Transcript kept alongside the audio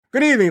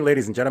Good evening,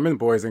 ladies and gentlemen,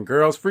 boys and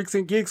girls, freaks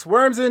and geeks,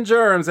 worms and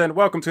germs, and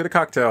welcome to the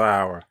Cocktail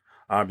Hour.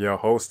 I'm your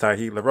host,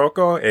 Tahit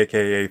LaRocco,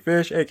 aka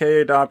Fish,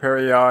 aka Don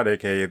Perignon,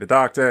 aka The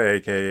Doctor,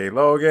 aka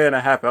Logan, and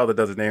a half other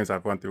dozen names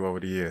I've run through over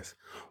the years.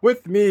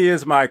 With me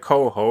is my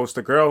co-host,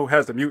 the girl who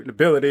has the mutant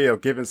ability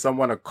of giving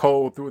someone a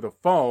cold through the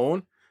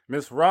phone,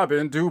 Miss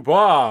Robin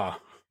Dubois.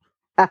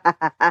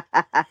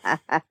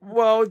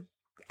 Well,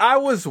 I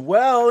was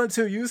well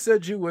until you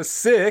said you were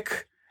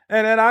sick.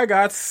 And then I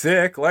got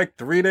sick like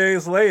 3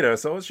 days later,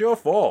 so it's your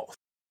fault.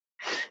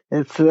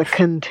 It's a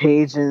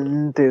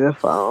contagion through the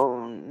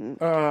phone.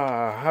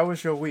 How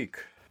was your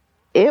week?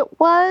 It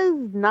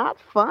was not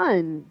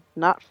fun.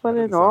 Not fun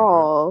at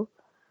all.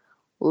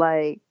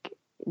 Like,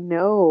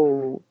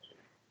 no.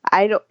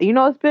 I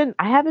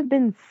haven't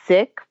been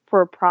sick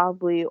for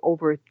probably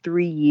over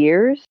 3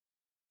 years.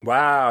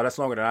 Wow, that's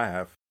longer than I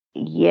have.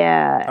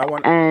 Yeah. I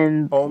went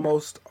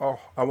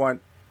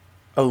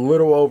a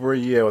little over a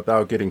year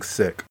without getting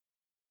sick.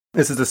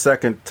 This is the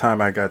second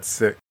time I got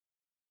sick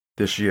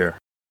this year.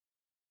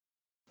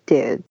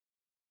 Dude,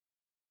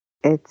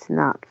 it's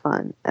not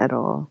fun at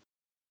all.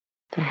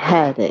 The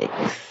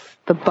headaches,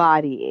 the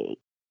body ache,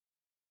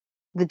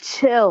 the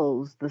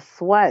chills, the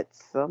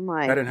sweats. I'm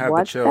like, I didn't have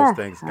the chills,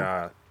 thanks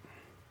God.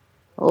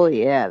 Oh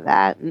yeah,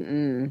 that.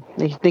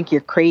 They think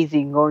you're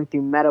crazy going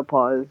through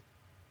menopause.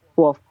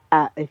 Well,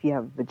 if you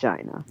have a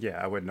vagina.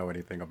 Yeah, I wouldn't know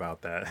anything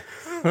about that.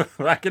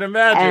 I can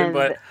imagine,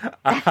 but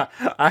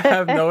I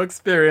have no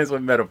experience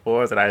with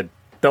menopause, and I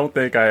don't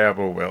think I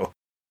ever will.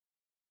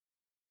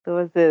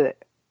 So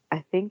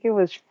I think it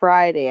was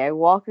Friday. I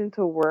walked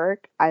into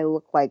work. I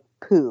look like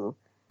poo.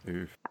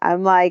 Oof.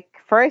 I'm like,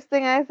 first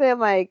thing I say, I'm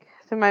like,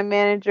 to my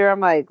manager, I'm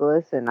like,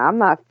 listen, I'm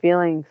not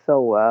feeling so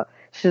well.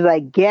 She's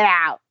like, get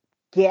out,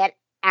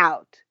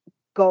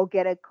 go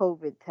get a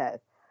COVID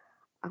test.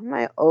 I'm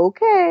like,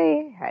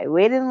 okay. I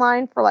waited in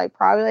line for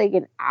probably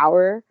an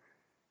hour.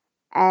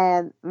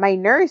 And my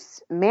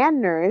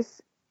man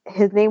nurse,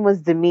 his name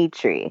was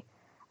Dimitri.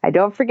 I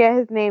don't forget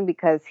his name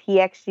because he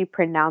actually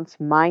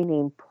pronounced my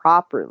name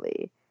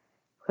properly.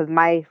 Because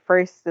my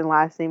first and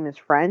last name is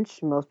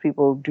French. Most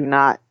people do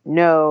not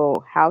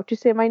know how to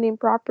say my name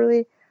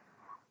properly.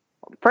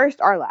 First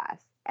or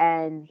last.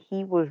 And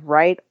he was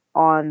right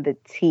on the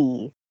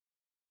T.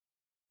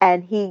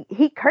 And he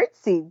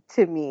curtsied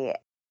to me.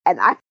 And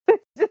I was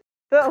just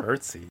so...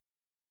 Curtsy?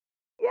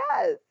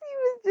 Yes, he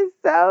was just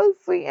so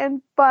sweet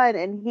and fun.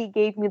 And he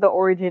gave me the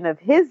origin of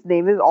his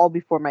name. This is all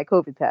before my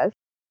COVID test.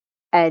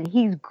 And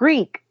he's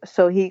Greek.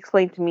 So he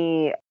explained to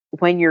me,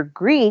 when you're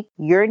Greek,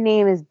 your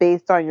name is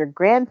based on your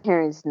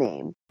grandparents'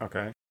 name.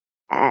 Okay.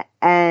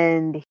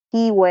 And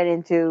he went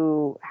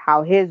into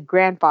how his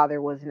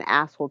grandfather was an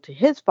asshole to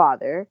his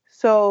father.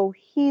 So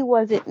he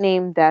wasn't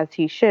named as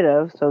he should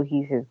have. So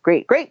he's his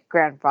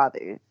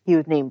great-great-grandfather he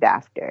was named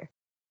after.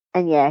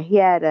 And yeah, he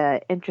had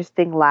an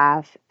interesting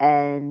laugh.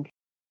 And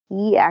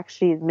he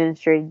actually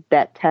administered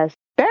that test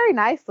very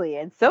nicely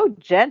and so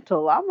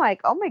gentle. I'm like,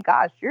 oh my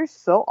gosh, you're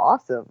so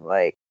awesome.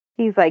 Like,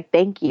 he's like,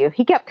 thank you.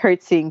 He kept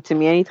curtsying to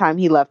me anytime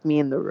he left me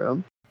in the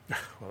room.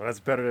 Well,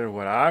 that's better than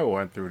what I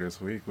went through this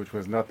week, which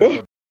was nothing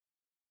but...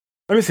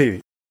 Let me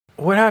see.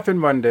 What happened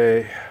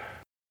Monday?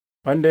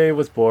 Monday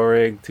was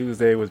boring.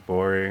 Tuesday was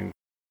boring.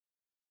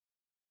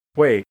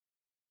 Wait.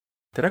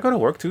 Did I go to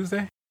work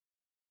Tuesday?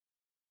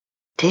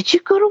 Did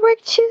you go to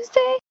work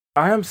Tuesday?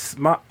 I am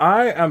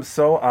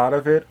so out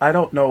of it. I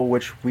don't know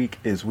which week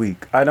is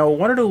week. I know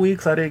one of the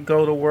weeks I didn't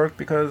go to work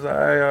because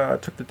I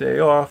took the day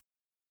off.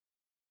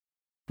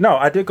 No,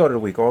 I did go to the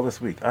week all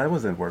this week. I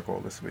was in work all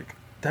this week.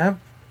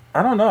 Damn,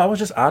 I don't know. I was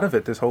just out of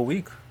it this whole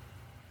week.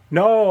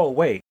 No,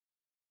 wait.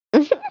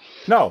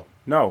 No,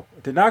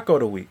 did not go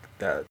to week.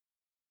 That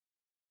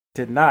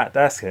did not.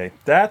 That's okay.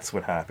 That's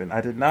what happened.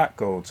 I did not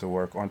go to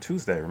work on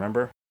Tuesday.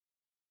 Remember?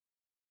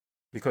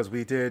 Because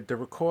we did the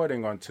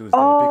recording on Tuesday.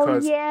 Oh,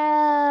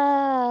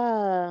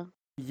 yeah.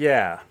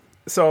 Yeah.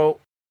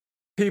 So,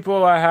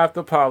 people, I have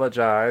to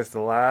apologize. The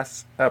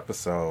last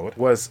episode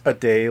was a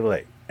day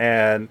late.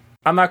 And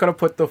I'm not going to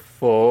put the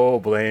full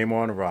blame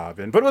on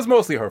Robin, but it was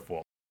mostly her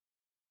fault.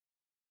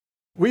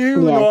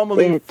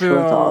 Normally film...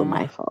 It was all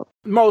my fault.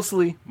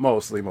 Mostly.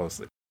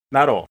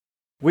 Not all.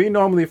 We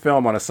normally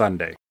film on a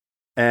Sunday.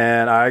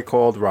 And I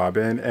called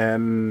Robin,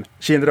 and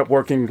she ended up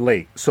working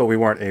late, so we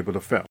weren't able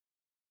to film.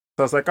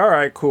 So I was like, all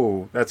right,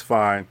 cool, that's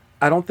fine.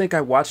 I don't think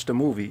I watched the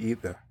movie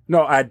either.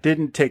 No, I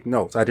didn't take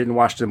notes. I didn't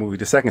watch the movie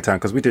the second time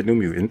because we did New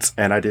Mutants,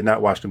 and I did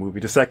not watch the movie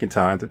the second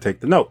time to take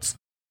the notes.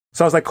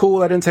 So I was like,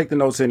 cool, I didn't take the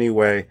notes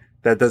anyway.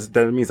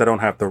 That means I don't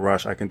have to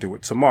rush. I can do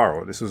it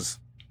tomorrow.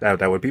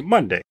 That would be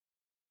Monday.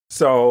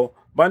 So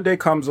Monday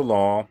comes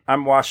along. I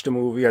watched the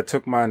movie. I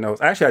took my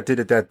notes. Actually, I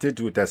did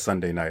do it that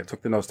Sunday night. I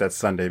took the notes that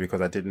Sunday because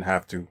I didn't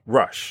have to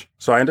rush.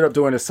 So I ended up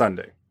doing it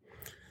Sunday.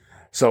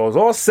 So it was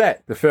all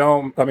set. The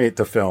film.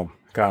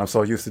 God, I'm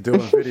so used to doing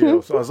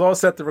videos. So I was all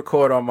set to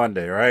record on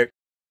Monday, right?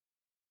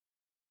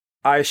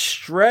 I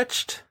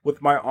stretched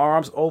with my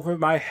arms over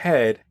my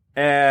head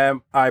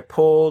and I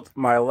pulled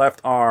my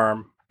left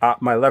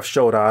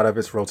shoulder out of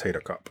its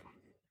rotator cuff.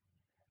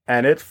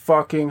 and it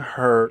fucking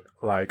hurt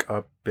like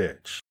a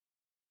bitch.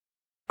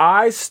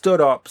 I stood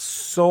up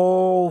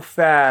so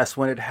fast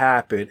when it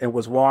happened and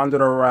was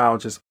wandering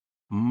around just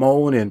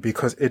moaning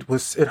because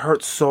it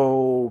hurt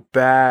so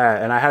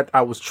bad, and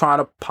I was trying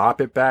to pop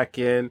it back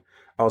in.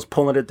 I was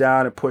pulling it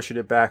down and pushing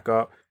it back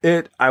up.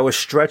 I was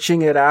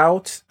stretching it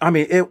out. I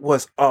mean, it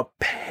was so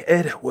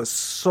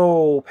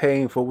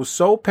painful. It was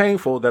so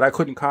painful that I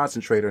couldn't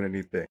concentrate on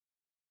anything.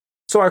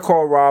 So I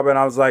called Rob and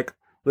I was like,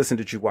 listen,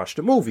 did you watch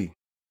the movie?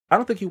 I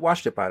don't think you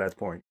watched it by that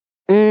point.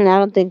 I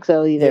don't think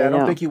so either. Yeah, I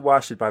don't think you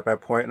watched it by that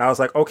point. And I was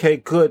like, okay,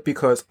 good,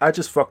 because I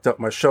just fucked up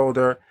my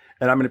shoulder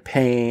and I'm in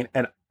pain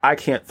and I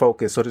can't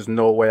focus. So there's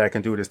no way I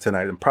can do this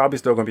tonight. I'm probably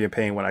still going to be in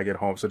pain when I get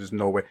home. So there's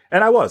no way.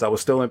 And I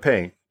was still in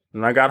pain.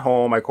 When I got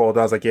home, I called.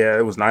 I was like, yeah,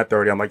 it was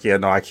 9:30. I'm like, yeah,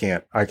 no, I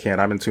can't.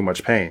 I'm in too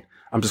much pain.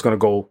 I'm just going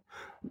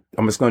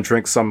to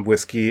drink some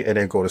whiskey and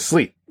then go to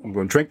sleep. I'm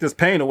going to drink this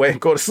pain away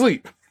and go to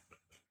sleep.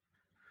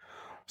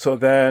 So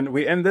then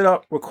we ended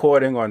up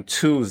recording on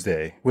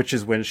Tuesday, which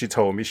is when she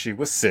told me she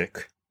was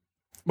sick.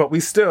 But we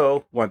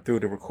still went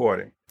through the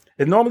recording.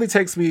 It normally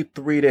takes me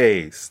 3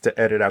 days to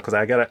edit out because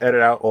I got to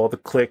edit out all the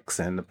clicks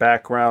and the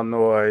background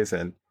noise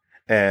and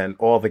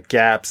all the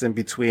gaps in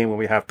between when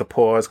we have to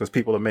pause because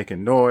people are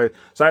making noise.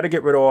 So I had to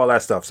get rid of all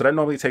that stuff. So that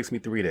normally takes me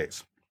 3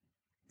 days.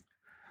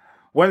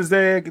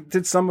 Wednesday, I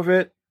did some of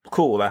it.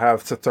 Cool. I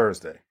have to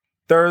Thursday.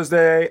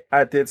 Thursday,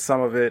 I did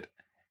some of it.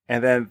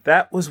 And then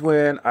that was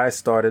when I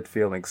started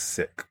feeling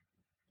sick.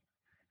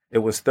 It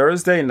was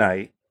Thursday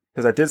night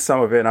because I did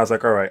some of it. And I was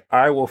like, all right,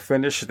 I will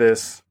finish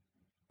this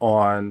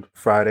on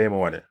Friday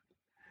morning.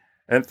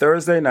 And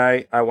Thursday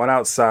night, I went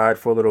outside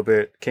for a little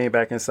bit, came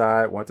back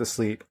inside, went to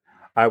sleep.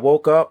 I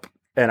woke up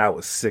and I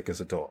was sick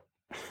as a dog.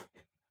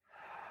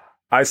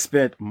 I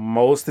spent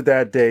most of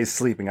that day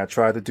sleeping. I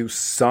tried to do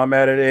some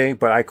editing,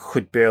 but I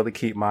could barely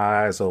keep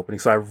my eyes open.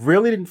 So I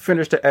really didn't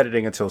finish the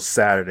editing until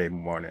Saturday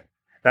morning.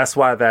 That's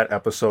why that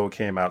episode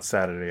came out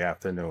Saturday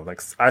afternoon.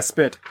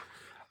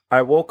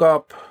 I woke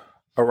up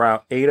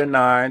around 8 or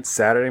 9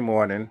 Saturday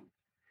morning,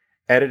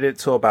 edited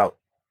till about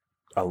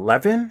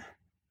 11,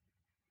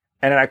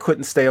 and then I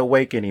couldn't stay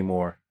awake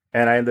anymore.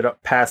 And I ended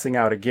up passing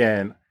out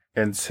again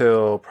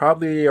until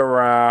probably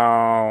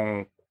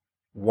around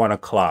 1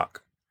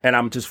 o'clock. And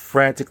I'm just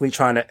frantically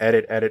trying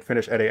to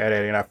finish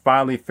editing. And I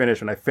finally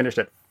finished, and I finished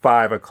at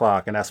 5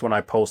 o'clock. And that's when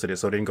I posted it.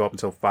 So it didn't go up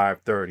until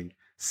 5:30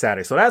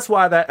 Saturday. So that's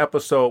why that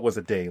episode was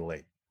a day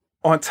late.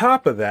 On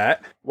top of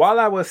that, while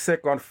I was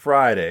sick on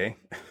Friday,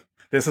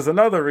 this is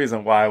another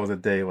reason why I was a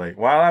day late.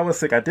 While I was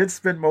sick, I did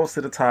spend most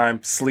of the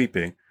time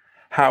sleeping.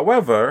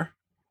 However,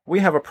 we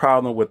have a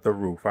problem with the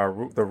roof.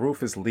 The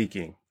roof is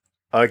leaking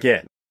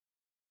again.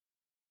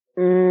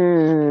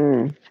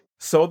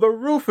 So the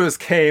roofers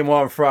came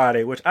on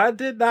Friday, which I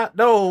did not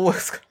know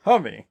was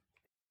coming.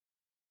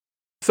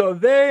 So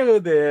they were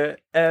there,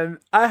 and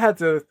I had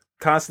to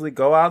constantly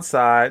go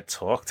outside,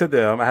 talk to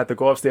them. I had to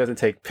go upstairs and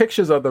take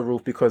pictures of the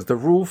roof because the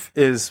roof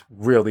is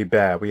really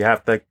bad. We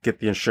have to get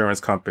the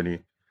insurance company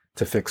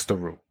to fix the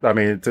roof. I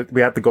mean,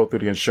 we have to go through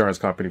the insurance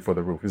company for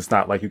the roof. It's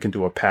not like you can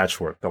do a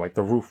patchwork.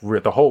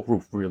 The whole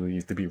roof really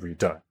needs to be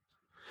redone.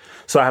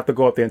 So I have to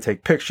go up there and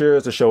take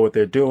pictures to show what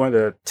they're doing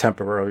to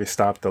temporarily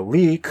stop the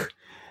leak.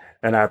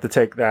 And I have to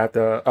take that.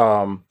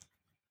 I'm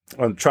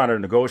trying to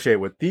negotiate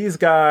with these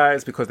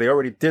guys because they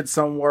already did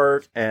some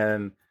work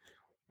and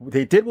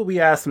they did what we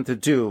asked them to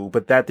do,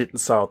 but that didn't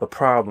solve the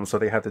problem. So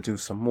they had to do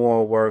some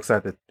more work.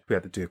 So we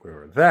had to do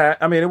that.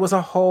 I mean, it was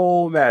a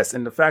whole mess.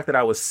 And the fact that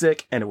I was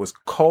sick and it was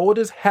cold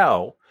as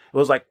hell, it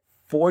was like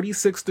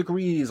 46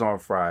 degrees on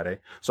Friday.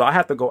 So I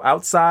have to go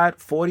outside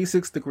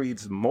 46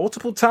 degrees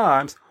multiple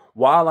times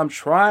while I'm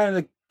trying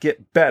to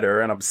get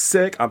better. And I'm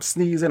sick, I'm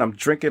sneezing, I'm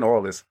drinking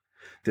all this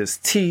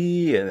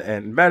tea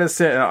and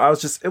medicine. And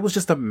it was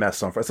just a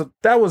mess on Friday. So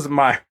that was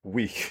my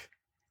week.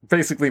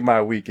 Basically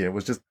my weekend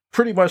was just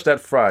pretty much that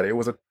Friday. It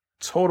was a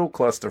total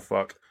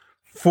clusterfuck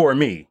for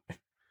me.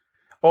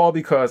 All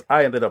because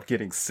I ended up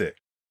getting sick.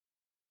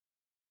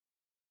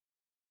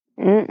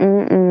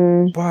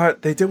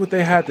 But they did what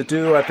they had to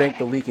do. I think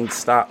the leaking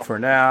stopped for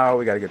now.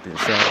 We got to get the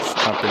insurance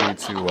company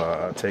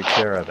to take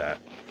care of that.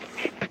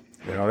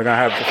 You know,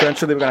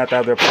 eventually we're going to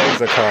have their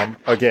appraiser come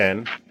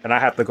again. And I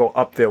have to go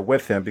up there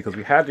with him because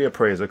we had the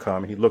appraiser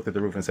come and he looked at the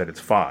roof and said it's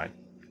fine.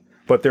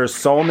 But there's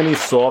so many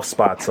soft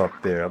spots up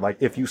there. Like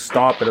if you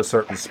stomp at a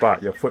certain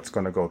spot, your foot's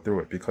going to go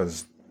through it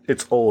because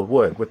it's old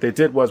wood. What they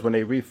did was when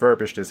they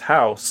refurbished this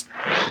house,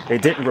 they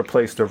didn't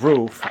replace the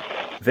roof.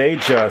 They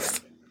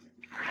just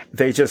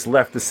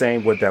left the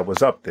same wood that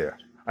was up there.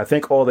 I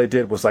think all they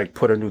did was like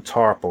put a new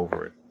tarp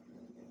over it,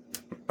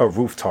 a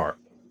roof tarp.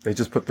 They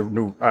just put the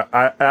new.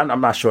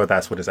 I'm not sure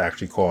that's what it's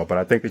actually called, but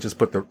I think they just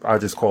put the. I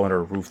just call it a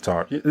roof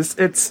tarp.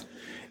 It's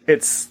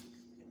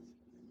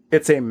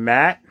a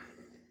mat.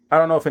 I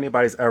don't know if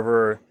anybody's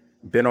ever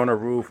been on a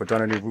roof or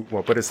done any roof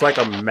work, but it's like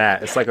a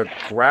mat. It's like a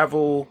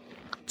gravel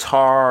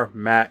tar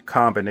mat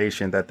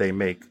combination that they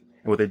make.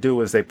 And what they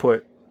do is they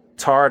put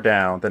tar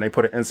down, then they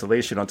put an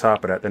insulation on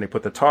top of that, then they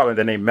put the tar, and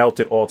then they melt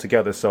it all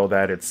together so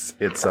that it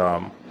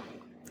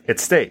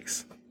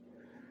stays.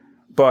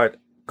 But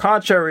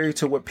contrary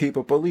to what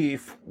people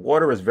believe,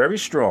 water is very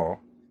strong,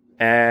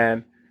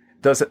 and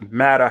doesn't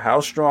matter how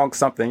strong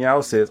something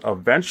else is,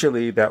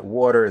 eventually that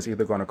water is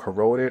either going to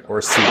corrode it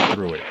or seep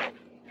through it.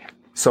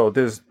 So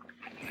there's,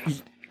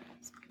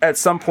 at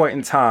some point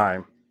in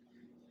time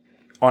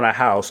on a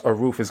house, a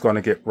roof is going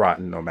to get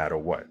rotten no matter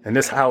what. And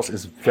this house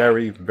is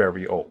very,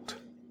 very old.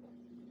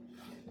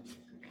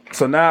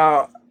 So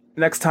now,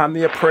 next time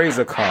the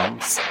appraiser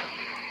comes,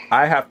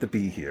 I have to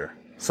be here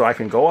so I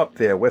can go up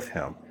there with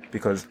him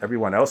because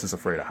everyone else is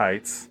afraid of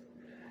heights,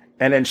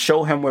 and then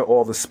show him where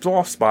all the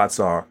soft spots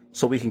are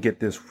so we can get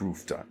this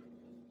roof done.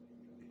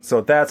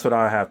 So that's what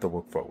I have to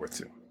look forward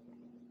to.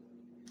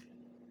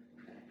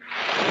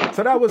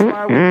 So that was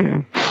my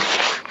weekend.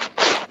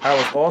 I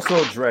was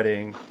also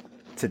dreading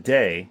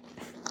today,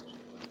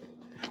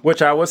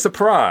 which I was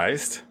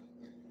surprised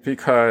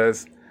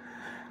because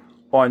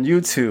on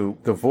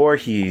YouTube, the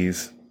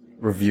Voorhees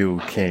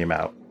review came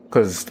out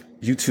because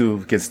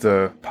YouTube gets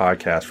the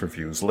podcast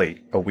reviews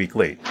late, a week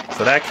late.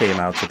 So that came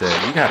out today.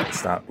 You gotta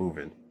stop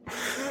moving.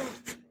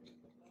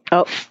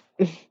 Oh.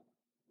 Let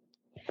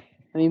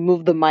me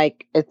move the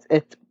mic.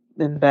 It's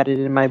embedded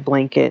in my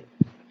blanket.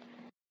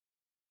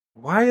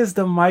 Why is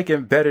the mic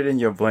embedded in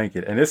your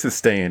blanket? And this is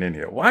staying in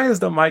here. Why is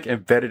the mic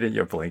embedded in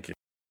your blanket?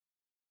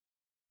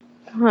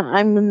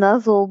 I'm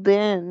nuzzled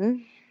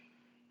in.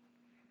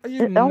 Are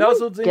you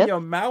nuzzled in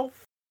your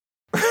mouth?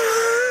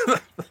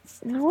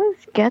 It always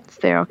gets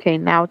there. Okay,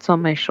 now it's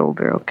on my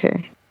shoulder.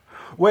 Okay.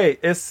 Wait,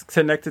 it's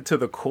connected to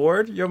the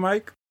cord, your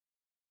mic?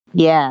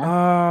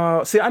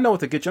 Yeah. See, I know what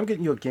to get you. I'm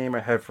getting you a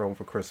gamer headphone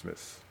for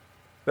Christmas.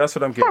 That's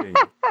what I'm getting you.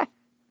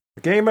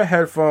 A gamer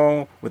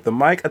headphone with the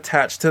mic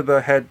attached to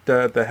the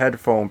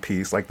headphone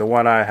piece, like the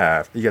one I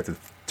have. You get to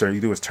turn.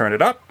 You do is turn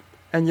it up,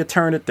 and you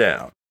turn it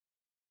down.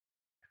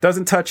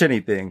 Doesn't touch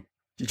anything.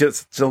 You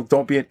just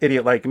don't be an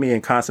idiot like me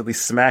and constantly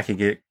smacking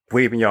it,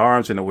 waving your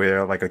arms in the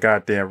air like a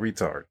goddamn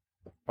retard.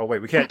 Oh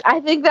wait, we can't. I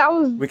think that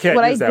was we can't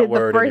what use I that did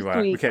word the first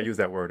anymore. week. We can't use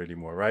that word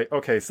anymore, right?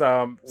 Okay,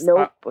 so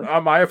Nope.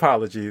 my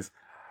apologies.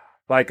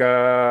 Like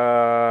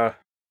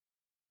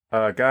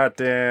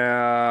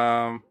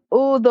goddamn.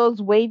 Oh,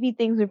 those wavy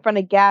things in front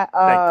of Thank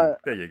you.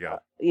 There you go.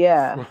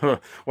 Yeah.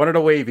 One of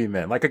the wavy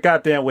men, like a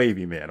goddamn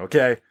wavy man.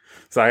 Okay,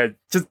 so I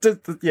just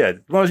yeah. As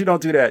long as you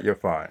don't do that, you're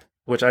fine.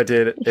 Which I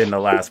did in the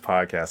last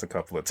podcast a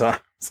couple of times.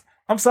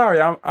 I'm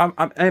sorry.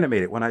 I'm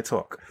animated when I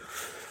talk.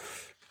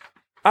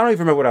 I don't even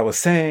remember what I was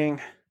saying.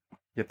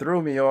 You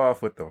threw me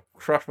off with the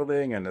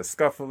cruffling and the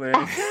scuffling.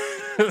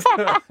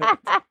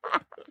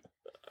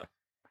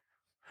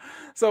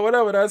 So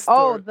whatever that's.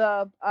 Oh,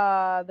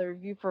 the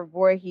review for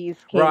Voorhees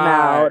came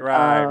out.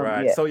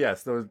 Right. Yeah. So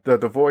yes,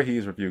 the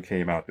Voorhees review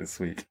came out this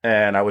week,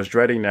 and I was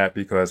dreading that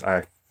because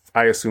I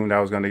assumed I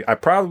was going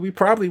to. We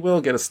probably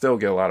will still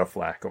get a lot of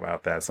flack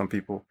about that. Some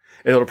people,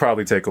 it'll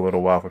probably take a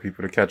little while for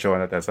people to catch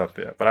on that's up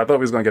there. But I thought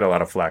we was going to get a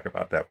lot of flack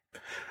about that.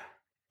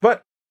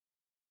 But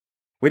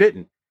we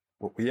didn't.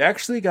 What we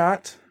actually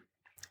got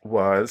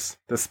was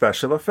the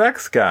special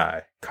effects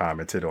guy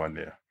commented on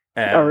there.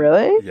 And oh,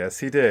 really? Yes,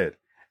 he did.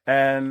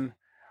 And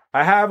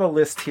I have a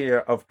list here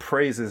of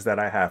praises that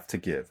I have to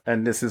give,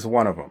 and this is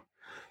one of them.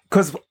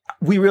 Because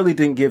we really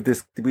did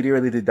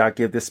not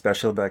give this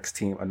special effects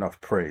team enough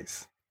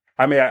praise.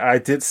 I mean, I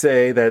did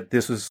say that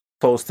this was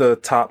close to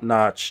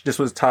top-notch. This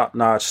was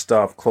top-notch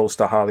stuff, close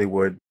to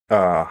Hollywood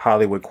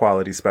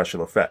quality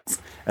special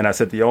effects. And I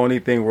said the only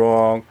thing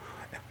wrong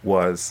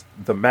was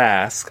the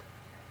mask,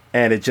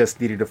 and it just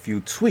needed a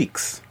few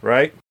tweaks,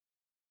 right?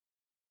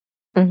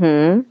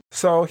 Mm-hmm.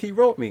 So he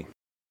wrote me.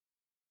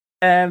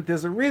 And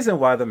there's a reason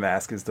why the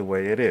mask is the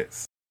way it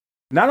is.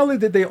 Not only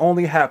did they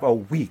only have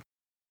 1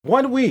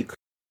 week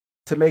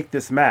to make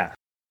this mask,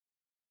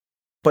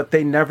 but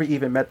they never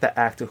even met the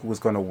actor who was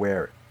going to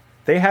wear it.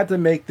 They had to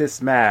make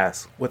this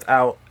mask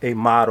without a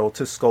model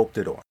to sculpt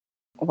it on.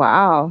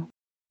 Wow.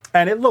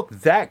 And it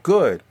looked that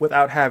good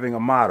without having a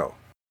model.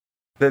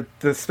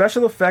 The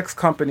special effects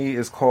company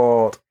is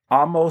called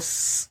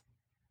Amos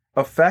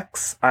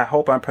Effects. I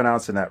hope I'm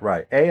pronouncing that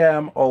right.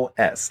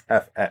 AMOS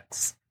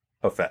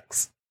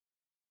Effects.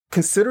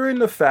 Considering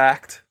the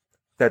fact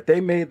that they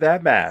made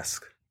that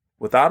mask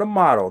without a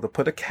model to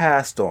put a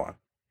cast on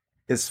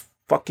is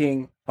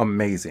fucking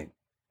amazing.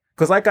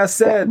 Because like I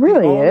said,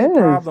 really the only is.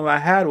 problem I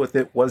had with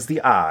it was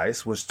the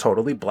eyes was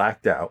totally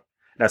blacked out.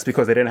 That's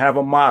because they didn't have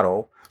a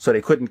model, so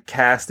they couldn't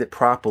cast it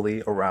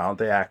properly around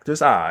the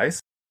actor's eyes.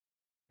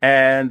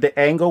 And the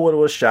angle when it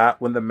was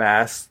shot, when the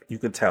mask, you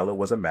could tell it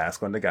was a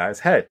mask on the guy's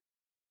head.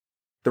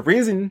 The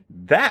reason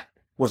that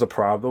was a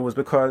problem was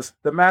because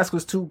the mask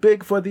was too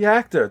big for the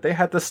actor. They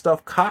had to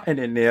stuff cotton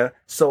in there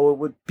so it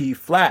would be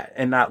flat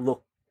and not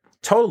look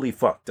totally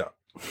fucked up.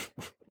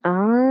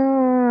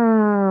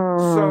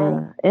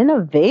 So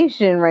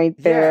innovation right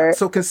there. Yeah,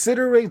 so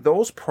considering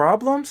those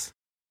problems,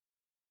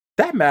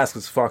 that mask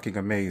was fucking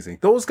amazing.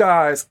 Those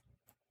guys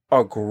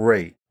are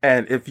great.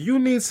 And if you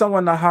need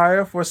someone to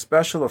hire for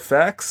special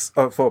effects,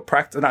 or for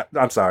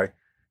I'm sorry,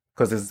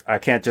 because I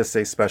can't just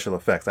say special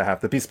effects. I have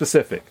to be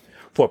specific.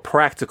 For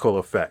practical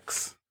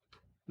effects.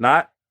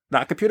 Not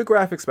not computer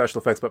graphics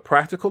special effects, but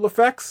practical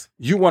effects,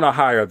 you want to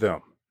hire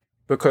them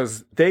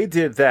because they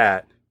did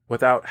that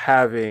without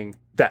having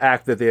the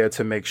actor there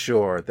to make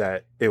sure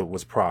that it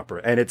was proper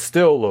and it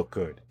still looked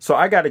good. So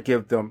I got to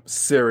give them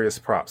serious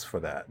props for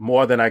that,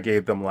 more than I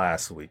gave them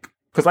last week.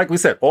 Because like we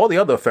said, all the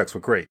other effects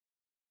were great.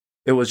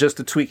 It was just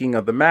the tweaking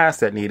of the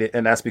mask that needed,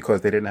 and that's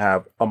because they didn't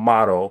have a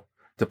model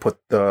to put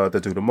to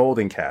do the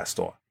molding cast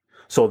on.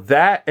 So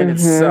that in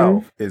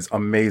itself is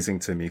amazing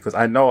to me because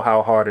I know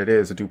how hard it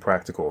is to do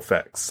practical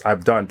effects.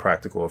 I've done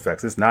practical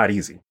effects. It's not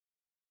easy.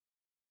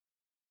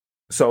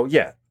 So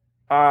yeah,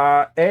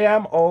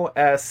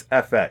 AMOS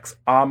FX,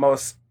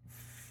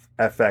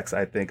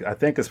 I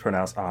think it's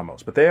pronounced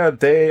Amos, but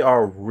they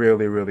are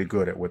really, really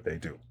good at what they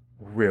do.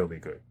 Really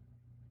good.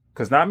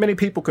 Because not many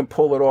people can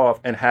pull it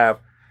off and have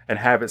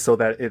it so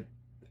that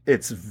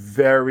it's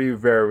very,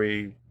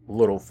 very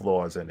little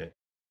flaws in it.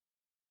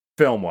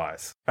 Film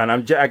wise, and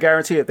I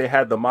guarantee if they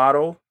had the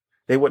model,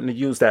 they wouldn't have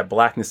used that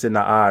blackness in the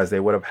eyes.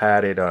 They would have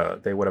had it.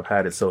 They would have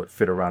had it so it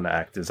fit around the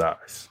actor's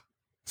eyes.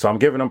 So I'm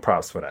giving them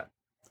props for that.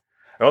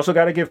 I also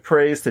got to give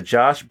praise to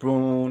Josh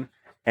Boone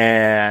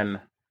and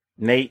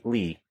Nate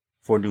Lee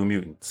for New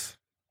Mutants.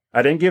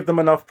 I didn't give them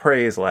enough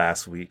praise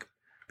last week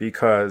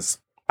because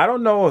I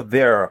don't know if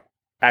they're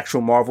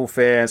actual Marvel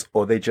fans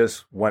or they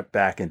just went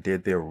back and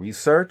did their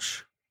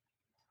research,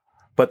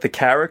 but the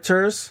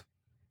characters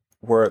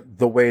were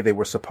the way they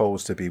were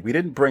supposed to be. We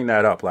didn't bring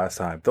that up last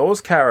time.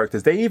 Those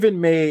characters, they even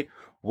made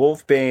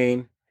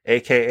Wolfbane,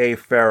 aka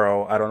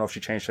Pharaoh, I don't know if she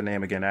changed her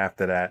name again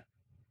after that,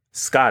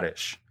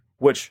 Scottish,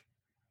 which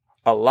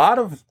a lot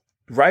of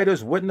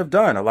writers wouldn't have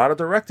done. A lot of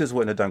directors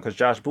wouldn't have done because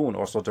Josh Boone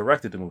also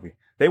directed the movie.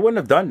 They wouldn't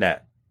have done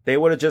that. They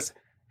would have just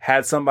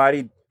had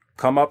somebody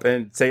come up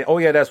and say, oh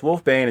yeah, that's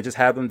Wolfbane, and just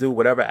have them do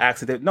whatever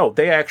accent. No,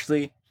 they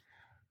actually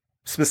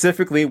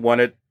specifically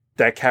wanted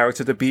that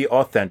character to be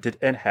authentic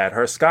and had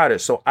her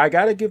Scottish. So I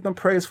got to give them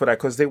praise for that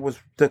because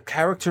the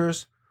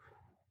characters,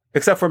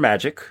 except for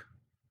Magic,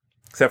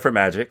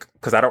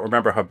 because I don't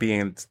remember her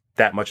being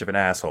that much of an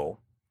asshole.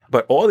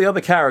 But all the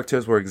other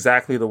characters were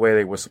exactly the way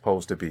they were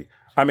supposed to be.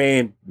 I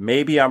mean,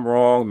 maybe I'm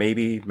wrong.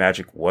 Maybe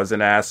Magic was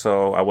an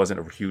asshole. I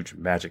wasn't a huge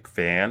Magic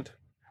fan.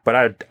 But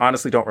I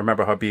honestly don't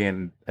remember her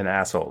being an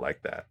asshole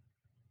like that.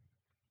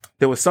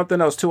 There was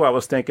something else, too, I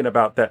was thinking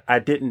about that I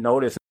didn't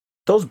notice.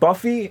 Those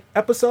Buffy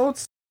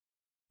episodes,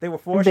 they were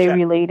foreshadowing.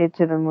 They related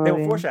to the movie. They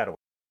were foreshadowing.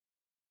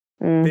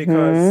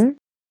 Because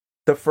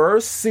the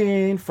first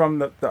scene from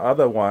the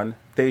other one,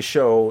 they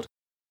showed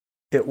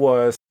it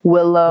was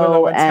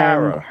Willow and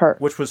Tara,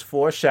 which was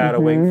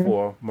foreshadowing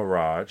for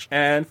Mirage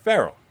and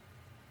Feral.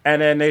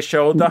 And then they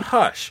showed the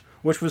Hush,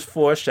 which was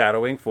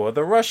foreshadowing for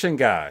the Russian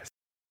guys.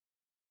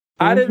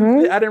 I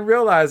didn't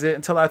realize it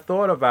until I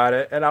thought about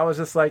it, and I was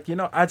just like,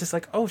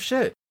 oh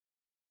shit,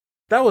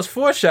 that was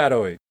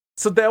foreshadowing.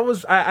 So that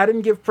was I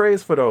didn't give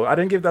praise for those. I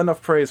didn't give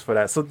enough praise for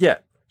that. So yeah,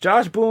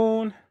 Josh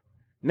Boone,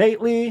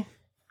 Nate Lee,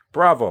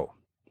 bravo.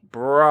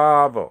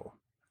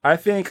 I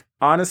think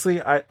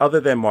honestly,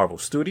 other than Marvel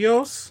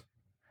Studios,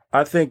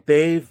 I think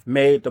they've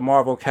made the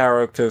Marvel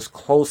characters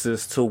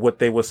closest to what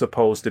they were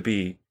supposed to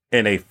be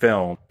in a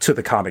film to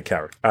the comic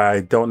character. I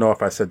don't know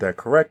if I said that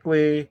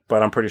correctly,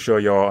 but I'm pretty sure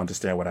y'all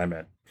understand what I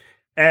meant.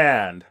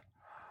 And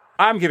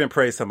I'm giving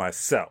praise to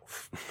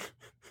myself.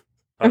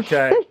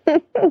 Okay?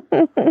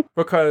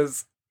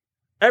 Because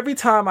every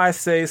time I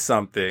say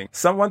something,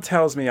 someone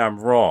tells me I'm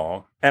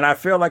wrong, and I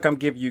feel like I'm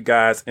giving you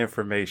guys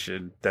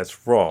information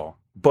that's wrong.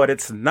 But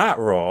it's not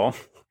wrong,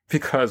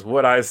 because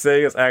what I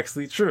say is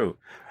actually true.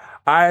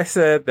 I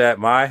said that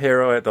My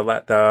Hero at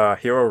the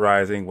Hero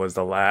Rising was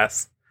the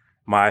last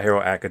My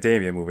Hero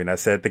Academia movie, and I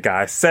said the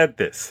guy said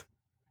this.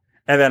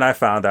 And then I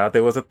found out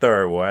there was a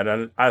third one,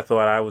 and I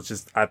thought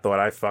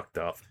I fucked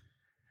up.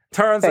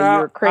 Turns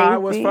out I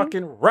was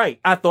fucking right.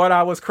 I thought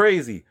I was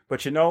crazy.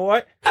 But you know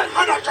what?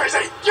 I'm not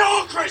crazy!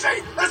 You're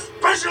crazy!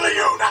 Especially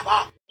you,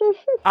 Nappa!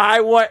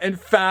 I went and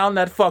found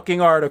that fucking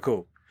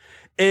article.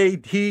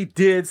 He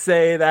did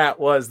say that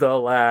was the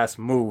last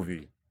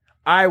movie.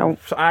 I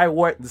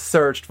went and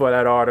searched for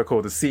that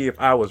article to see if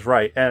I was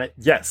right. And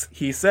yes,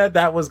 he said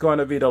that was going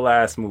to be the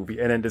last movie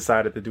and then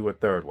decided to do a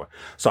third one.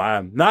 So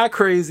I'm not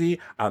crazy.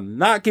 I'm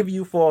not giving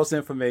you false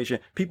information.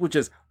 People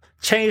just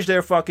change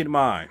their fucking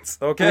minds.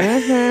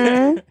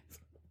 Okay?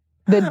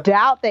 The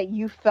doubt that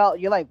you felt,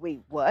 you're like,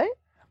 wait, what?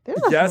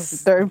 There's a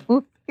third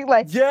movie.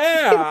 Like,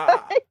 yeah.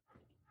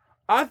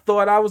 I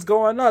thought I was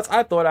going nuts.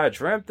 I thought I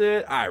dreamt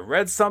it. I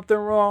read something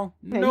wrong.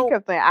 No. You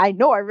kept saying, I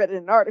know I read it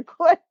in an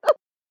article.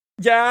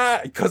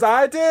 Yeah, because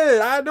I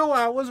did. I knew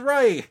I was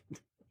right.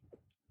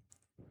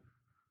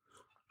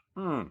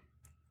 So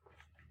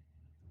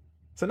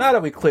now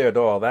that we cleared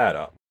all that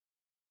up,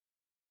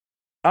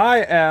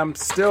 I am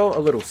still a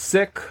little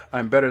sick.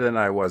 I'm better than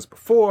I was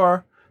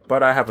before,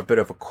 but I have a bit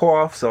of a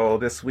cough. So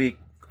this week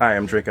I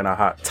am drinking a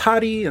hot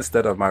toddy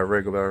instead of my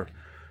regular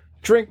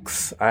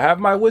drinks. I have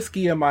my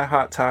whiskey in my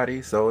hot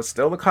toddy, so it's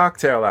still a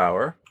cocktail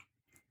hour.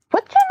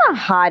 What's in a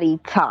hottie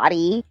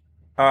toddy?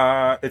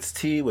 It's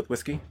tea with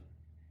whiskey.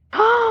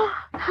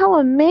 How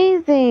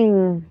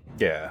amazing.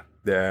 Yeah.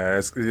 Yeah,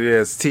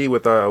 it's tea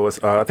with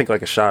I think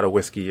like a shot of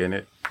whiskey in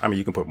it. I mean,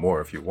 you can put more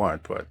if you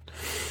want, but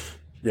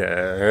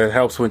yeah, it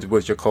helps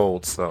with your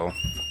cold. So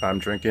I'm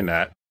drinking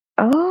that.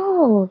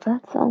 Oh,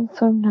 that sounds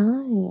so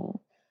nice.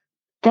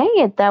 Dang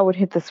it, that would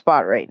hit the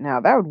spot right now.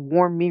 That would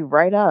warm me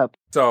right up.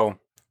 So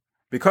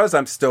because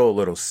I'm still a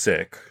little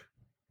sick,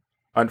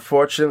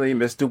 unfortunately,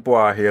 Miss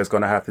Dubois here is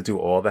going to have to do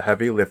all the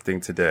heavy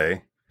lifting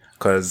today.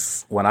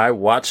 Because when I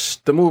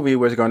watched the movie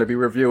we're going to be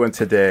reviewing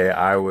today,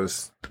 I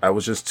was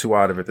just too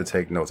out of it to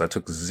take notes. I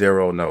took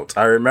 0 notes.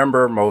 I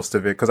remember most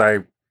of it because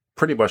I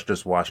pretty much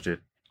just watched it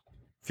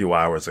a few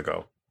hours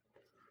ago.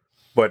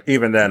 But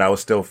even then, I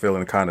was still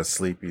feeling kind of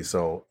sleepy,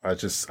 so I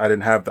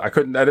didn't have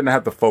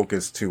the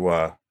focus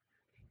to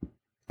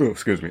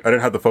excuse me, I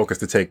didn't have the focus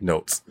to take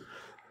notes.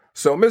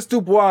 So Miss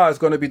Dubois is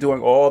going to be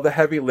doing all the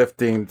heavy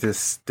lifting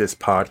this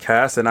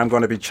podcast, and I'm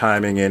going to be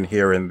chiming in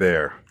here and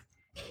there.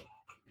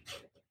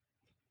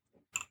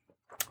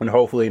 And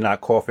hopefully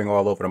not coughing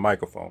all over the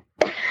microphone.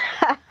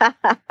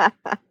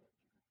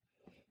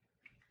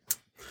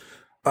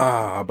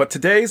 But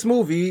today's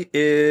movie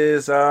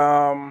is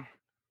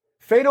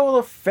Fatal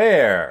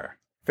Affair.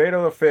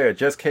 Fatal Affair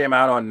just came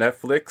out on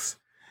Netflix,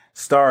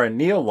 starring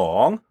Nia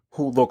Long,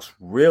 who looks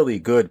really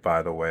good,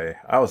 by the way.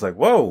 I was like,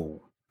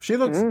 whoa, she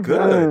looks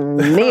good.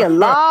 Nia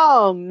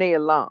Long. You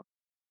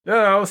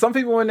know, some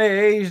people when they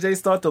age, they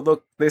start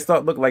look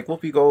like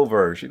Whoopi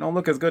Goldberg. She don't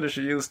look as good as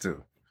she used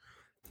to.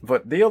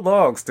 But Nia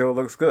Long still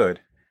looks good.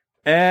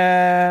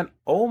 And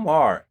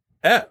Omar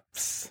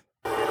Epps.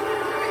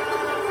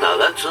 Now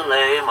that's a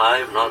name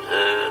I've not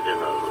heard in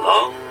a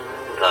long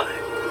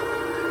time.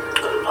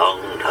 A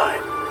long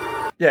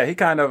time. Yeah, he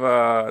kind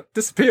of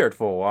disappeared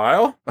for a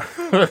while.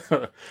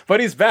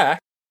 But he's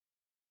back.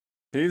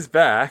 He's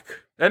back.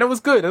 And it was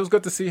good. It was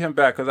good to see him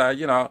back because I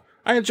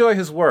enjoy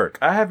his work.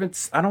 I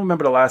don't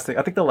remember the last thing.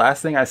 I think the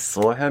last thing I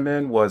saw him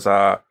in was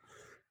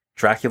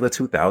Dracula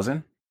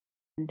 2000.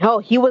 No,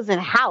 he was in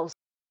House.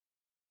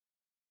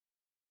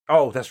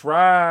 Oh, that's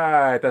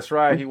right. That's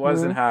right. He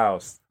was in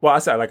House. Well,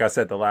 like I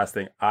said, the last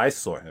thing I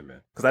saw him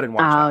in because I didn't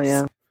watch House.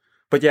 Yeah.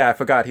 But yeah, I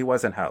forgot he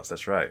was in House.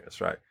 That's right.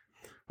 That's right.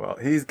 Well,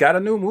 he's got a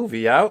new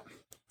movie out.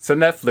 It's a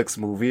Netflix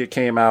movie. It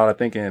came out, I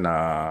think, in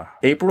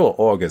April or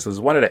August. It was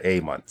one of the A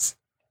months.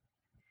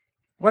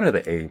 One of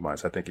the A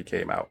months, I think it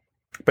came out.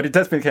 But it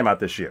definitely came out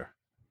this year.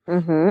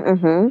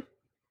 So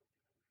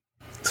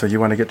you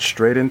want to get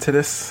straight into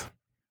this?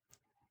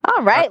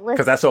 All right.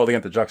 Because that's all the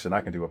introduction I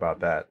can do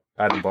about that.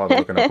 I didn't bother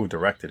looking up who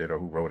directed it or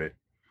who wrote it.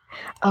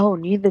 Oh,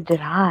 neither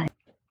did I.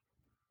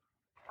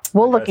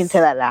 We'll look into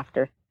that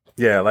after.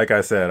 Yeah, like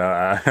I said,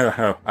 I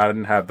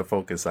didn't have the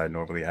focus I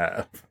normally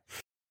have.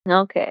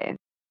 Okay.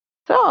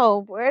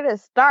 So, where to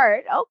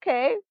start?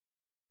 Okay.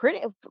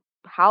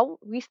 How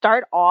we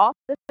start off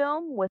the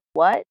film with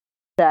what?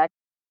 Sex.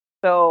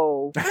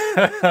 So.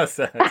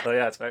 Sex. Oh,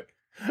 yeah, that's right.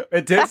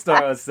 It did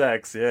start with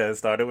sex. Yeah, it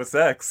started with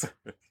sex.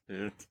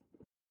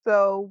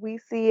 So we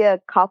see a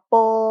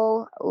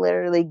couple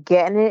literally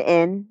getting it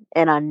in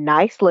a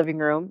nice living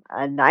room,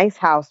 a nice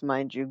house,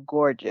 mind you,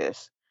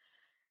 gorgeous.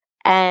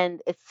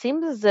 And it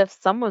seems as if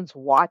someone's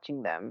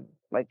watching them.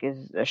 Like,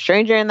 is a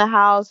stranger in the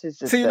house? Is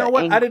See, you know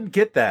what? I didn't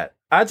get that.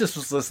 I just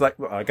was just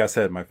like I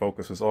said, my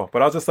focus was off.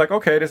 But I was just like,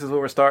 okay, this is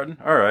where we're starting.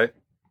 All right,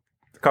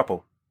 a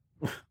couple.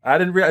 I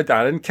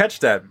didn't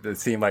catch that. It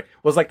seemed like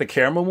was like the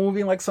camera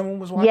moving, like someone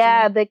was watching.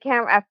 Yeah, it? The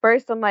camera. At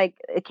first, I'm like,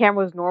 the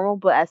camera was normal,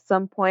 but at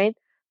some point,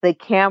 the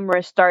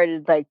camera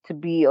started like to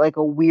be like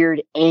a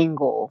weird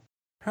angle.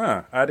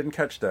 Huh? I didn't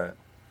catch that.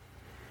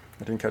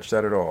 I didn't catch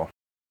that at all.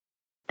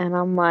 And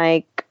I'm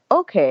like,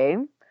 okay.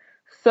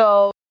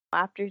 So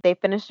after they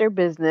finish their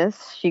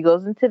business, she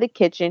goes into the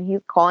kitchen.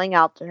 He's calling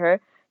out to her.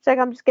 She's like,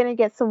 I'm just gonna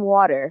get some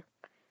water.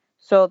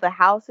 So the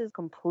house is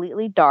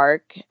completely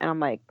dark, and I'm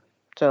like,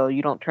 so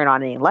you don't turn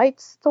on any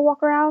lights to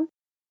walk around?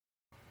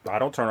 I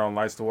don't turn on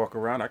lights to walk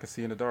around. I can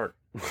see in the dark.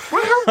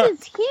 That house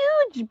is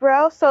huge,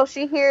 bro. So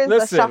she hears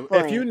the shuffling.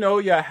 Listen, if you know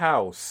your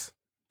house,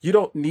 you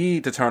don't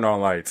need to turn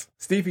on lights.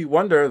 Stevie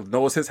Wonder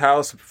knows his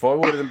house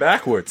forward and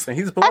backwards, and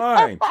he's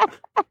blind.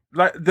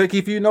 like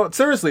if you know,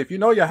 seriously, if you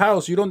know your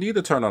house, you don't need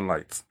to turn on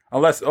lights.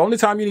 Unless the only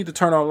time you need to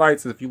turn on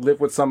lights is if you live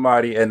with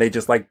somebody and they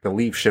just like to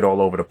leave shit all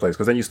over the place,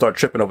 because then you start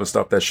tripping over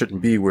stuff that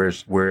shouldn't be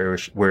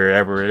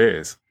wherever it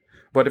is.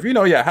 But if you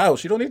know your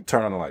house, you don't need to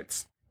turn on the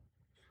lights.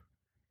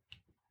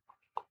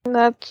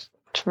 That's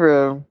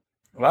true.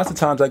 Lots of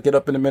times I get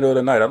up in the middle of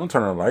the night. I don't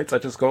turn on the lights. I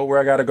just go where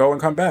I gotta go and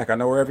come back. I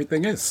know where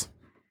everything is.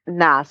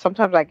 Nah,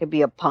 sometimes I could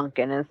be a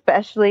pumpkin,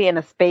 especially in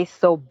a space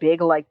so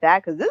big like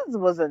that, because this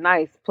was a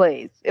nice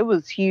place. It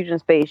was huge and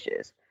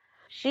spacious.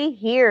 She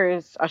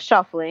hears a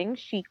shuffling.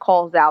 She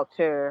calls out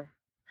to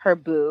her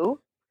boo,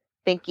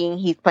 thinking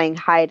he's playing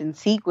hide and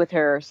seek with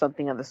her or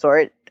something of the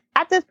sort.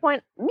 At this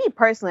point, me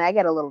personally, I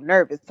get a little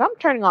nervous, so I'm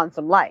turning on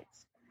some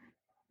lights.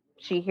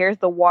 She hears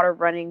the water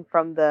running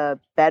from the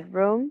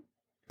bedroom.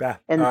 Yeah,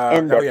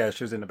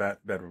 she was in the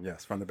bedroom.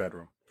 Yes, from the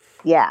bedroom.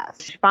 Yeah,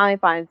 she finally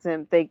finds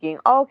him thinking,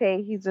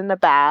 okay, he's in the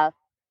bath.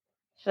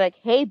 She's like,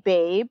 hey,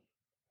 babe.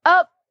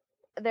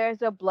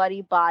 There's a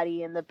bloody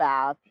body in the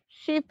bath.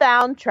 She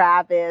found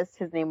Travis.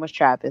 His name was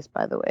Travis,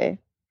 by the way.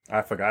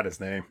 I forgot his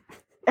name.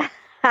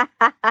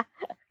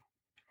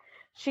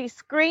 She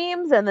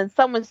screams and then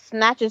someone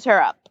snatches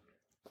her up.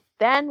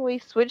 Then we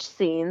switch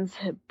scenes.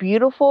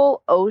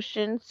 Beautiful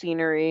ocean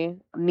scenery.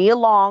 Nia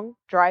Long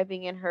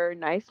driving in her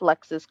nice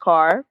Lexus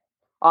car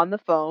on the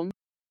phone.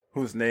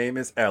 Whose name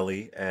is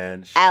Ellie,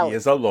 and she Ellie.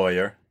 is a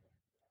lawyer.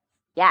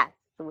 Yes,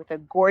 with a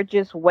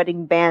gorgeous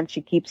wedding band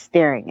she keeps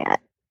staring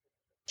at.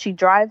 She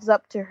drives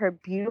up to her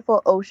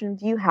beautiful ocean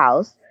view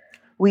house.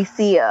 We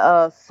see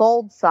a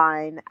sold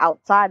sign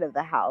outside of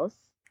the house.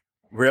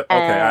 Okay,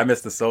 I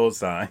missed the soul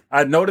sign.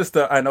 I noticed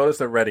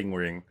the wedding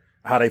ring.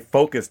 How they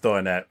focused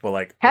on that for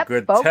like a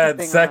good 10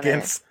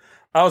 seconds.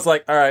 I was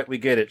like, all right, we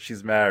get it.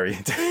 She's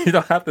married. You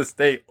don't have to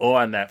stay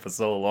on that for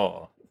so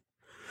long.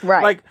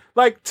 Right.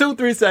 Like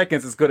 2-3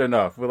 seconds is good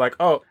enough. We're like,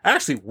 oh,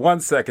 actually 1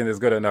 second is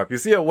good enough. You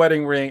see a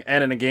wedding ring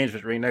and an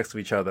engagement ring next to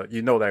each other,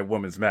 you know that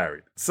woman's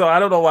married. So I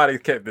don't know why they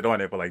kept it on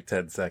there for like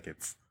 10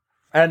 seconds.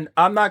 And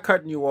I'm not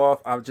cutting you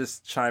off. I'm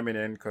just chiming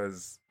in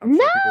because I'm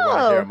sure people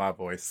want to hear my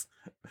voice.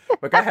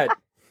 But go ahead.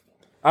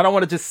 I don't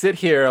want to just sit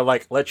here and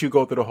like let you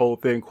go through the whole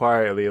thing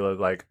quietly or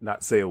like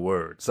not say a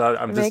word. So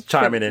I'm just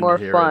chiming in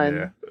here and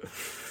there.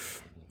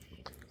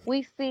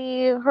 We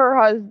see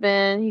her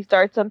husband. He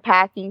starts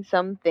unpacking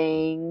some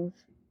things.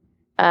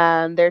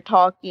 And they're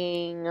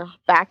talking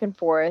back and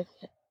forth.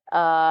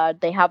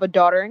 They have a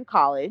daughter in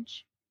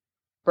college,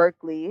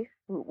 Berkeley,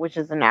 which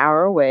is an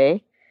hour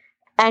away.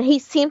 And he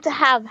seemed to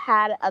have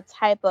had a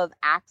type of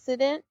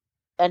accident.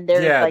 And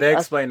there's they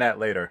explain that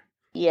later.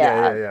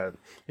 Yeah.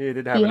 He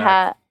did have an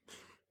accident.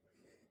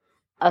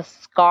 A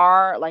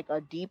scar, like a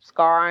deep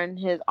scar on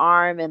his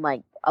arm and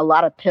like a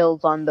lot of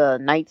pills on the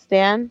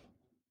nightstand.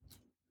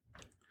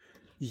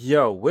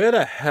 Yo, where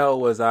the hell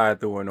was I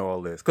doing all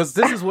this? Because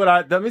this is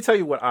let me tell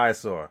you what I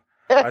saw.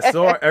 I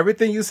saw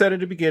everything you said at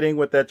the beginning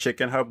with that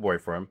chick and her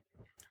boyfriend.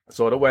 I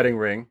saw the wedding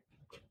ring.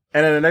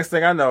 And then the next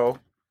thing I know,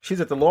 she's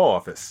at the law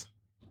office.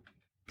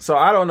 So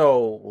I don't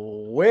know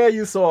where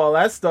you saw all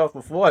that stuff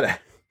before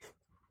that.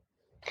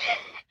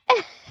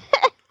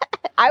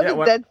 I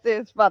was dead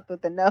serious about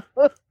with the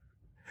nose.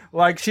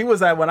 Like she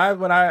was at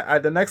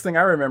the next thing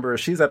I remember is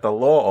she's at the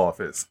law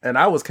office, and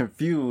I was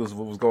confused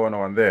what was going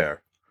on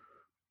there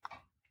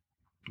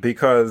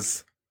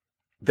because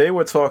they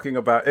were talking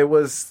about that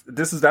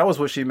was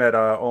where she met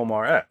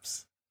Omar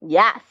Epps.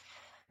 Yes.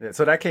 Yeah,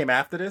 so that came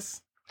after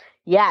this.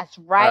 Yes,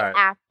 right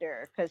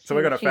after. So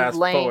we're gonna fast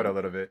forward a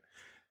little bit.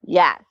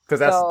 Yes, because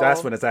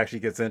that's when it actually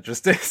gets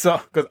interesting. So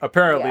because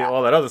apparently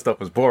all that other stuff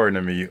was boring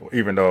to me,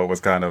 even though it was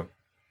kind of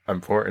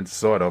important,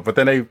 sort of. But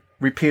then they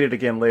repeat it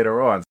again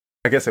later on.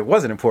 I guess it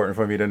wasn't important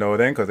for me to know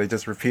then because they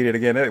just repeat it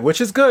again, which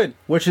is good.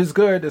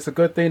 It's a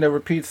good thing to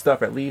repeat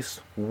stuff at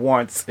least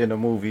once in a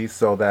movie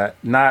so that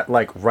not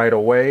like right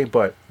away,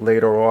 but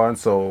later on.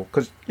 So,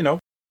 because,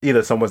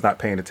 either someone's not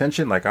paying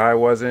attention like I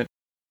wasn't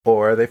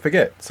or they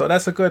forget. So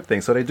that's a good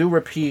thing. So they do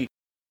repeat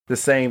the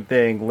same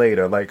thing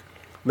later. Like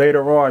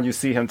later on, you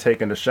see him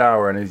taking the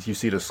shower and you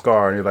see the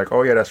scar and you're like,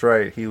 oh yeah, that's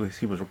right. He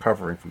was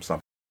recovering from something.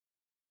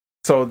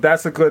 So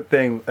that's a good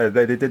thing.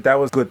 That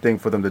was a good thing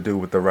for them to do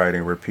with the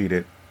writing, repeat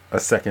it a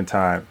second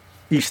time.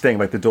 Each thing,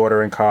 like the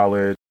daughter in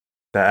college,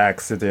 the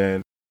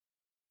accident,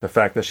 the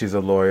fact that she's a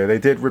lawyer, they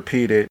did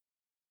repeat it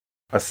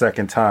a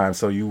second time,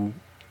 so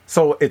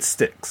it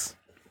sticks.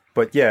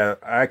 But yeah,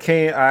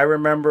 I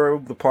remember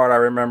the part I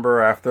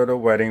remember after the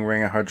wedding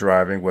ring and her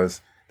driving was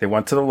they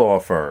went to the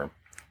law firm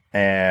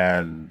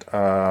and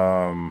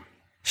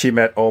she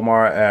met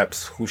Omar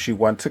Epps, who she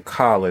went to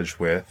college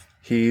with.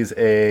 He's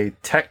a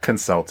tech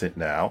consultant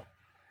now.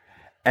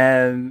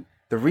 And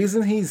the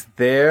reason he's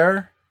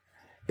there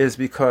is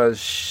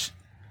because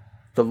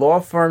the law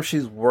firm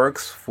she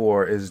works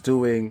for is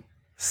doing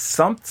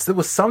there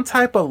was some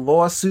type of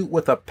lawsuit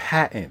with a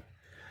patent.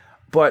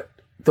 But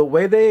the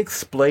way they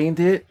explained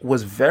it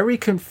was very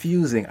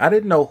confusing. I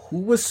didn't know who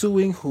was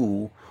suing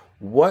who,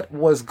 what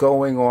was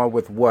going on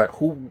with what.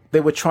 They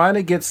were trying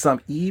to get some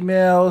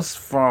emails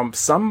from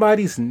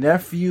somebody's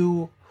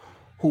nephew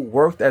who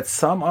worked at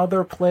some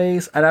other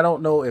place, and I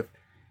don't know if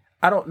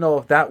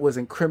that was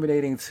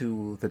incriminating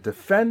to the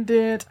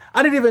defendant.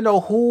 I didn't even know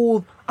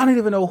who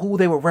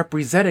they were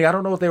representing. I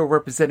don't know if they were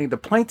representing the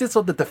plaintiffs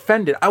or the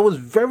defendant. I was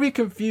very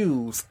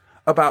confused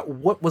about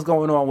what was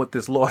going on with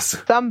this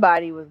lawsuit.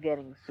 Somebody was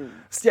getting sued.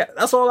 Yeah,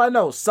 that's all I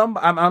know.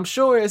 I'm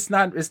sure it's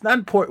not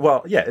important.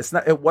 Well, yeah,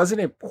 it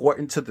wasn't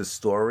important to the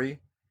story.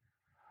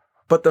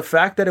 But the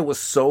fact that it was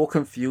so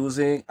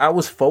confusing, I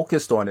was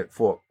focused on it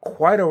for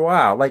quite a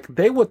while. Like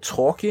they were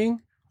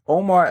talking,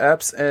 Omar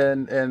Epps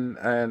and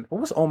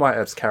what was Omar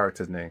Epps'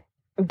 character's name?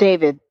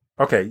 David.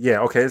 Okay,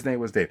 his name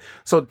was David.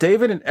 So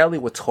David and Ellie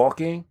were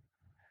talking,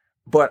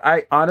 but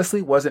I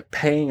honestly wasn't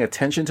paying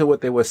attention to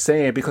what they were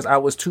saying because I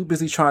was too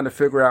busy trying to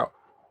figure out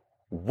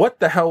what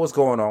the hell was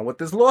going on with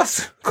this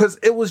lawsuit. Because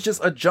it was just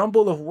a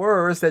jumble of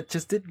words that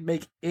just didn't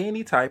make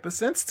any type of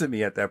sense to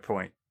me at that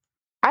point.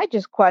 I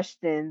just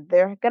questioned,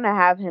 they're going to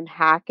have him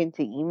hack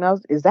into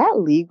emails. Is that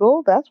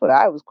legal? That's what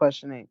I was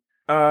questioning.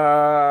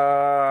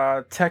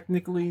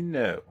 Technically,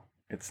 no,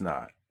 it's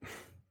not.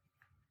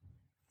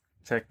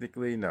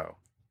 Technically, no.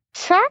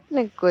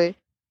 Technically.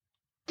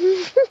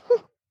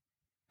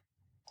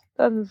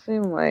 Doesn't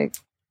seem like.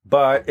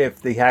 But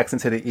if they hacks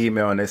into the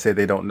email and they say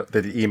they don't know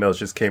that the emails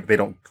just came, they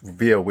don't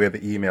reveal where the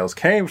emails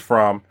came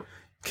from,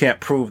 can't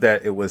prove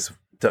that it was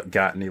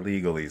gotten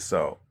illegally.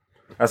 So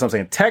that's what I'm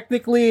saying.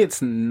 Technically,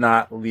 it's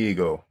not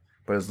legal,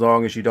 but as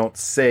long as you don't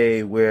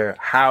say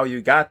how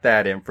you got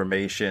that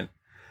information,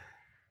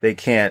 you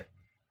can't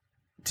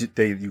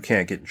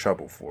get in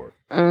trouble for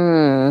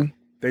it.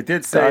 They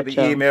did say the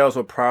emails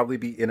will probably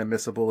be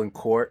inadmissible in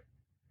court,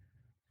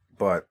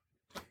 but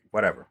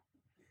whatever.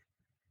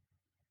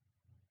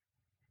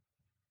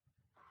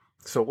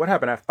 So what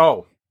happened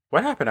after?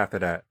 What happened after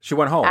that? She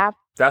went home.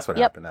 That's what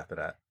happened after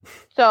that.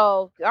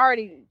 So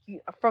already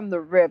from the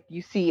rip,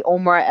 you see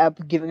Omar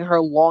Epps giving her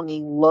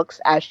longing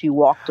looks as she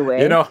walked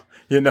away. You know,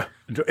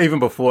 even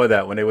before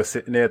that, when they were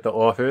sitting there at the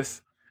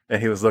office and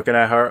he was looking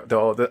at her,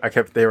 I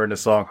kept hearing the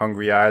song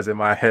 "Hungry Eyes" in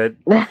my head.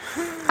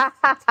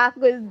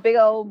 With his big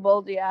old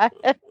bulgy eye.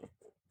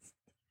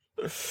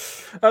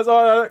 That's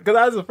all. Because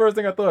that's the first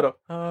thing I thought of.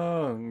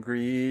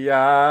 Hungry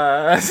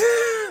eyes.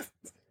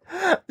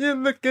 You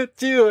look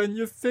at you and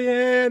you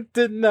can't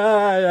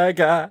deny I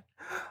got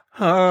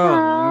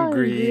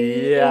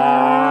hungry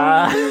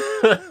eyes.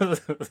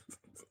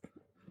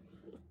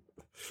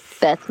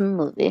 That's the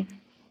movie.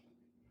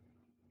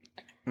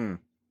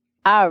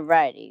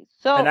 Alrighty.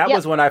 So, and that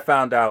was when I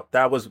found out.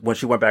 That was when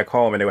she went back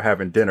home and they were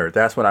having dinner.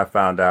 That's when I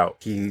found out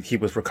he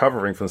was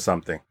recovering from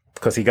something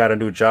because he got a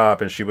new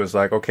job and she was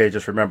like, "Okay,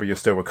 just remember you're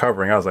still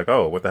recovering." I was like,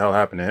 "Oh, what the hell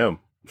happened to him?"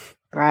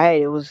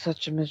 Right. It was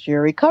such a mystery.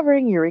 You're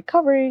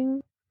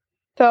recovering.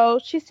 So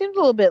she seems a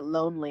little bit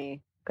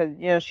lonely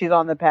because, she's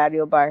on the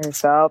patio by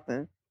herself.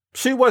 And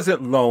she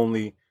wasn't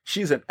lonely.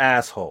 She's an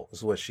asshole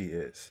is what she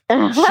is.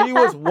 She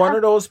was one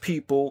of those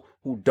people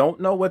who don't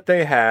know what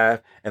they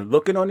have and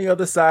looking on the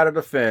other side of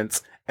the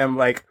fence and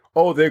like,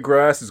 oh, their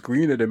grass is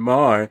greener than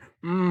mine.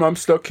 I'm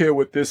stuck here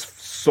with this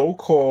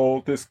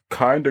this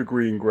kind of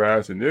green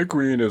grass and their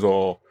green is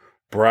all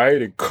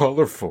bright and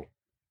colorful.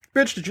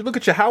 Bitch, did you look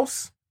at your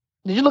house?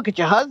 Did you look at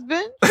your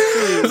husband?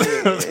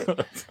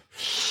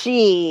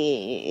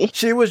 She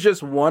was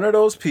just one of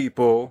those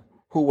people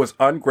who was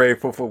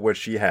ungrateful for what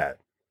she had.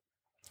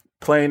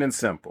 Plain and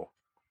simple.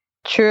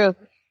 True.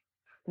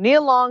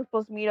 Nia Long's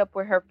supposed to meet up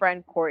with her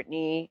friend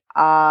Courtney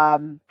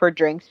for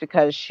drinks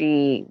because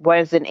she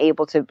wasn't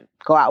able to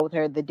go out with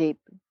her the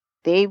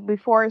day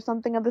before or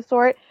something of the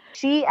sort.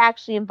 She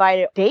actually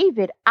invited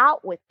David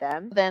out with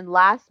them. Then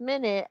last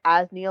minute,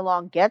 as Nia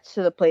Long gets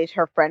to the place,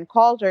 her friend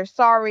calls her,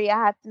 "Sorry,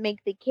 I have to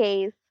make the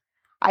case.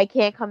 I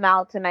can't come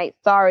out tonight.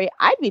 Sorry."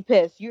 I'd be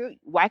pissed.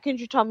 Why couldn't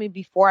you tell me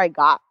before I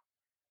got?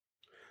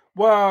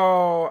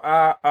 Well,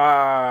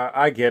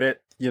 I get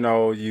it.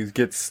 You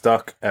get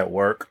stuck at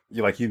work.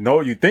 You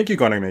think you're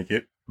going to make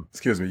it.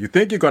 Excuse me. You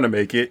think you're going to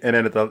make it. And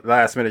then at the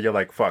last minute, you're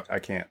like, fuck, I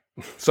can't.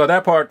 So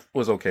that part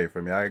was okay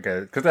for me. I get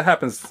it. Because that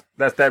happens.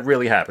 That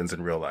really happens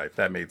in real life.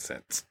 That made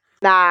sense.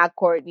 Nah,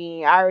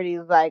 Courtney. I already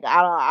was like,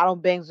 I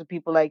don't bangs with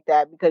people like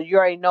that because you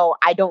already know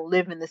I don't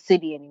live in the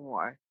city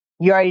anymore.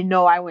 You already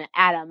know I went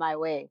out of my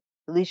way.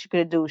 The least you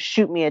could do is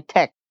shoot me a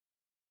text.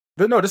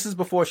 But no, this is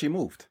before she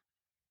moved.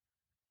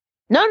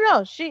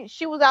 No.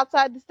 She was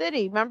outside the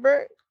city,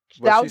 remember?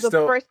 That was the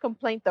first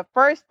complaint the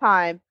first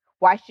time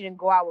why she didn't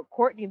go out with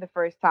Courtney the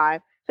first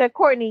time. Said,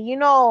 "Courtney,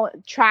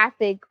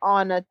 traffic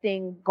on a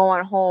thing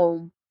going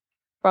home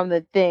from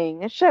the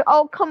thing." And she said,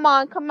 "Oh, come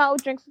on, come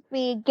out, drinks with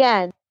me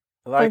again."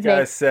 Like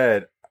I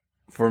said,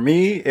 for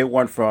me, it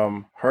went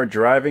from her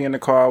driving in the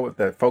car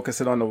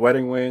focusing on the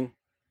wedding ring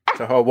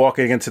to her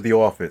walking into the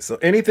office. So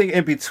anything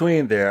in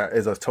between there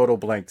is a total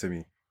blank to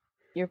me.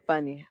 You're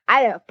funny.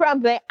 I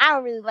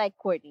don't really like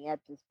Courtney at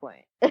this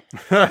point.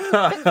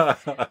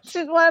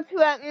 She's one of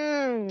people that,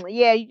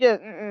 yeah, you just,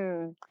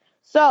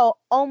 So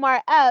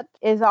Omar Epps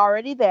is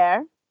already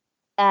there,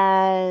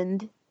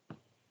 and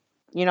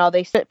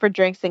they sit for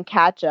drinks and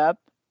catch up.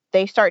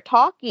 They start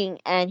talking,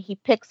 and he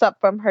picks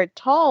up from her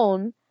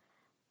tone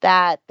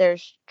that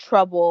there's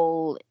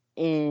trouble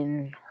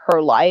in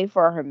her life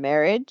or her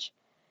marriage,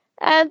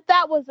 and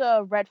that was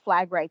a red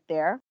flag right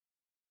there.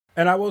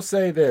 And I will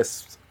say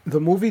this. The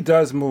movie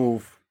does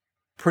move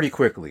pretty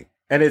quickly,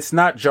 and it's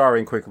not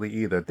jarring quickly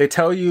either. They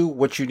tell you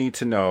what you need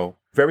to know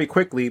very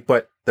quickly,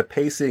 but the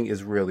pacing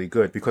is really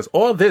good because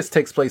all this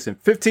takes place in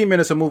 15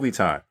 minutes of movie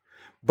time,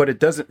 but it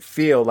doesn't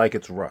feel like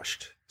it's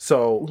rushed.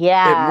 So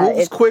it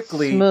moves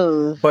quickly,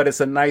 smooth. But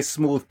it's a nice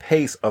smooth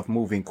pace of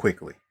moving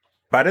quickly.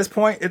 By this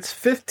point, it's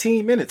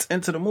 15 minutes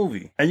into the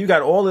movie, and you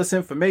got all this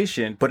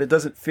information, but it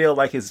doesn't feel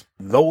like it's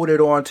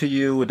loaded onto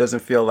you. It doesn't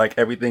feel like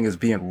everything is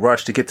being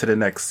rushed to get to the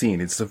next scene.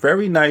 It's a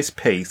very nice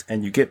pace,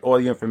 and you get all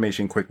the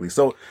information quickly.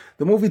 So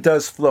the movie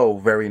does flow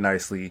very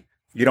nicely.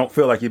 You don't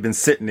feel like you've been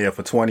sitting there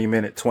for 30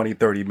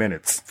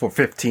 minutes for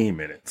 15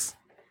 minutes.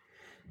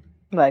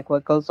 Like,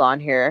 what goes on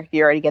here?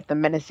 You already get the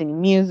menacing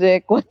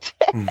music. What's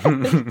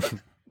that?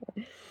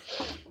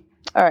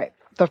 All right.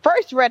 The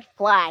first red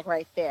flag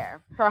right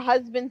there. Her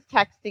husband's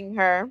texting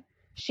her.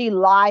 She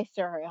lies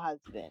to her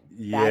husband.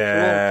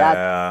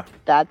 Yeah.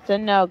 That's a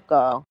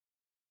no-go.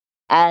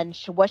 And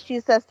what she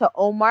says to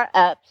Omar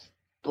Epps,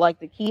 like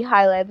the key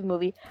highlight of the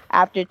movie,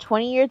 after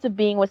 20 years of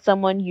being with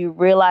someone, you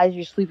realize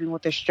you're sleeping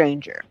with a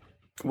stranger.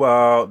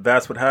 Well,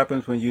 that's what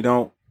happens when you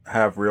don't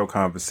have real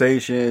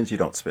conversations. You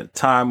don't spend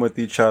time with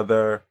each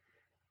other.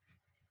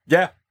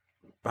 Yeah.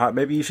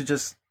 Maybe you should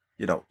just,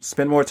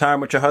 spend more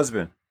time with your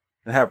husband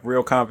and have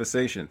real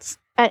conversations.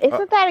 And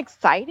isn't that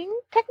exciting,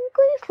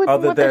 technically? Sleeping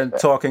Other with than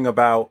talking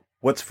about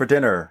what's for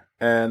dinner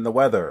and the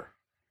weather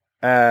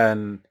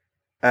and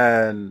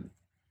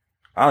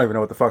I don't even know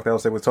what the fuck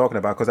else they were talking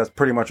about, because that's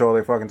pretty much all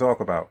they fucking talk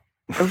about.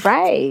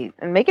 Right.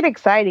 And make it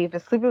exciting. If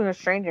it's sleeping with a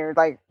stranger,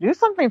 like, do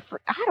something for,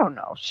 I don't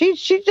know. She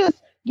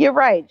just, you're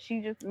right.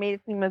 She just made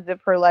it seem as if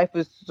her life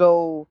was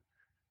so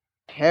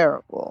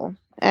terrible.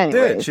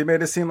 Anyway. She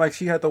made it seem like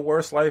she had the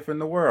worst life in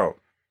the world.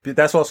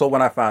 That's also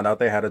when I found out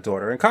they had a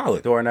daughter in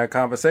college during that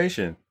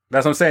conversation.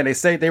 That's what I'm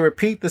saying. They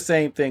repeat the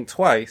same thing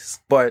twice,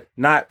 but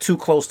not too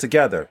close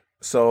together.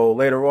 So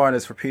later on,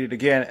 it's repeated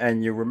again,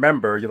 and you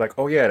remember, you're like,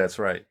 oh yeah, that's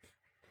right.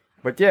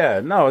 But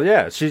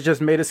she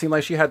just made it seem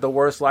like she had the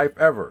worst life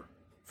ever.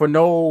 For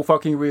no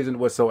fucking reason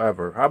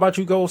whatsoever. How about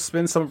you go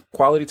spend some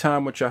quality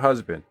time with your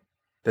husband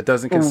that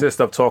doesn't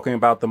consist of talking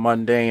about the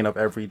mundane of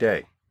every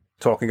day.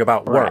 Talking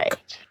about work.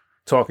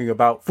 Talking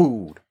about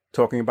food.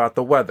 Talking about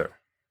the weather.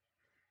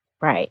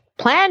 Right.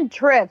 Plan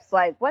trips.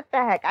 Like, what the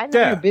heck? I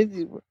know you're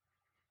busy.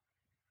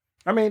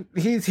 I mean,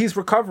 he's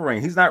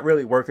recovering. He's not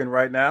really working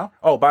right now.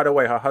 Oh, by the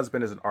way, her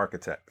husband is an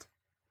architect.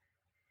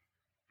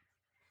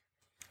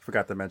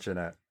 Forgot to mention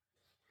that.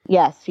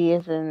 Yes, he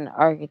is an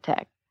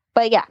architect.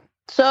 But yeah,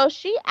 so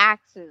she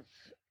asks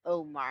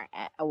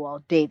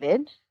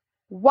David,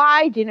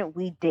 why didn't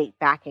we date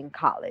back in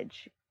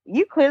college?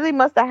 You clearly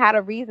must have had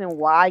a reason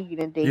why you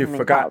didn't date him in college. You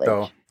forgot,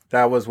 though.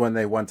 That was when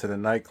they went to the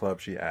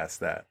nightclub, she asked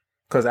that.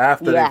 Because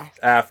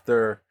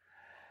after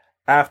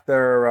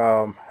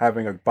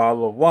having a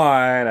bottle of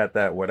wine at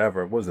that,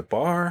 whatever, was it,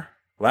 bar?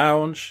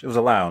 Lounge? It was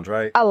a lounge,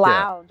 right? A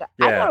lounge.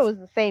 Yeah. I thought it was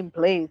the same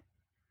place.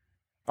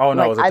 Oh,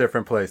 no, it was a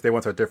different place. They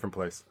went to a different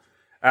place.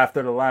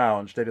 After the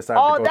lounge, they decided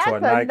to go to a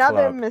nightclub. Oh, that's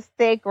another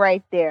mistake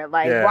right there.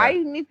 Like, why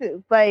you need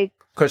to, like...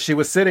 Because she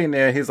was sitting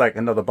there, he's like,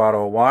 another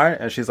bottle of wine?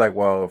 And she's like,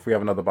 well, if we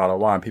have another bottle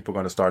of wine, people are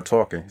going to start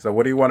talking. He's like,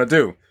 what do you want to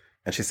do?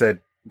 And she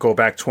said, go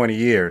back 20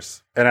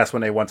 years. And that's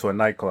when they went to a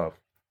nightclub.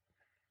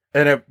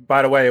 And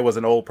by the way, it was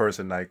an old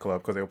person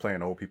nightclub because they were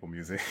playing old people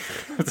music.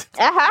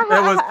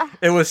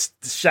 It was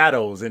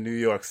Shadows in New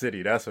York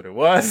City. That's what it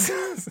was.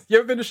 You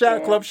ever been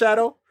to Club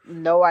Shadow?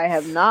 No, I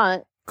have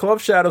not. Club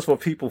Shadows for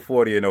people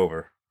 40 and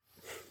over.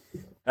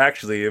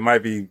 Actually, it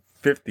might be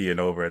 50 and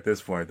over at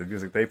this point, the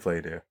music they play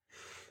there.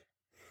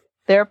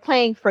 They're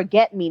playing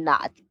Forget Me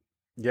Not.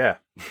 Yeah.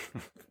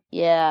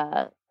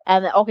 Yeah.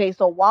 And okay,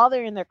 so while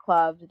they're in their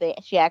club,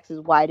 she asks,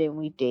 why didn't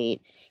we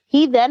date?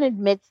 He then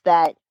admits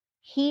that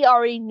he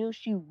already knew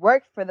she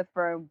worked for the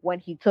firm when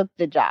he took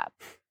the job.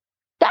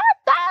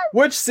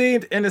 Which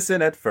seemed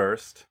innocent at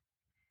first.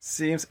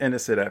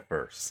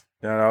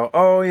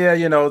 Oh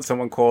yeah,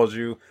 someone calls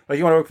you, like,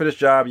 you want to work for this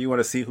job, you want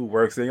to see who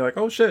works there. You're like,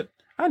 oh shit,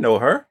 I know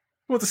her.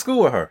 I went to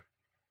school with her.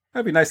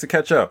 That'd be nice to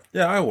catch up.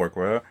 Yeah, I work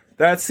with her.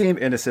 That seemed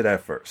innocent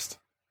at first.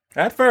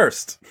 At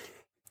first.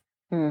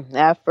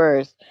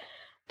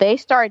 They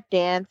start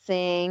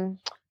dancing,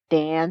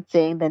 then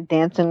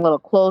dancing a little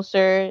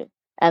closer.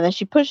 And then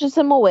she pushes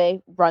him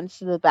away, runs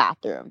to the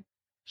bathroom.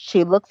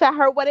 She looks at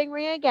her wedding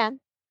ring again.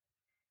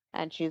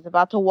 And she's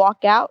about to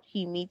walk out.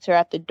 He meets her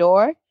at the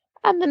door.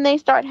 And then they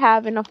start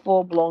having a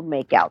full-blown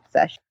makeout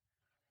session.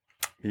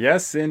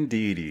 Yes,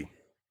 indeedy.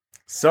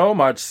 So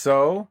much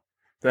so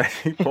that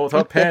he pulled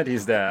her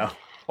panties down.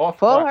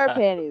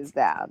 Panties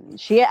down.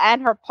 She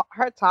and her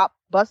top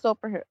bust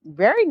open her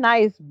very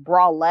nice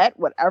bralette,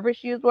 whatever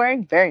she was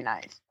wearing, very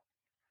nice.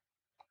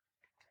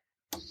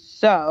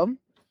 So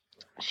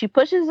she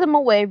pushes him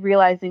away,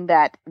 realizing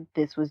that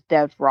this was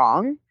dead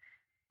wrong,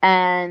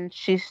 and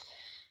she's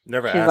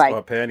asked for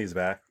her panties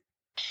back.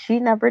 She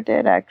never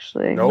did,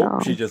 actually. Nope, no.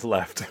 She just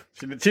left.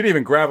 She didn't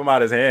even grab him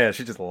out of his hand.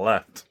 She just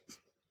left.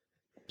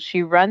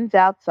 She runs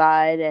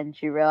outside and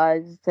she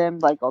realizes him,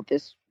 like, oh,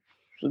 this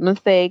was a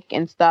mistake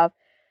and stuff.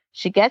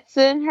 She gets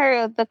in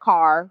the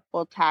car,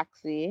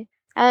 taxi,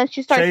 and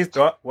she starts...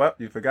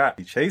 You forgot.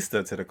 He chased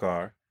her to the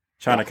car,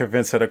 trying to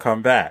convince her to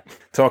come back.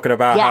 Talking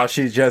about how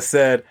she just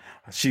said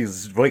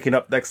she's waking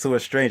up next to a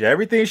stranger.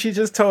 Everything she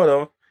just told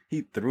him,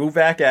 he threw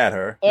back at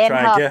her to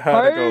try and get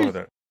her to go with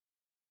her.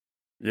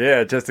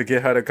 Yeah, just to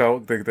get her to go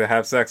to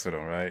have sex with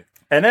him, right?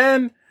 And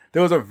then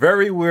there was a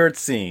very weird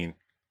scene.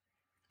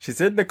 She's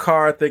in the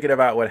car thinking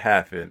about what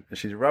happened, and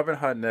she's rubbing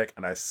her neck,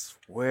 and I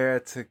swear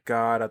to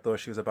God, I thought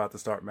she was about to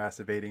start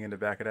masturbating in the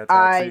back of that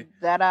taxi.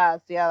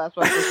 That's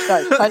why she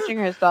starts touching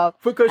herself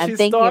and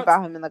thinking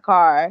about him in the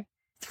car.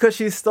 Because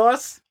she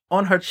starts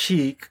on her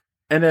cheek,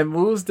 and then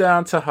moves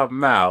down to her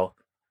mouth,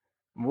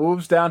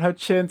 moves down her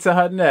chin to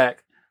her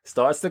neck,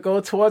 starts to go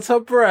towards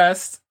her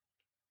breast,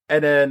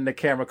 and then the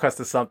camera cuts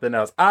to something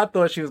else. I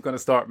thought she was going to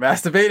start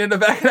masturbating in the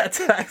back of that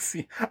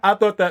taxi. I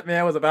thought that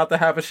man was about to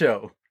have a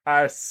show.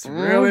 I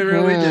really,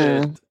 really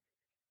did.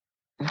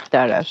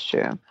 That's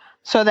true.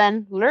 So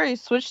then, literally,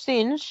 switch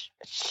scenes.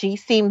 She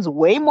seems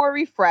way more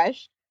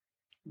refreshed.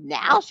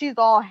 Now she's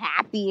all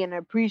happy and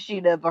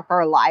appreciative of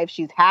her life.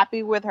 She's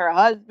happy with her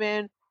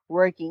husband,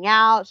 working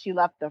out. She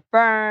left the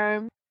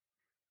firm.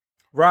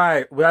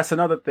 Right. Well, that's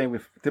another thing.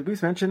 Did we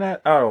mention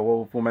that?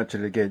 Oh, we'll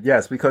mention it again.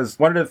 Yes, because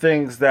one of the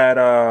things that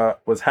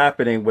was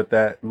happening with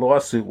that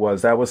lawsuit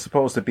was that was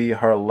supposed to be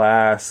her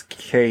last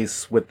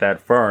case with that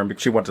firm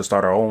because she wanted to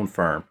start her own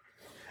firm.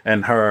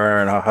 And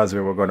her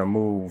husband were going to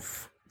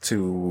move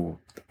to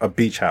a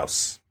beach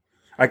house.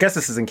 I guess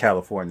this is in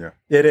California.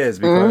 It is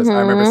because I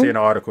remember seeing an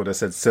article that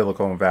said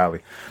Silicon Valley.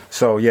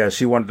 So, yeah,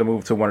 she wanted to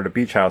move to one of the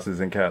beach houses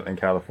in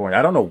California.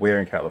 I don't know where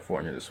in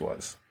California this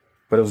was.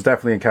 But it was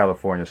definitely in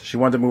California. So she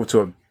wanted to move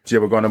she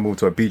was going to move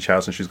to a beach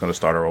house and she's going to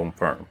start her own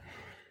firm.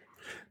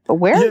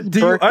 Where is do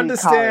you Berkeley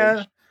understand?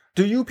 College?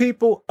 Do you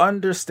people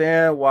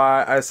understand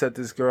why I said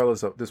this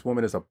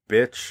woman is a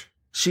bitch?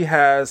 She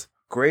has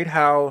great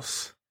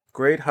house,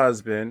 great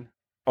husband,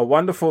 a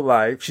wonderful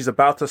life. She's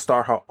about to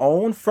start her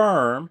own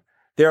firm.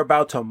 They're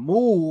about to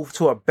move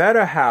to a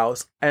better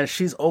house and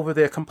she's over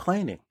there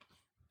complaining.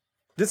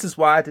 This is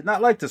why I did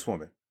not like this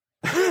woman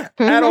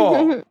at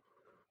all.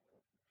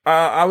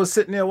 I was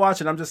sitting there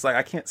watching. I'm just like,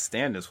 I can't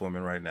stand this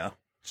woman right now.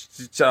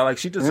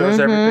 She deserves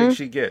everything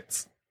she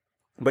gets.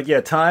 But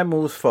yeah, time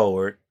moves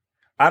forward.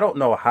 I don't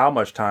know how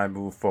much time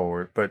moved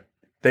forward, but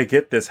they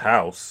get this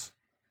house.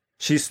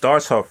 She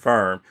starts her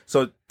firm.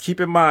 So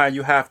keep in mind,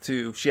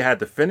 she had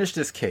to finish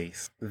this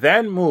case,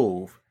 then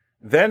move,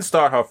 then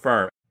start her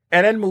firm,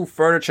 and then move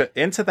furniture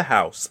into the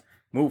house,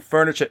 move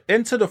furniture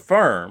into the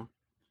firm.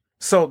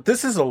 So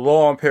this is a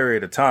long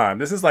period of time.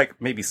 This is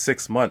like maybe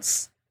 6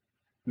 months,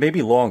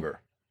 maybe longer.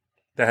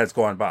 That has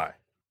gone by.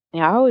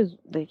 Yeah,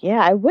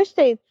 I wish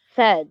they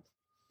said,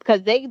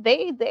 because they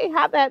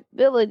have that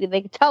ability.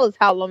 They could tell us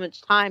how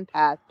much time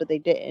passed, but they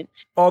didn't.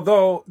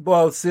 Although,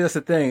 well, see, that's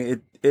the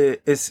thing.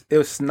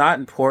 It's not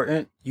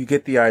important. You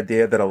get the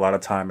idea that a lot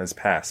of time has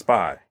passed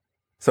by,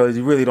 so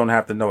you really don't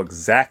have to know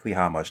exactly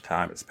how much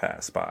time has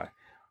passed by.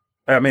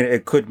 I mean,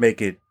 it could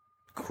make it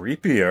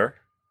creepier,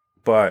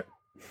 but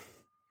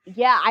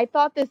yeah, I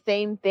thought the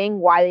same thing.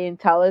 Why they didn't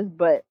tell us,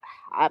 but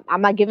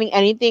I'm not giving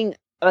anything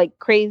like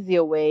crazy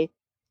away,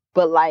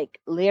 but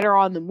like later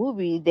on in the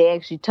movie they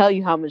actually tell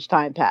you how much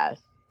time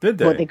passed. Did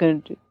they? What they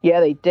couldn't do. Yeah,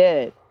 they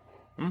did.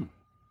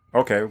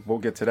 Okay, we'll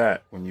get to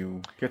that when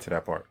you get to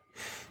that part.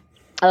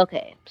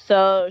 Okay,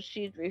 so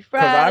she's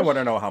refreshed. Because I want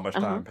to know how much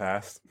time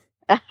passed.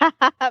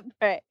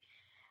 Right.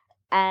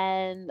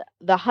 And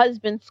the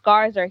husband's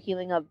scars are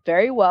healing up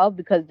very well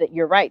because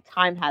you're right,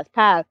 time has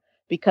passed,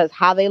 because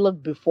how they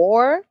looked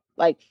before,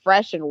 like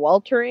fresh and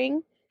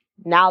weltering,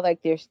 now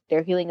like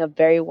they're healing up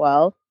very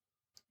well.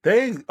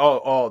 They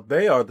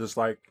are just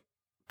like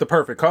the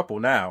perfect couple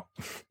now.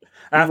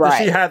 After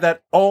she had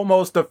that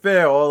almost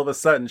affair, all of a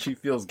sudden she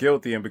feels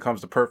guilty and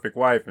becomes the perfect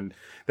wife, and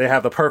they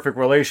have the perfect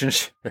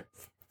relationship.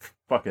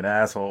 Fucking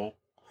asshole.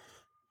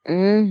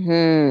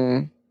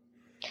 And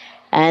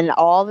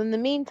all in the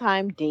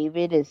meantime,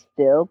 David is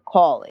still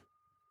calling.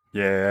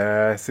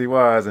 Yes, he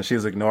was, and she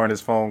was ignoring his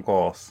phone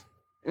calls.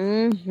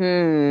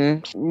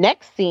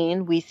 Next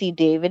scene, we see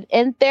David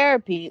in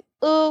therapy.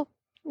 Ooh,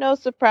 no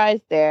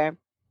surprise there.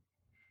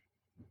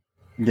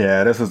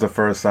 Yeah, this was the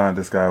first sign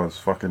this guy was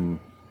fucking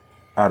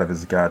out of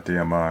his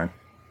goddamn mind.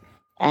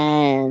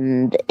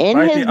 And in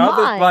his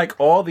mind, like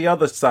all the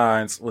other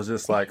signs was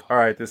just like, all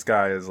right, this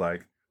guy is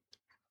like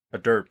a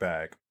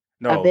dirtbag.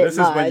 No, this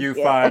is when you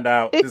find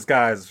out this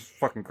guy is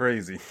fucking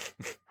crazy.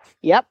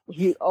 Yep.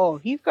 He's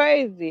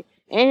crazy.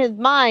 In his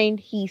mind,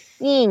 he's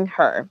seeing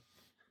her.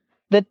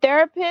 The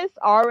therapist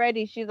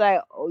already, she's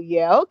like, oh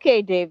yeah,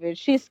 okay, David.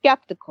 She's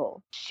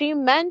skeptical. She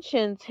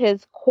mentions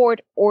his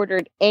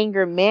court-ordered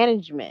anger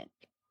management.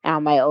 And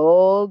I'm like,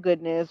 oh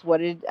goodness, what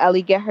did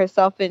Ellie get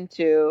herself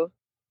into?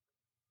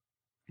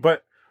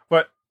 But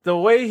the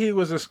way he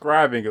was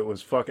describing it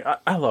was fucking...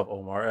 I love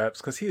Omar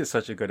Epps because he is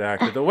such a good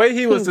actor. The way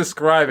he was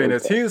describing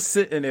this, he was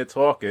sitting there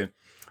talking.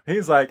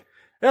 He's like,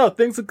 yo,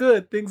 things are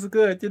good,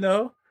 you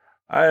know?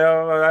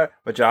 My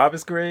job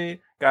is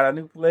great, got a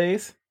new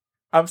place.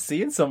 I'm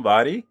seeing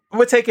somebody.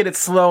 We're taking it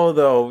slow,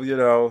 though, you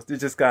know. You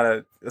just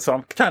gotta... So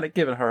I'm kind of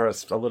giving her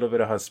a little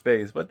bit of her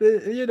space. But,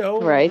 you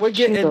know, right. We're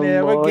getting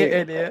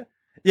there.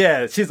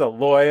 Yeah, she's a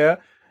lawyer,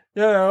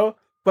 you know.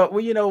 But,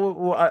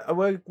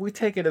 we're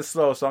taking it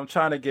slow, so I'm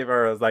trying to give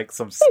her, like,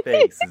 some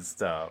space and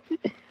stuff.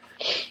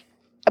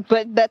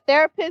 But the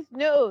therapist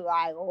knew,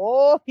 like,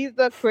 oh, he's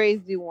a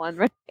crazy one,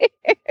 right?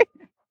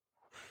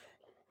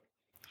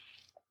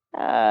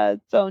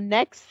 So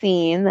next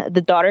scene,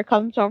 the daughter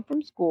comes home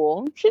from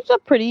school. She's a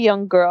pretty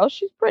young girl.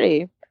 She's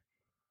pretty.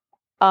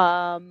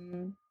 So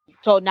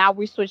now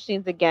we switch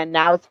scenes again.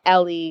 Now it's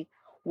Ellie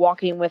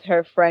walking with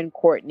her friend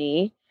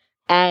Courtney.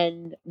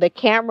 And the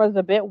camera's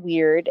a bit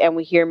weird, and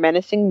we hear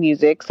menacing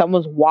music.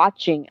 Someone's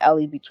watching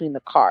Ellie between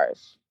the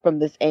cars from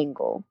this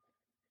angle.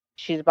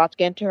 She's about to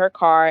get into her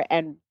car,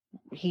 and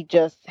he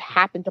just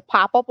happened to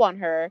pop up on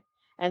her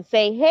and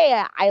say,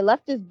 hey, I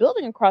left this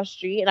building across the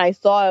street, and I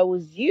saw it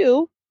was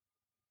you,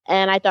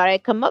 and I thought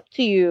I'd come up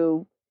to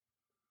you.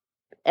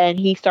 and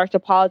he starts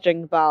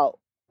apologizing about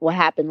what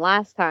happened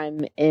last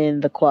time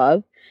in the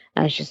club.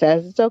 And she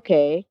says it's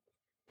okay.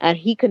 And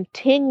he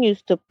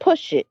continues to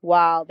push it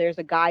while there's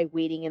a guy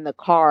waiting in the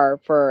car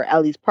for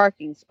Ellie's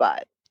parking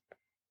spot.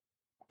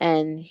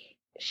 And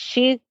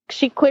she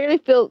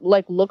clearly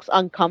looks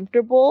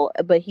uncomfortable,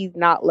 but he's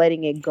not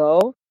letting it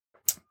go.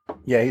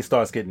 Yeah, he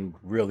starts getting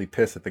really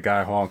pissed at the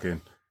guy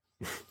honking.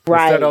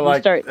 Right.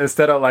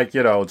 Instead of like,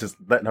 just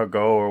letting her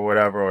go or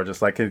whatever, or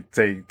just like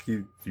say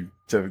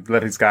to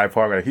let his guy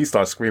park, he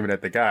starts screaming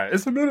at the guy.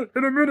 It's in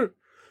a minute.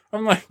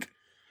 I'm like,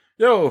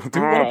 yo, do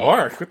you want to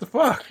park? What the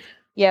fuck?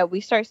 Yeah, we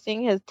start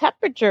seeing his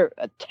temperature.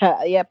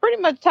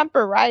 Pretty much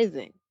temper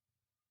rising.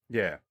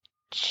 Yeah.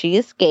 She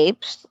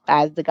escapes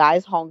as the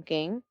guy's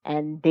honking,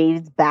 and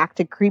Dave's back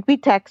to creepy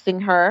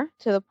texting her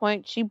to the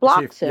point she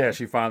blocks him. Yeah,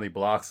 she finally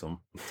blocks him.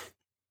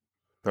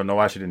 Don't know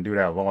why she didn't do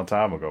that a long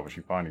time ago, but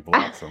she finally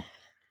blocks him.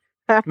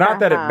 Not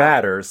that it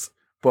matters,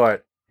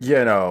 but,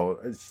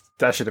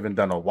 that should have been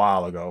done a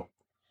while ago.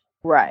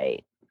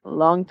 Right. A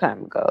long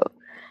time ago.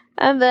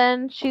 And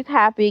then she's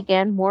happy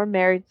again. More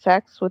married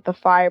sex with the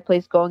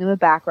fireplace going in the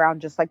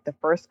background, just like the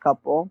first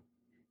couple.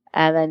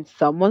 And then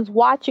someone's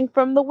watching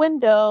from the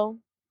window.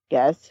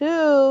 Guess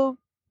who?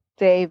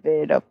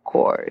 David, of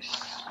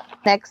course.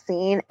 Next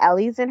scene,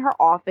 Ellie's in her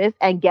office,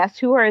 and guess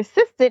who her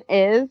assistant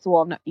is?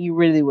 Well, no, you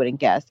really wouldn't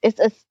guess. It's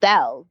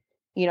Estelle,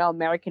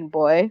 American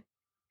Boy.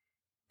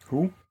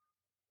 Who?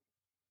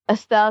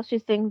 Estelle, she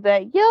sings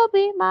that, "You'll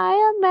be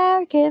my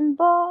American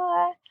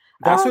boy."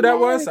 That's who that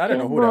was? I didn't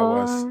know who that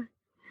was.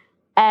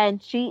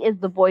 And she is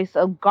the voice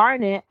of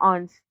Garnet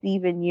on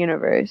Steven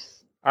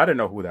Universe. I didn't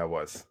know who that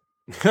was.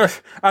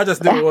 I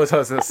just knew it was her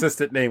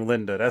assistant named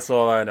Linda. That's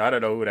all I know. I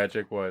don't know who that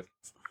chick was.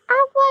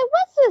 I was like,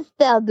 what's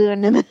Estelle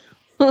doing in this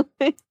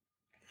movie?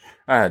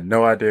 I had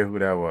no idea who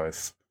that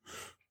was.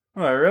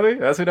 I'm like, really?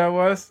 That's who that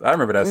was? I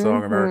remember that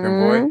song, American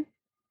Boy.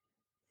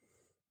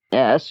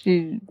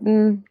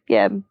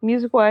 Yeah,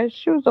 music-wise,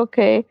 she was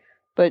okay.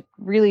 But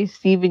really,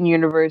 Steven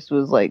Universe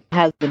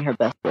has been her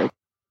best work.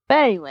 But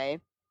anyway,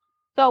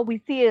 so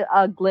we see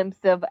a glimpse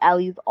of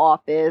Ellie's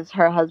office.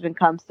 Her husband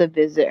comes to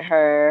visit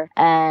her,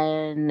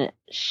 and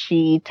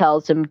she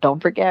tells him,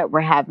 don't forget,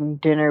 we're having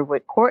dinner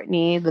with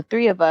Courtney, the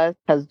three of us,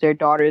 because their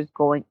daughter's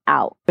going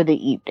out for the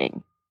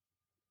evening.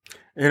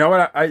 You know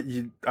what?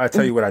 I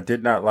tell you what I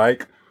did not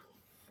like.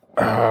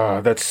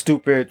 That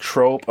stupid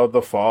trope of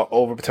the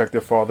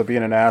overprotective father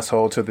being an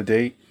asshole to the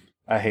date.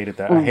 I hated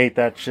that. I hate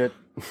that shit.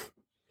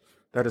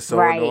 That is so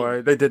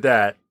annoying. They did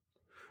that.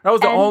 That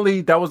was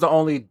the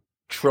only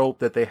trope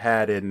that they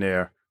had in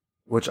there,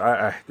 which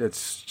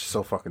it's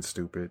so fucking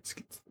stupid.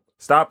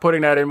 Stop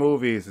putting that in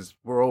movies.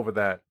 We're over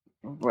that.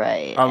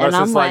 Right.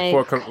 Unless it's like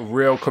for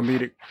real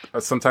comedic,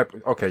 some type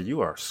of, okay,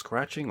 you are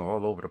scratching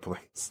all over the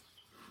place.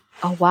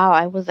 Oh, wow.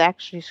 I was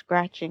actually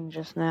scratching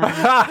just now.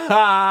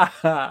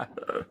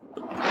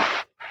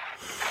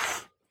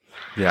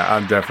 Yeah,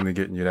 I'm definitely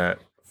getting you that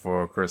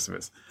for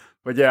Christmas.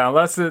 But yeah,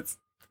 unless it's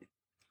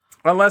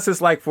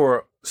like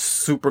for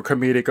super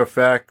comedic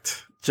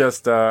effect,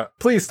 just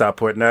please stop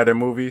putting that in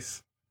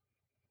movies.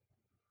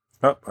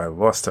 Oh, I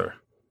lost her.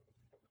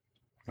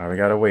 Now we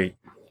gotta wait.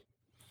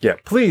 Yeah,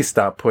 please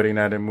stop putting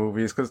that in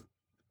movies because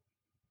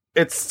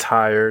it's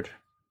tired.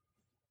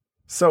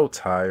 So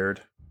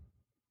tired.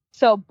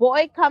 So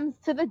boy comes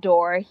to the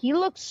door. He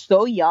looks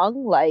so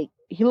young,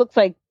 he looks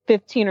like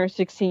 15 or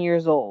 16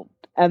 years old.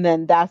 And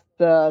then that's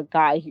the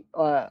guy.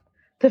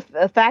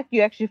 The fact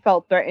you actually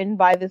felt threatened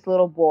by this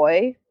little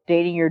boy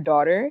dating your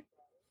daughter.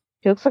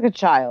 He looks like a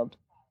child.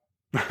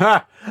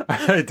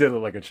 He did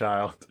look like a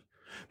child.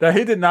 That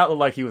he did not look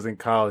like he was in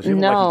college. He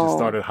looked like he just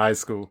started high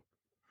school.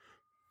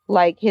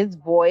 Like his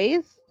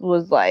voice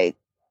was like,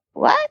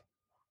 what?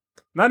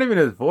 Not even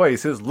his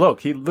voice, his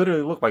look. He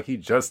literally looked like he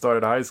just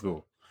started high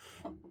school.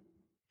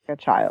 A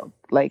child.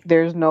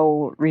 There's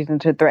no reason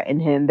to threaten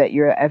him that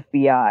you're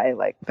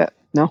FBI.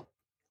 No.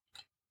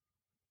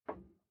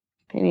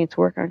 They need to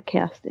work on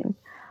casting.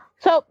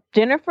 So,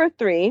 dinner for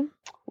 3.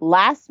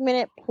 Last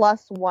minute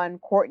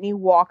 +1, Courtney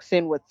walks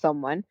in with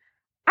someone.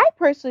 I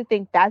personally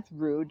think that's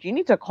rude. You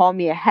need to call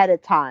me ahead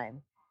of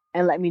time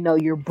and let me know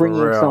you're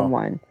bringing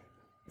someone.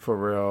 For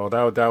real.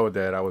 That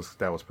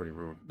was pretty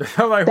rude.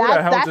 I'm like, who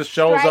the hell just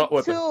shows up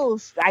with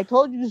I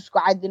told you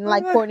I didn't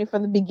like Courtney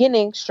from the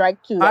beginning. Strike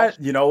 2.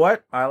 You know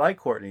what? I like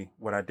Courtney.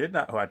 I did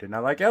not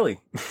like Ellie.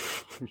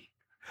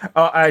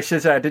 I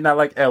should say I did not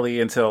like Ellie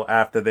until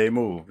after they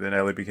moved. Then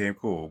Ellie became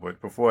cool.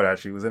 But before that,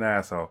 she was an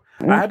asshole.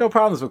 I had no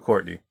problems with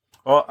Courtney.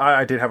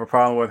 I did have a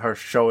problem with her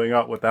showing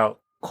up without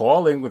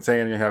calling, with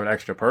saying you have an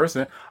extra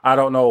person. I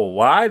don't know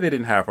why they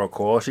didn't have her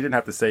call. She didn't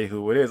have to say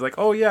who it is. Like,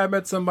 oh yeah, I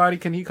met somebody.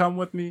 Can he come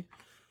with me?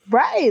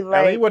 Right.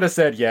 Ellie would have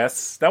said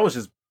yes. That was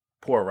just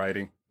poor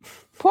writing.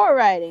 Poor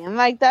writing. And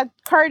that's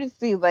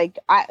courtesy.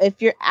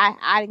 If you're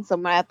adding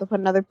someone, I have to put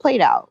another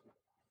plate out.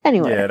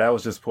 Anyway. Yeah, that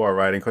was just poor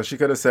writing. Because she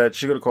could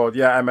have called,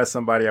 yeah, I met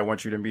somebody. I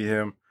want you to meet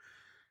him.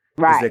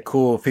 Is Right. it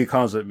cool if he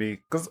comes with me?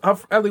 Because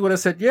Ellie would have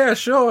said, yeah,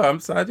 sure. I'm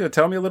sorry.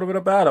 Tell me a little bit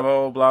about him.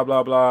 Oh, blah,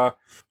 blah, blah.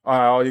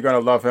 Oh, you're going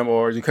to love him.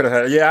 Or you could have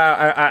had,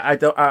 yeah, I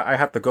don't, I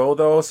have to go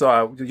though.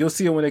 So you'll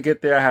see him when they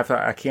get there.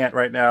 I can't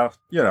right now.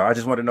 I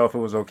just want to know if it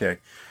was okay.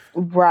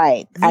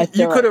 Right.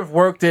 You could have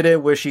worked it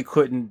in where she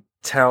couldn't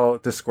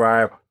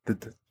describe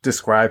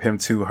him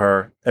to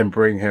her and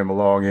bring him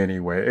along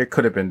anyway. It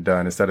could have been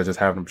done instead of just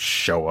having him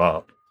show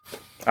up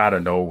out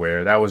of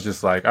nowhere. That was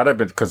just like,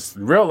 because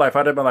in real life,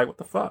 I'd have been like, what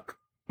the fuck?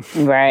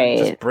 Right.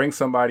 Just bring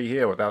somebody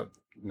here without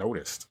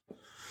noticed.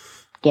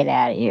 Get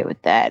out of here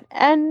with that.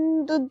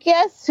 And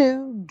guess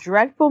who?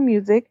 Dreadful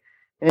music.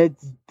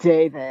 It's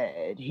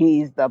David.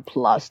 He's the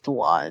plus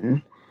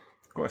one.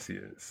 Of course he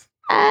is.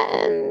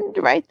 And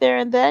right there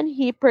and then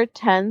he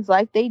pretends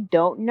like they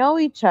don't know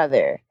each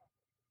other.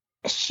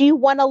 She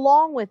went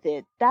along with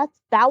it. That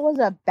was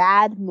a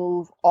bad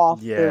move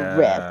off the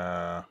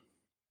rip.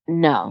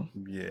 No.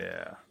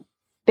 Yeah.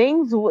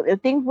 Things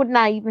would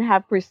not even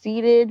have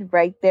proceeded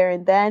right there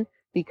and then,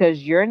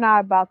 because you're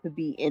not about to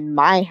be in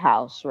my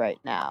house right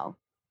now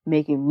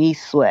making me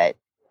sweat.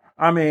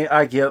 I mean,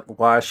 I get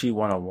why she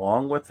went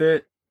along with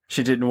it.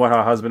 She didn't want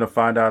her husband to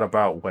find out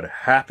about what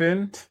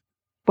happened.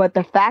 But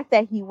the fact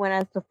that he went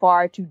as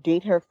far to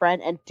date her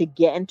friend and to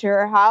get into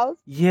her house.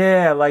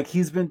 Yeah, like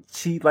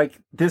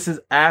this is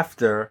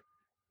after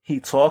he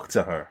talked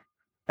to her.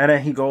 And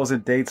then he goes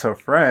and dates her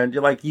friend.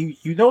 You're like, you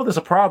know there's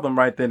a problem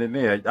right then and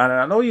there.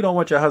 I know you don't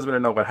want your husband to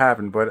know what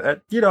happened, but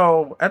at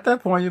that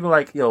point, you're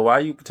like, why are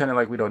you pretending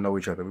like we don't know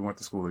each other? We went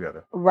to school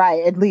together.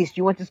 Right, at least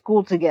you went to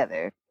school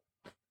together.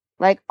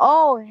 Like,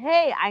 oh,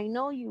 hey, I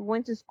know you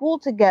went to school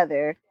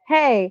together.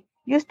 Hey,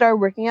 you started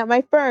working at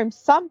my firm.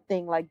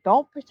 Something. Like,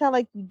 don't pretend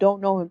like you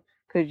don't know him,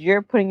 because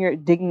you're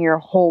digging your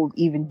hole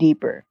even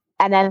deeper.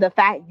 And then the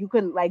fact you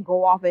could, like,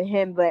 go off of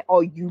him, like,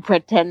 oh, you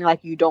pretend like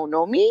you don't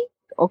know me?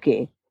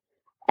 Okay.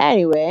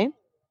 Anyway.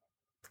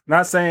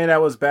 Not saying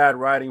that was bad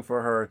writing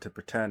for her to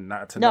pretend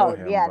not to know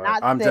him. Yeah,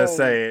 but I'm just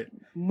saying,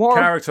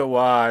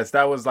 character-wise,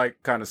 that was like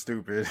kind of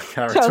stupid.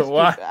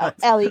 Character-wise.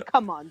 Ellie,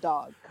 come on,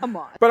 dog. Come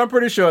on. But I'm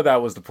pretty sure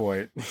that was the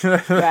point.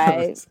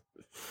 Right.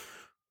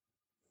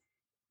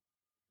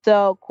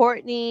 So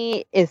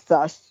Courtney is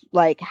sus.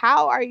 Like,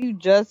 how are you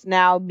just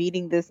now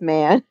meeting this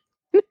man?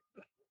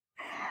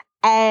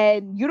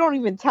 And you don't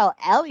even tell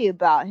Ellie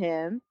about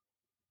him.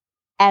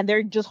 And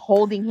they're just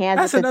holding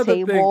hands at the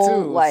table.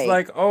 Thing too. It's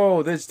like,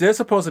 oh, they're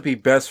supposed to be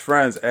best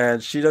friends,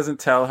 and she doesn't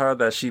tell her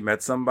that she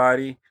met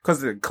somebody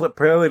because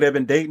clearly they've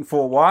been dating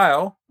for a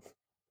while,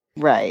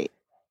 right?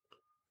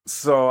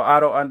 So I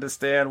don't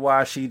understand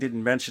why she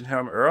didn't mention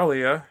him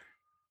earlier.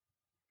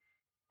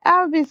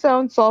 I would be so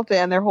insulted,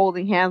 and they're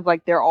holding hands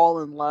like they're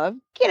all in love.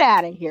 Get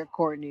out of here,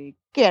 Courtney.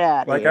 Get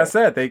out of here. Like I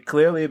said, they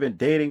clearly have been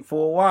dating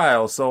for a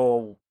while.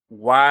 So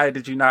why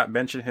did you not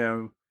mention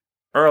him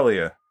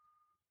earlier?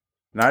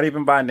 Not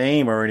even by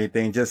name or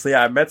anything. Just say,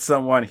 I met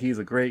someone. He's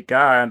a great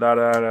guy. And da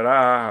da da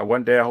da.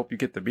 One day I hope you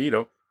get to meet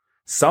him.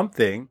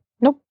 Something.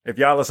 Nope. If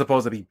y'all are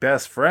supposed to be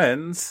best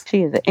friends.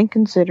 She is an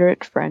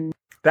inconsiderate friend.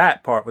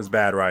 That part was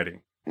bad writing.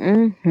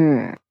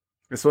 Mm-hmm.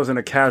 This wasn't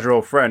a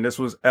casual friend. This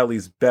was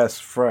Ellie's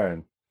best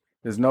friend.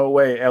 There's no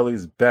way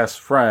Ellie's best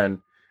friend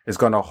is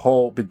going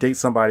to date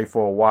somebody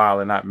for a while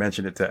and not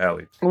mention it to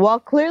Ellie.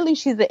 Well, clearly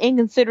she's an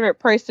inconsiderate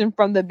person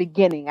from the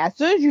beginning. As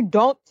soon as you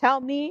don't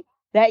tell me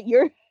that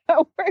you're...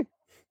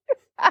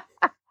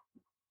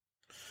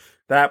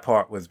 That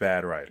part was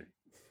bad writing.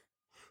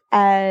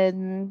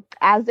 And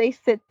as they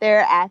sit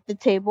there at the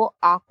table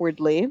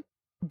awkwardly,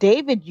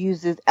 David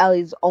uses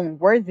Ellie's own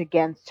words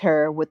against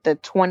her with the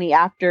 20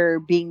 after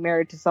being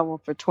married to someone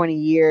for 20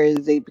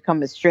 years, they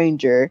become a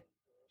stranger.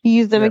 He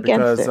used them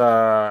against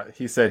her. Because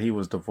he said he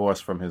was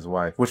divorced from his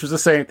wife, which was the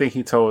same thing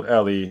he told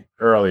Ellie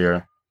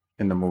earlier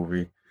in the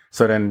movie.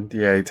 So then,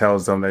 he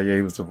tells them that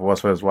he was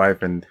divorced from his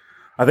wife, and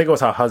I think it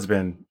was her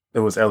husband. It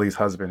was Ellie's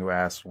husband who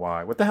asked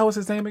why. What the hell was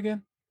his name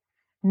again?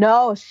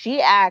 No,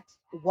 she asked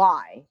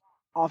why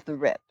off the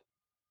rip.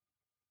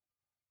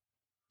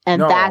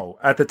 And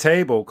at the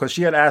table, because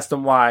she had asked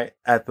him why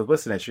at the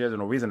listening. She had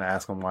no reason to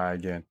ask him why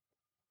again.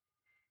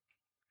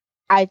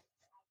 I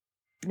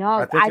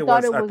thought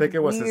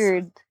it was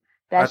weird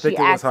that she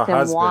asked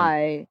him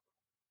why.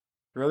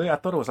 Really? I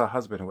thought it was her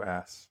husband who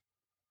asked.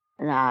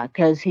 Nah,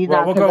 because he's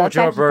not. We'll go with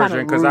your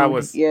version because I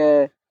was.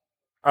 Yeah.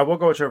 I will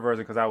go with your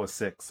version because I was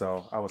sick,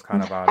 so I was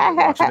kind of out of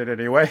watching it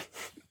anyway.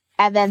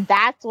 And then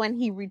that's when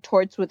he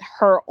retorts with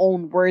her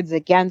own words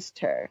against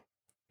her.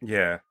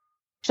 Yeah.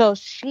 So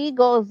she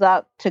goes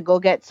up to go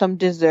get some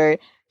dessert.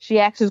 She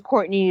asks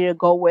Courtney to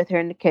go with her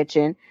in the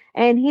kitchen.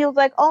 And he was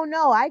like, oh,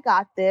 no, I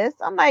got this.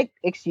 I'm like,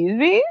 excuse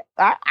me?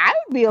 I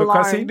would be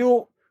alarmed.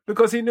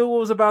 Because he knew what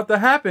was about to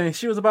happen.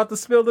 She was about to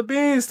spill the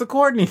beans to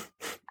Courtney.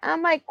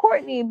 I'm like,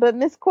 Courtney, but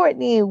Miss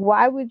Courtney,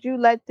 why would you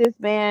let this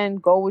man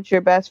go with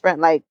your best friend?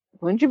 Like,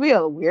 wouldn't you be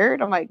a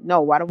weird? I'm like,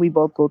 no, why don't we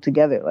both go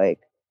together? Like,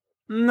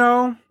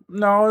 no,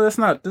 there's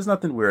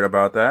nothing weird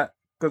about that.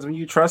 Because when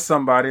you trust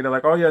somebody, they're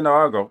like, oh, yeah, no,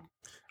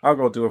 I'll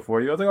go do it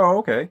for you. I was like, oh,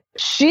 okay.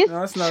 She's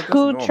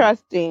too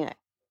trusting.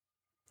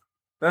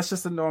 That's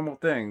just a normal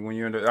thing when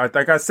you're in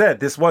like I said,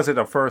 this wasn't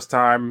a first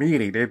time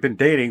meeting. They've been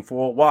dating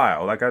for a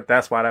while.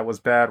 That's why that was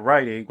bad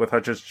writing with her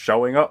just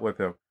showing up with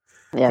him.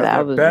 Yeah, that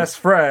they're was best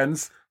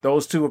friends.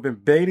 Those two have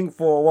been dating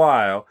for a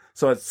while.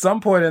 So at some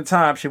point in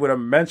time, she would have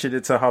mentioned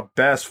it to her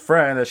best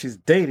friend that she's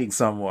dating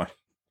someone.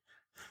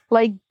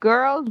 like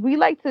girls. We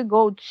like to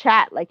go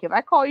chat. Like if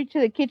I call you to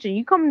the kitchen,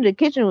 you come to the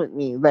kitchen with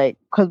me, like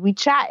because we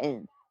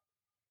chatting.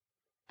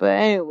 But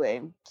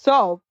anyway,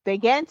 so they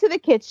get into the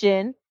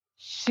kitchen.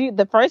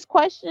 The first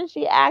question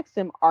she asks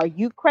him, "Are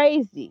you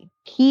crazy?"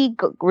 He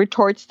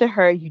retorts to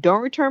her, "You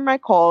don't return my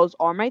calls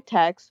or my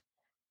texts.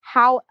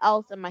 How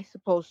else am I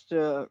supposed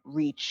to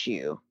reach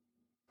you?"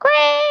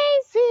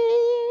 Crazy.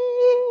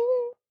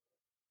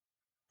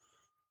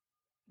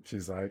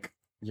 She's like,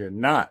 "You're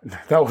not."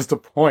 That was the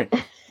point.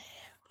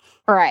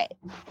 Right.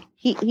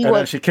 He And then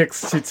was. she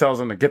tells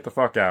him to get the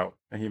fuck out,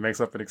 and he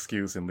makes up an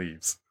excuse and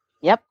leaves.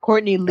 Yep.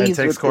 Courtney leaves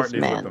takes with Courtney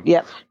this with man. him.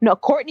 Yep. No,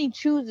 Courtney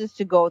chooses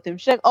to go with him.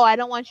 She's like, "Oh, I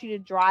don't want you to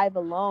drive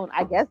alone."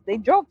 I guess they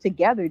drove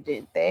together,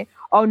 didn't they?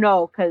 Oh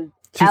no, because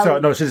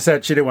She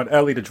said she didn't want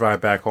Ellie to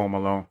drive back home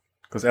alone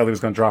because Ellie was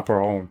going to drop her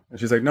home. And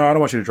she's like, "No, I don't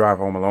want you to drive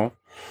home alone."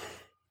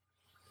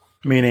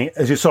 Meaning,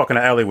 she was talking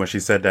to Ellie when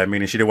she said that,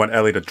 meaning she didn't want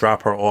Ellie to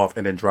drop her off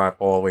and then drive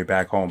all the way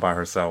back home by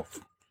herself.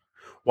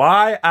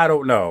 Why? I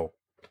don't know.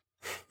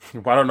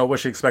 I don't know what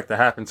she expect to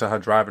happen to her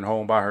driving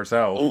home by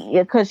herself.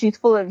 Yeah, because she's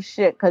full of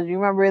shit. Because you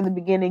remember in the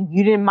beginning,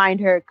 you didn't mind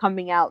her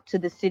coming out to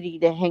the city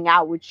to hang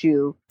out with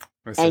you,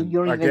 Listen, and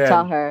you don't even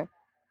tell her.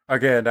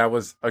 Again, that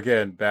was,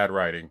 bad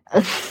writing.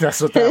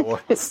 That's what that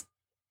was.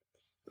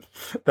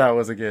 That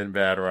was, again,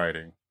 bad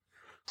writing.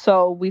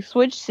 So we've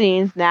switched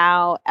scenes.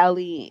 Now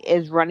Ellie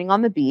is running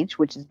on the beach,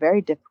 which is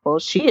very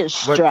difficult. She is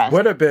stressed.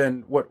 What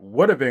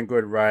would have been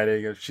good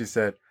writing if she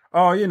said,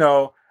 "Oh,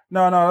 no,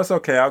 that's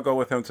okay. I'll go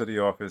with him to the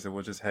office and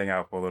we'll just hang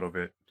out for a little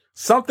bit."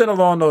 Something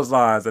along those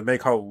lines that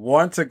make her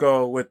want to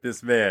go with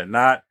this man,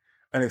 not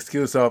an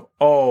excuse of,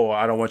 "Oh,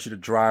 I don't want you to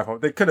drive home."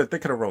 They could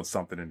have wrote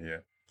something in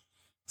here.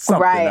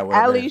 Something right.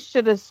 that Ellie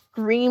should have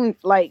screamed,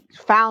 like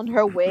found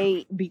her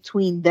way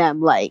between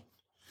them, like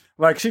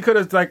she could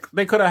have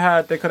they could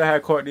have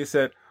had Courtney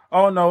said,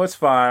 "Oh no, it's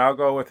fine. I'll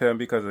go with him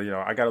because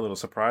I got a little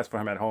surprise for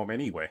him at home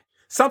anyway."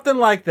 Something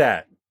like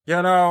that.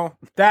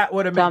 That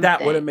would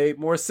have made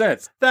more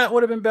sense. That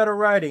would have been better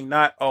writing.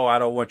 Not, "Oh, I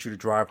don't want you to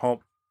drive home."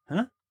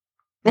 Huh?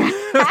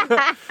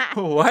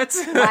 What?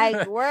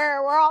 like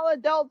we're all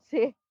adults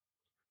here.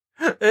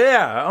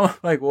 Yeah.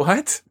 Like,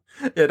 what?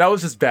 Yeah, that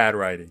was just bad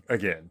writing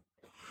again.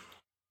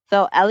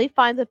 So Ellie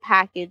finds a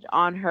package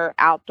on her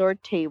outdoor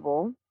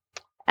table,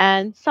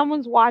 and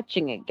someone's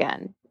watching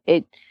again.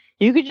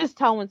 You could just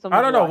tell when someone's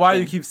I don't know why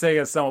watching. you keep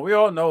saying someone. We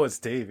all know it's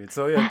David.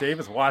 So yeah,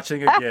 David's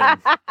watching again.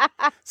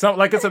 So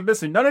like it's a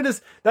mystery. None of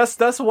this.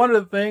 That's one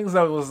of the things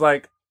that was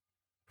like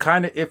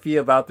kind of iffy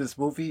about this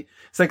movie.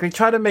 It's like they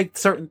try to make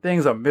certain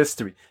things a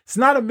mystery. It's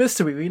not a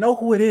mystery. We know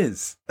who it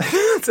is.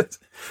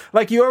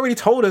 Like you already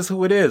told us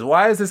who it is.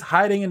 Why is this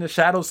hiding in the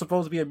shadows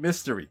supposed to be a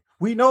mystery?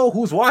 We know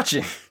who's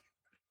watching.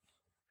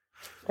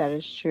 That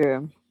is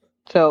true.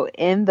 So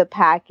in the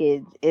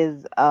package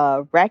is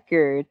a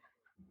record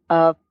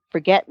of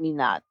Forget Me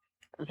Not,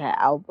 that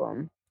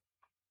album.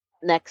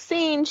 Next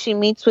scene, she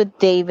meets with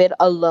David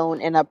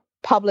alone in a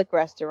public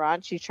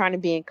restaurant. She's trying to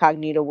be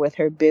incognito with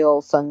her big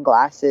old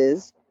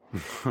sunglasses.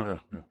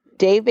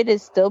 David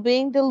is still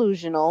being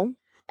delusional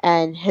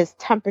and his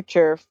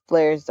temperature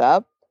flares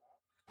up.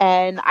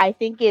 And I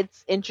think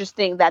it's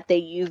interesting that they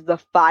use the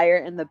fire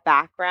in the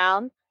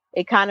background.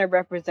 It kind of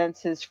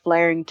represents his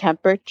flaring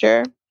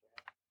temperature.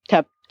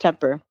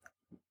 Temper.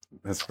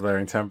 His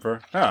flaring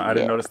temper? Oh, I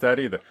didn't notice that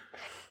either.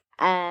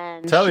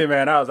 And Tell you,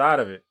 man, I was out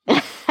of it.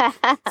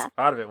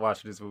 Out of it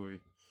watching this movie.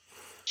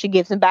 She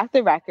gives him back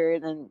the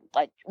record and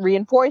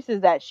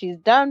reinforces that she's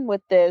done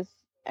with this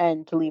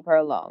and to leave her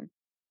alone.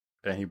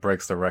 And he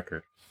breaks the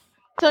record.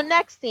 So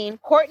next scene,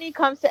 Courtney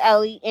comes to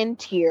Ellie in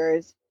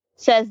tears,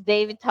 says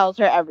David tells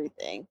her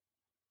everything.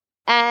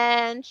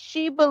 And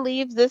she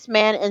believes this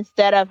man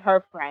instead of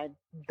her friend.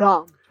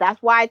 Dumb.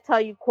 That's why I tell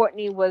you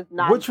Courtney was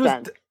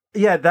nonsense.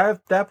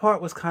 That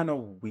part was kind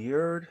of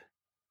weird.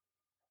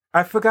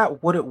 I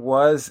forgot what it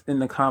was in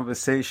the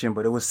conversation,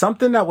 but it was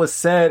something that was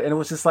said, and it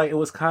was just it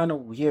was kind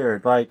of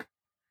weird. Like,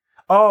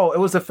 oh, it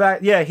was the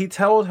fact, he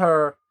told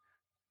her,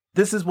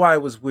 this is why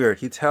it was weird.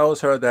 He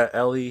tells her that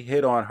Ellie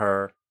hit on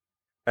her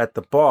at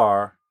the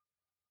bar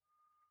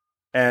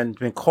and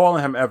been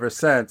calling him ever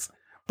since.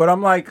 But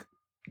I'm like,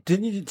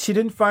 she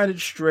didn't find it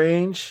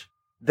strange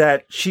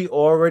that she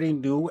already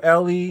knew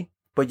Ellie,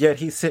 but yet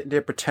he's sitting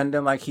there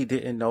pretending like he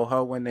didn't know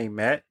her when they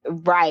met.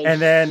 Right.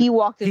 And then he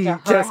walked into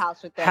her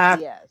house with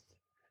them. Yes.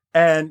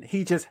 And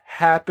he just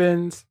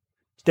happens,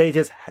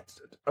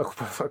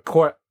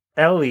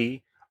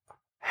 Ellie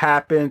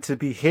happened to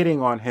be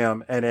hitting on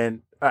him, and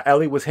then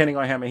Ellie was hitting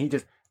on him, and he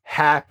just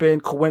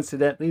happened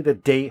coincidentally to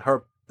date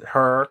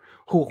her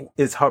who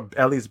is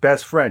Ellie's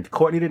best friend.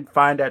 Courtney didn't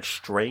find that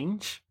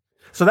strange.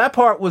 So that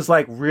part was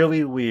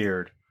really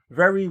weird.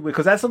 Very weird,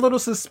 because that's a little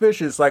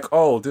suspicious. Like,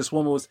 oh, this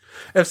woman was.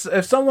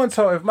 If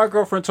my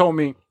girlfriend told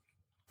me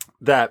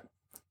that,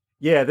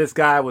 yeah, this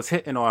guy was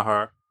hitting on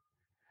her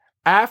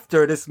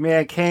after this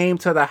man came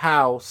to the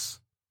house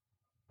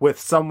with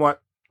someone.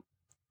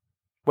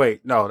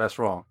 Wait, no, that's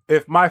wrong.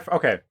 If my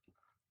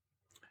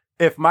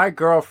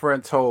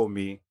girlfriend told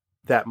me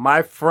that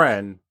my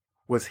friend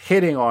was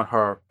hitting on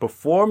her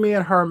before me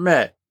and her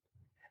met,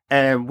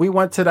 and we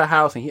went to the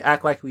house and he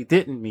acted like we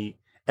didn't meet,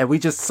 and we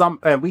just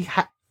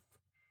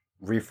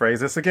rephrase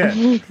this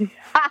again.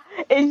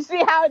 And you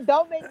see how it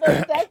don't make no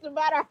sense no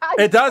matter how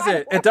It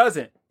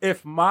doesn't.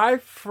 If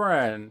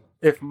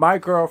my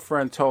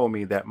girlfriend told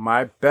me that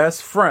my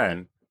best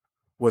friend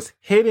was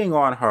hitting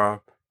on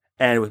her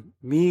and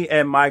me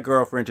and my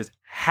girlfriend just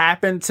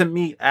happened to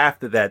meet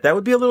after that, that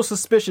would be a little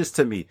suspicious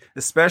to me,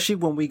 especially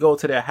when we go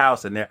to their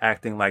house and they're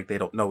acting like they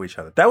don't know each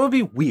other. That would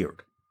be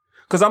weird.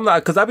 Because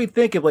I'd be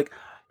thinking, like,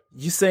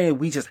 you saying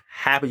you just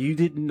happened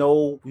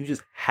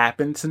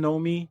to know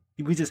me?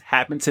 We just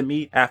happened to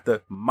meet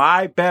after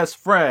my best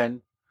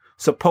friend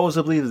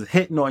supposedly is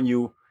hitting on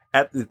you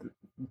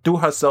threw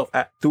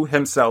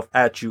himself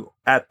at you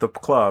at the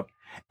club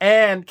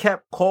and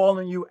kept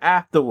calling you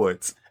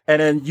afterwards.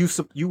 And then you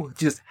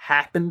just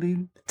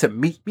happened to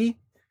meet me?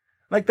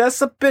 Like,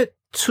 that's a bit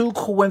too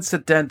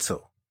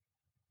coincidental.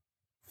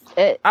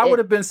 I would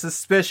have been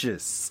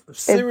suspicious.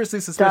 Seriously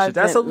suspicious.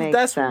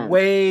 That's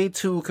way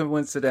too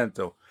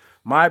coincidental.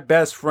 My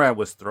best friend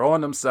was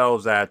throwing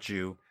themselves at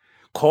you,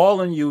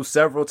 calling you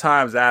several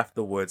times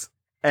afterwards,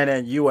 and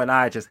then you and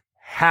I just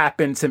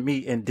happened to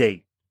meet and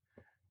date.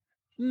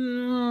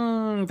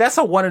 That's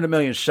a 1 in a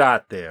million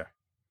shot there.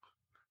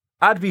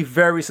 I'd be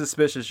very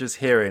suspicious just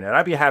hearing it.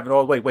 I'd be having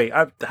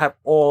I'd have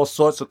all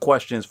sorts of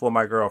questions for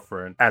my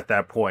girlfriend at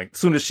that point, as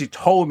soon as she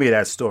told me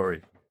that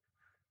story.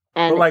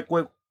 And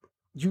but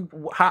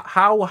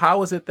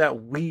how is it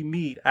that we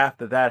meet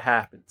after that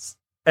happens?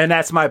 And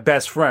that's my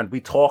best friend. We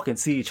talk and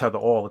see each other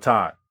all the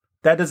time.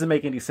 That doesn't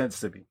make any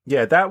sense to me.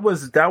 Yeah, that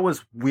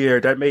was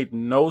weird. That made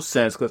no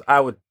sense, because I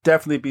would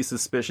definitely be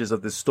suspicious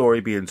of this story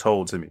being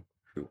told to me.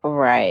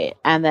 Right.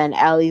 And then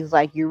Ellie's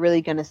like, you're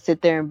really going to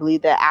sit there and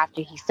believe that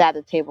after he sat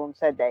at the table and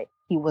said that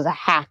he was a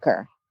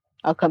hacker,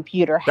 a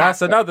computer hacker?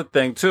 That's another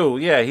thing, too.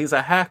 Yeah, he's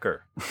a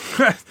hacker.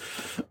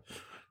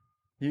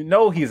 You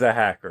know he's a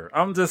hacker.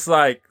 I'm just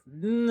like,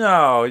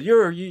 no,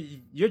 you're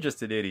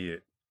just an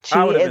idiot.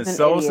 I would have been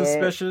so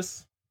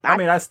suspicious. I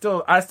mean, I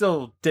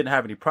still didn't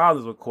have any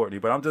problems with Courtney,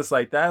 but I'm just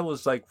like,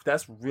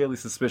 that's really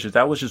suspicious.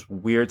 That was just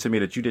weird to me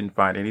that you didn't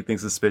find anything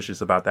suspicious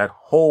about that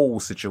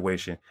whole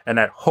situation and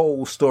that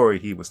whole story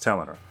he was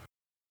telling her.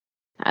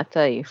 I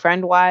tell you,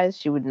 friend-wise,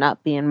 she would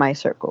not be in my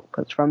circle,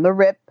 because from the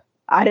rip,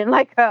 I didn't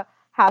like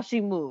how she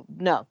moved.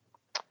 No.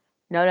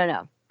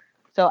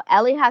 So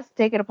Ellie has to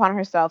take it upon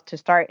herself to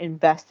start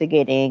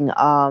investigating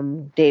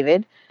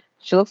David.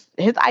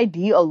 His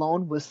ID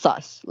alone was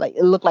sus. Like,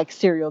 it looked like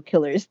serial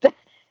killers.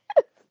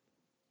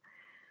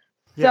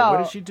 Yeah, what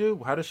did she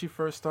do? How did she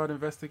first start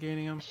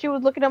investigating him? She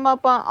was looking him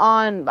up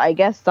on I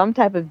guess, some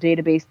type of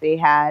database they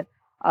had.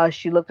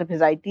 She looked up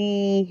his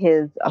ID,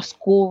 his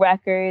school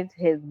records,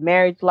 his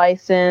marriage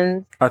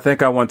license. I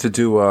think I want to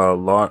do I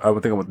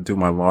want to do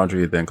my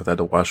laundry then, because I had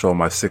to wash all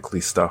my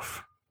sickly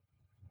stuff.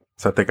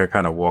 So I think I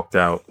kind of walked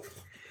out.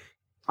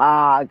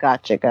 Ah,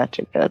 gotcha.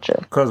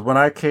 Because when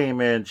I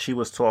came in, she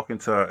was talking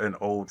to an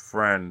old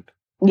friend.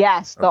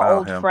 Yes, the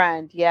old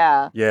friend.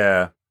 Yeah.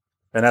 Yeah.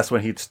 And that's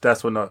when she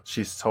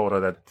told her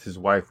that his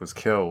wife was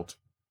killed.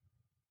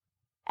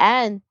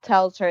 And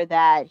tells her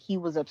that he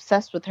was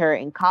obsessed with her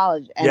in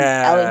college. And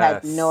Ellie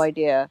had no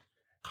idea.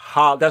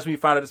 That's when you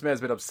find out this man's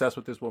been obsessed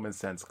with this woman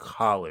since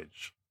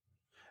college.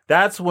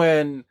 That's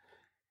when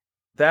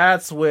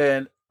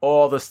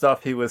all the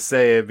stuff he was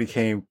saying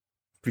became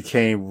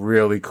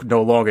really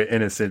no longer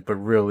innocent, but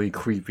really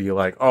creepy.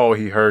 Like, oh,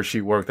 he heard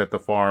she worked at the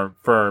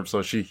firm,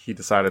 so he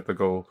decided to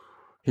go.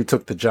 He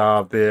took the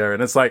job there.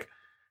 And it's like,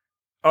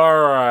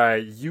 all right,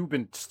 you've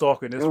been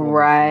stalking this woman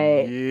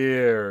for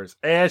years.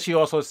 And she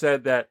also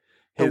said that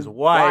his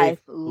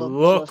wife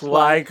looked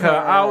like her.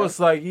 I was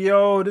like,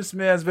 yo, this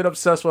man's been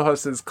obsessed with her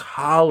since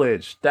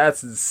college.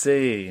 That's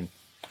insane.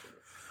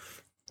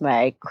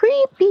 Like,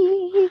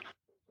 creepy.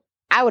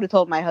 I would have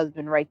told my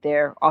husband right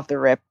there, off the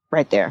rip,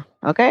 right there.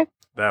 Okay?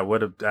 That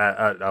would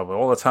have,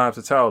 all the times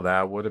to tell,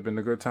 that would have been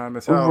a good time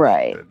as hell.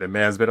 Right. The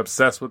man's been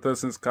obsessed with her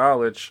since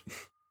college.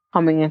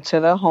 Coming into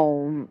the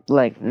home,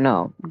 like,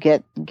 no,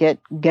 get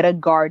a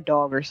guard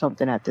dog or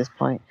something at this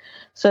point.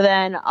 So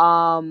then,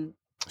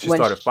 she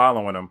started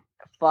following him.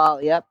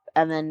 Yep.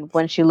 And then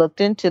when she looked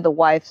into the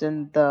wives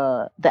and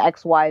the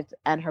ex-wives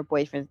and her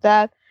boyfriend's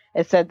death,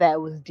 it said that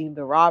it was deemed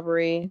a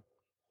robbery.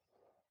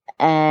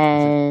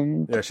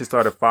 And yeah, she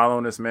started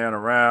following this man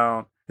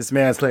around. This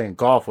man's playing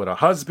golf with her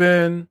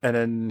husband, and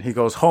then he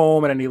goes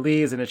home, and then he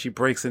leaves, and then she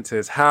breaks into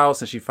his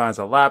house, and she finds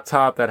a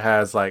laptop that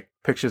has like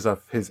pictures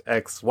of his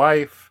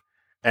ex-wife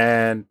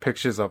and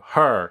pictures of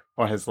her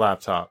on his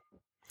laptop.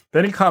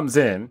 Then he comes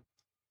in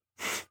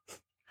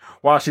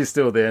while she's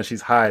still there and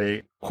she's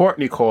hiding.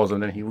 Courtney calls him,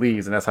 and then he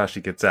leaves, and that's how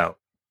she gets out.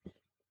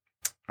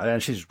 And then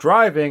she's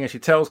driving and she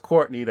tells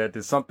Courtney that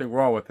there's something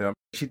wrong with him.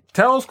 She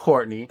tells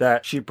Courtney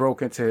that she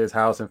broke into his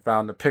house and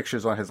found the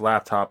pictures on his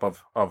laptop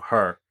of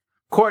her.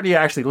 Courtney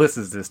actually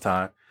listens this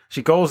time.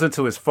 She goes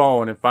into his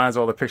phone and finds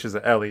all the pictures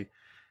of Ellie.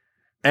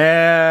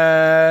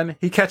 And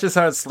he catches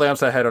her and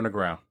slams her head on the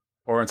ground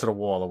or into the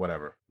wall or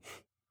whatever.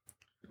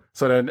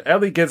 So then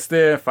Ellie gets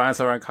there and finds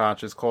her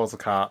unconscious, calls the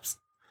cops.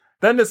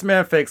 Then this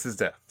man fakes his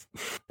death.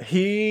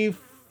 He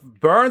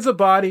burns a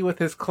body with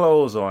his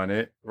clothes on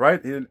it,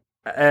 right?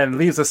 And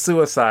leaves a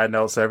suicide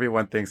note so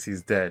everyone thinks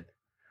he's dead.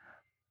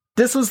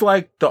 This was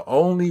like the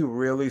only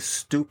really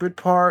stupid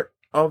part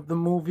of the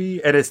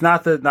movie. And it's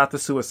not the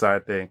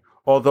suicide thing.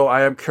 Although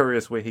I am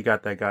curious where he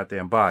got that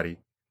goddamn body.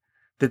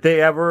 Did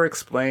they ever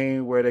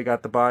explain where they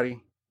got the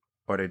body?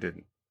 Or they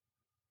didn't?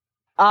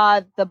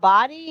 The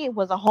body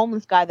was a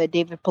homeless guy that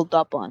David pulled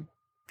up on.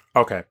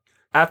 Okay.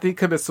 After he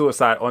commits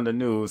suicide on the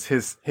news,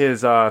 his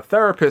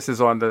therapist is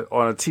on a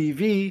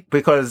TV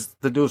because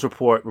the news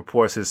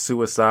reports his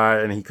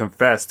suicide, and he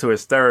confessed to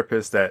his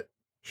therapist that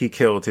he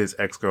killed his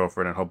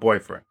ex-girlfriend and her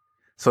boyfriend.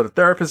 So the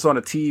therapist is on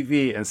the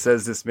TV and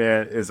says this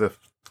man is a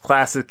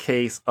classic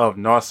case of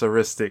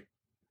narcissistic.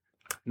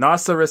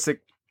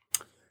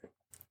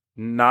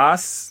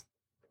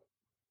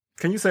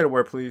 Can you say the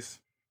word, please?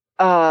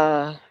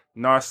 I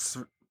can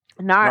say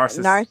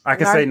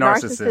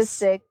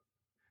narcissist.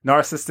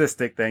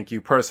 Narcissistic, thank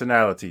you,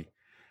 personality.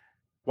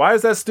 Why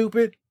is that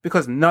stupid?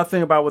 Because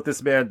nothing about what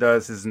this man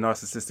does is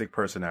narcissistic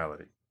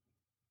personality.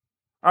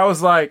 I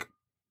was like,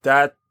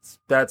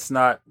 that's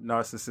not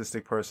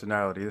narcissistic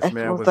personality. This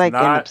man was like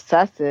not an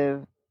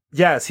obsessive.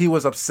 Yes, he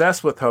was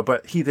obsessed with her,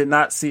 but he did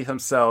not see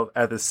himself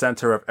at the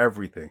center of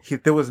everything.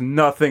 There was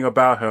nothing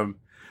about him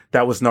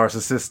that was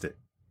narcissistic.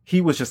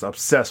 He was just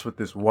obsessed with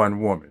this one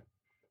woman.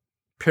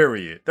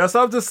 Period.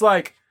 I'm just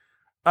like,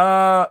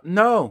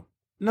 no,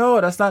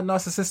 that's not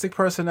narcissistic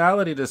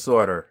personality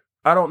disorder.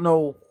 I don't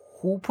know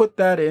who put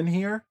that in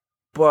here,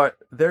 but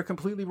they're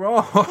completely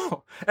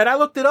wrong. And I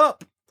looked it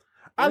up.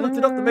 I looked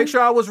it up to make sure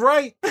I was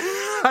right.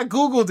 I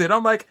Googled it.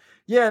 I'm like,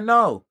 yeah,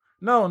 no,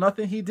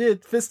 nothing he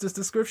did fits this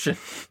description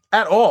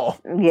at all.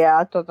 Yeah,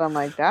 I thought I'm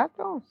like, that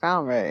don't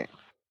sound right.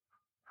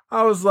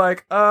 I was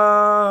like,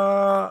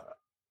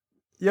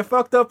 you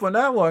fucked up on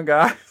that one,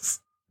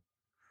 guys.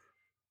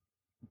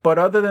 But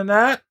other than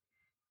that,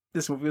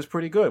 this movie was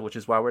pretty good, which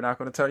is why we're not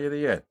going to tell you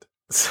the end.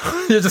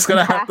 So you're just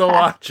going to have to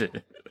watch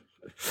it.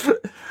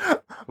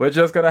 We're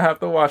just going to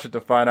have to watch it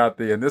to find out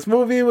the end. This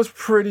movie was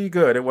pretty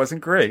good. It wasn't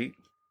great.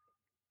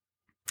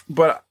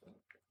 But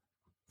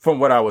from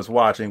what I was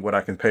watching, what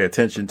I can pay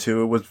attention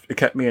to, it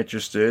kept me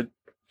interested.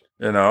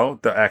 You know,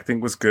 the acting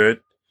was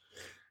good.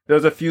 There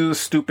was a few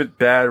stupid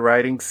bad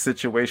writing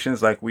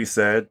situations, like we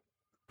said,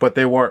 but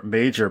they weren't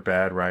major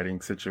bad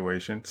writing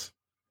situations.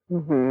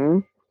 Mm-hmm.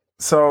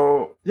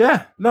 So,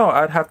 yeah, no,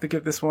 I'd have to say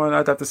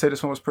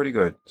this one was pretty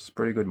good. It's a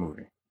pretty good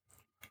movie.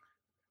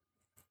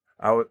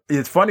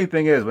 The funny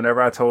thing is,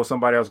 whenever I told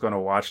somebody I was going to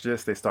watch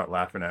this, they start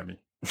laughing at me.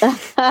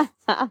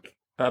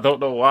 I don't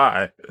know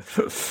why.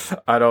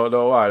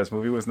 This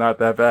movie was not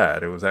that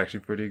bad. It was actually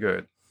pretty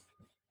good.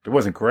 It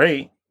wasn't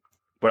great,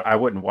 but I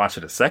wouldn't watch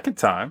it a second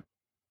time.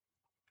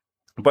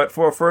 But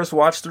for a first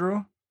watch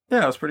through,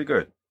 yeah, it was pretty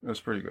good.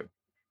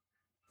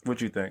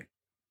 What'd you think?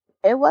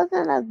 It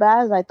wasn't as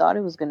bad as I thought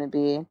it was going to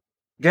be.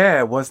 Yeah,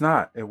 it was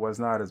not. It was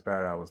not as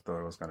bad as I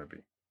thought it was going to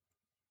be.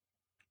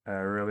 It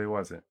really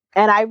wasn't.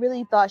 And I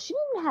really thought she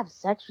didn't have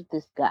sex with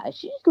this guy.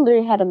 She just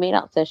literally had a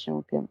made-out session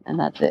with him, and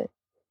that's it.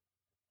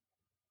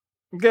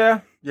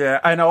 Yeah.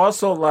 And I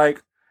also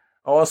like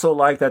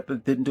that they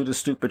didn't do the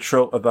stupid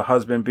trope of the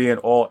husband being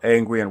all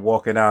angry and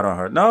walking out on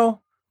her.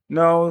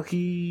 No,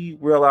 he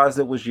realized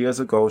it was years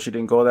ago. She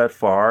didn't go that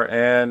far,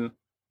 and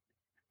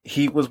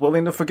he was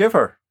willing to forgive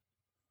her.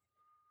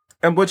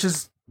 And which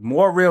is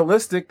more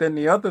realistic than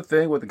the other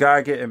thing with the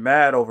guy getting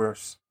mad over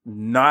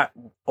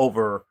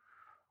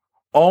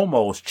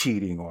almost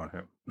cheating on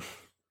him.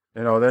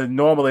 You know,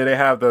 normally they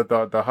have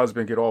the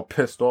husband get all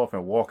pissed off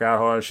and walk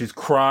out on her. She's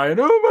crying,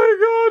 "Oh my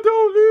God,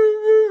 don't leave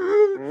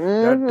me."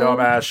 Mm-hmm. That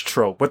dumbass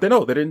trope. But they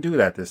didn't do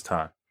that this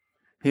time.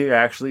 He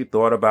actually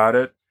thought about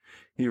it.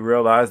 He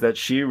realized that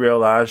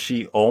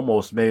she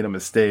almost made a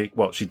mistake.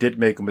 Well, she did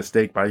make a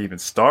mistake by even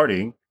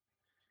starting.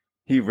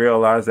 He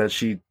realized that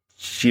she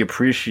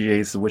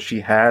appreciates what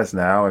she has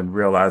now and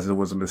realized it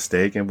was a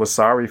mistake and was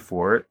sorry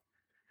for it.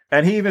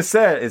 And he even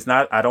said,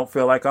 I don't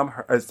feel like I'm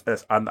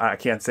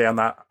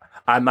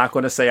not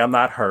going to say I'm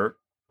not hurt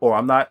or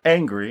I'm not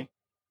angry,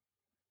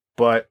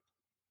 but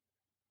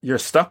you're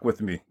stuck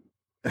with me.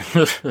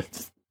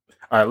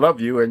 I love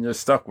you and you're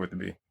stuck with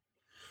me.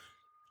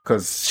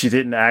 Because she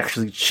didn't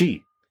actually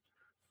cheat.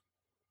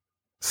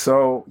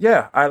 So,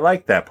 yeah, I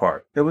like that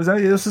part.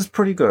 This is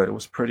pretty good. It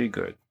was pretty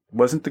good. It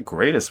wasn't the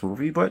greatest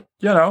movie, but,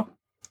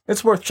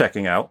 it's worth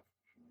checking out.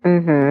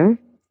 Mm-hmm.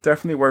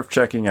 Definitely worth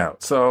checking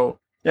out. So,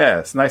 yeah,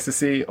 it's nice to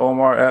see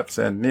Omar Epps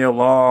and Neil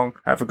Long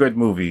have a good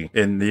movie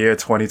in the year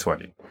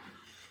 2020.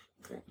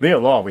 Neil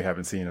Long we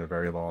haven't seen in a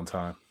very long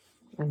time.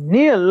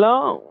 Neil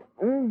Long.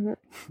 Mm-hmm.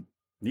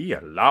 Neil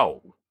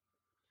Long.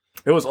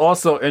 It was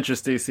also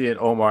interesting seeing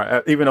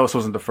Omar, even though this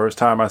wasn't the first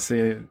time I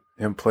seen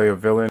him play a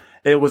villain.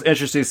 It was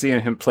interesting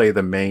seeing him play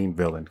the main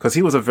villain because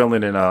he was a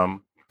villain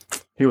in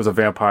he was a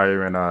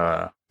vampire in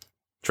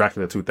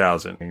Dracula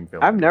 2000. Main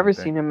villain, I've never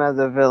seen him as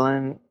a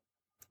villain.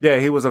 Yeah,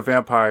 he was a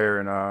vampire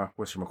in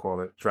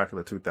whatchamacallit,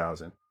 Dracula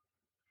 2000.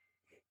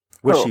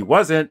 Which he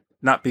wasn't,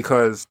 not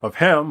because of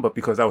him, but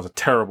because that was a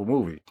terrible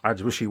movie. I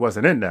just wish he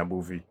wasn't in that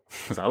movie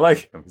because I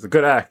like him. He's a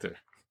good actor.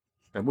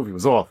 That movie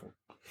was awful.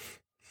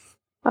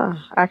 I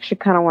actually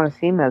kind of want to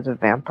see him as a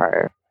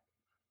vampire.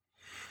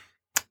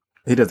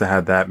 He doesn't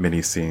have that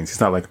many scenes. He's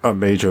not like a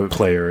major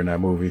player in that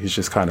movie. He's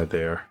just kind of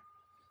there.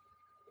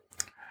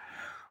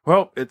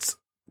 Well, it's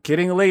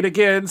getting late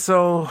again,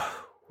 so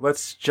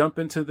let's jump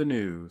into the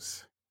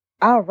news.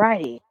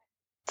 Alrighty.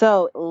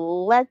 So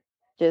let's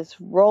just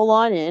roll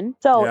on in.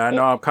 So yeah, I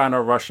know I'm kind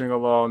of rushing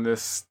along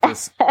this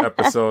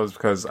episode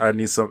because I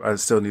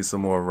still need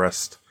some more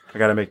rest. I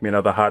got to make me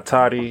another hot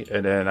toddy,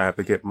 and then I have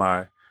to get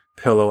my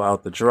pillow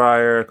out the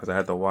dryer because I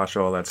had to wash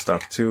all that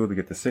stuff too to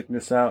get the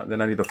sickness out. And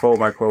then I need to fold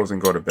my clothes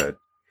and go to bed.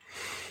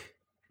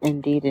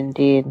 Indeed.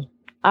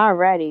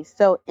 Alrighty.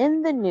 So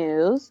in the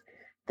news,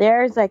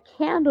 there's a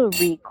candle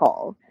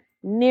recall.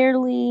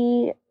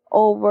 Nearly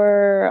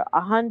over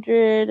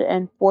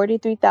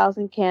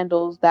 143,000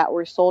 candles that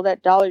were sold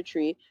at Dollar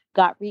Tree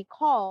got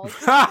recalled.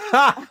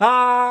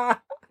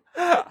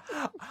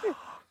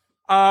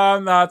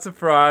 I'm not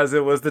surprised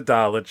it was the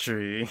Dollar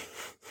Tree.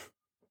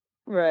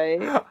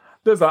 Right.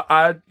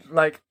 I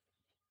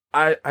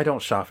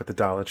don't shop at the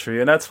Dollar Tree,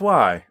 and that's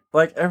why.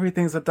 Like,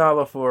 everything's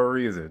 $1 for a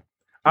reason.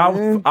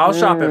 I'll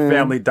shop at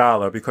Family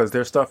Dollar because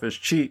their stuff is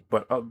cheap,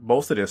 but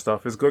most of their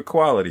stuff is good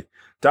quality.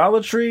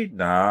 Dollar Tree?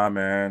 Nah,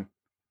 man.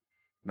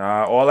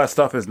 Nah, all that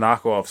stuff is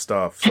knockoff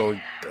stuff, so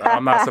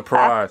I'm not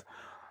surprised.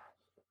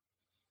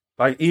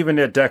 Like, even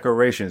their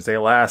decorations, they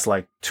last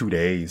like 2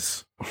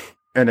 days,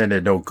 and then they're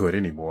no good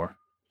anymore.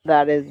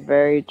 That is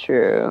very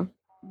true.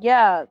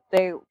 Yeah,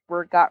 they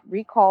got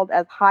recalled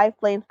as high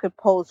flames could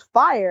pose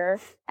fire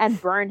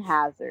and burn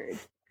hazard.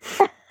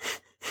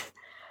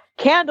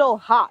 Candle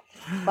hot,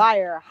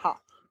 fire hot.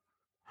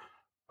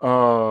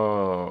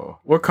 Oh,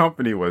 what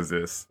company was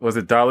this? Was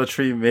it Dollar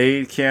Tree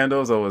made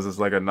candles, or was this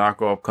like a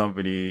knockoff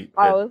company?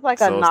 Oh, it was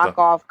like a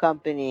knockoff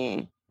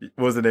company.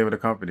 What was the name of the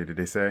company? Did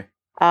they say?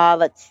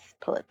 Let's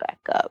pull it back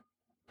up.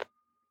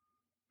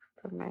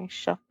 For my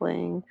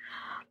shuffling.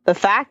 The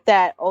fact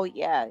that,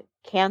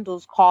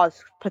 candles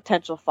cause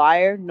potential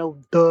fire? No,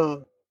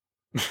 duh.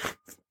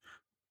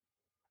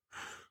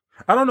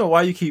 I don't know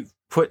why you keep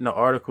putting the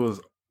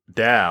articles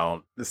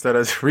down instead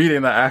of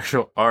reading the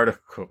actual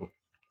article.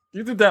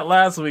 You did that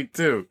last week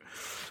too.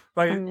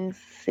 Like, let me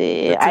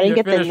see. I didn't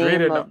get the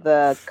name of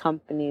the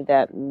company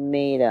that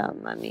made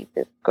them. Let me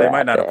just grab They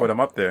might not it. have put them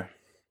up there.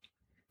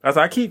 As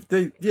I keep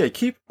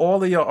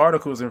all of your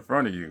articles in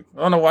front of you.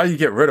 I don't know why you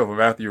get rid of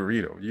them after you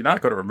read them. You're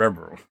not going to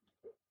remember them.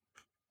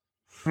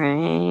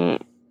 Right.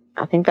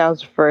 I think that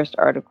was the first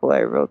article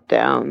I wrote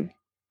down.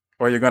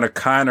 Or you're going to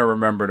kind of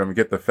remember them and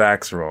get the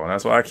facts wrong.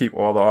 That's why I keep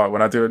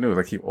when I do the news,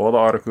 I keep all the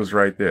articles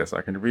right there so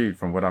I can read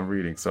from what I'm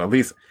reading. So at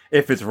least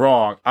if it's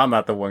wrong, I'm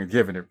not the one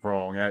giving it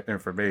wrong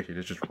information.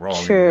 It's just wrong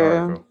in the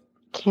article.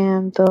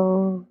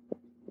 Candle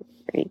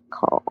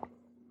recall.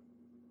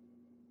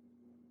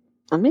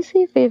 Let me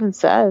see if it even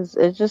says.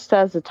 It just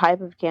says the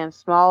type of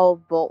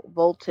small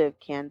votive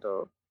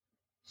candle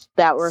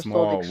that were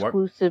sold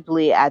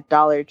exclusively at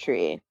Dollar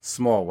Tree.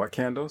 Small what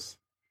candles?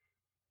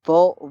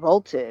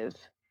 Votive.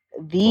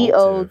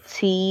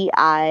 VOTIBE.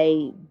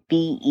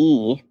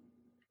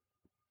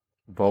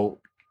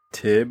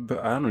 Votive?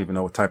 I don't even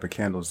know what type of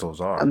candles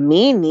those are.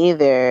 Me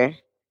neither.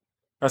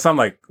 That sound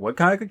like, what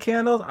kind of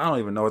candles? I don't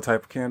even know what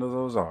type of candles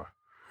those are.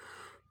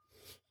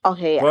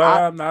 Okay.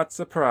 Well, I'm not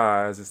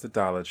surprised. It's the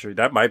Dollar Tree.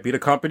 That might be the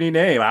company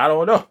name. I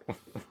don't know.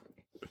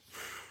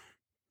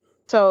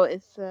 So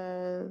it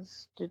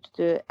says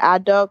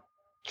Adult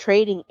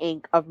Trading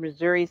Inc. of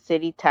Missouri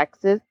City,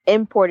 Texas,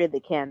 imported the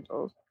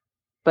candles.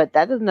 But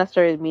that doesn't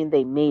necessarily mean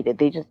they made it.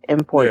 They just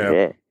imported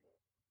it.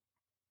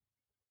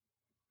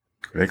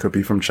 They could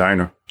be from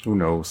China. Who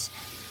knows?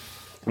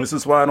 This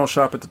is why I don't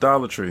shop at the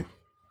Dollar Tree.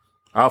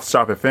 I'll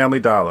shop at Family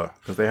Dollar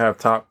because they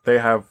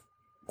have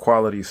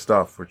quality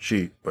stuff for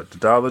cheap. But the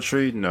Dollar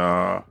Tree,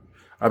 nah.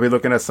 I'll be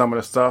looking at some of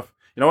the stuff.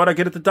 You know what I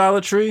get at the Dollar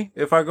Tree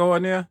if I go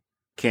in there?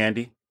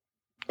 Candy.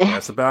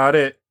 That's about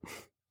it.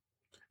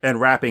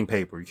 And wrapping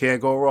paper. You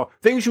can't go wrong.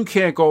 Things you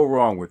can't go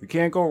wrong with. You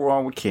can't go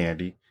wrong with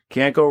candy.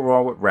 Can't go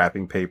wrong with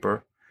wrapping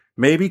paper.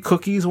 Maybe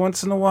cookies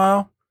once in a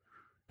while,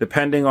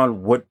 depending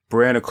on what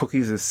brand of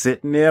cookies is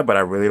sitting there. But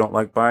I really don't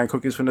like buying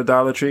cookies from the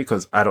Dollar Tree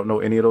because I don't know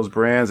any of those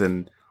brands.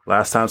 And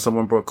last time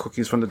someone brought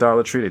cookies from the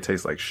Dollar Tree, they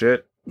taste like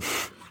shit.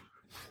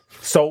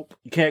 Soap.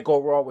 You can't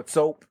go wrong with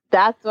soap.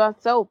 That's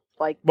what soap.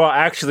 Well,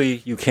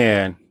 actually, you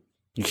can.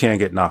 You can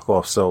get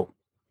knockoff soap.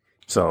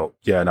 So,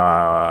 yeah, no,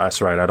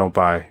 that's right. I don't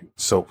buy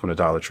soap from the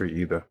Dollar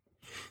Tree either.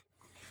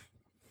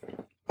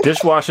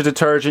 Dishwasher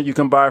detergent you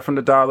can buy from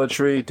the Dollar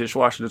Tree.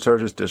 Dishwasher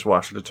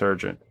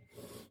detergent.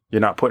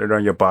 You're not putting it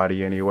on your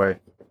body anyway.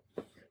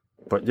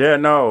 But yeah,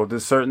 no,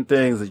 there's certain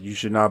things that you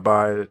should not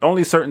buy.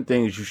 Only certain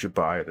things you should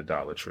buy at the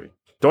Dollar Tree.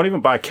 Don't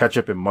even buy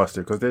ketchup and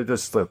mustard because they're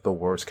just like the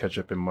worst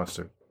ketchup and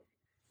mustard.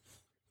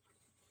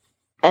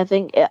 I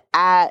think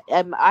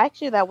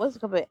actually that was a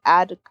company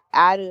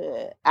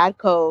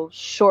Adco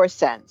Shore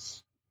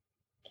Sense.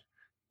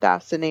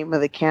 That's the name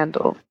of the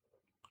candle.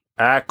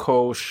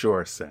 Acco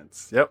Sure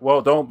Sense. Yep.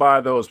 Well, don't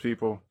buy those,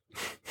 people.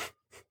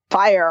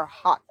 Fire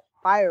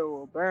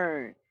will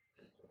burn.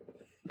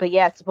 But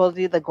yeah,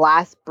 supposedly the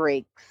glass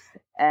breaks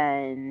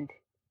and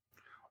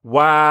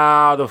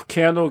Wow, the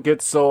candle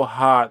gets so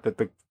hot that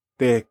the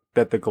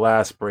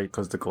glass break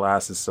because the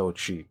glass is so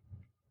cheap.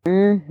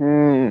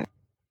 Mm-hmm.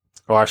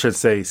 Or I should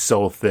say,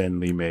 so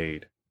thinly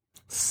made.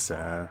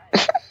 Sad.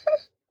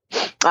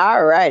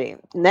 Alrighty.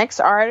 Next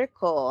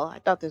article. I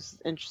thought this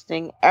was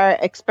interesting.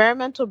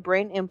 Experimental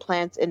brain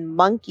implants in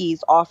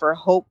monkeys offer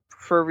hope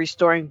for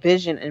restoring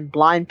vision in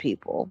blind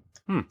people.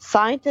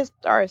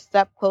 Scientists are a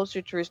step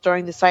closer to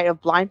restoring the sight of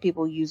blind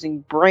people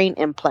using brain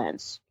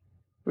implants.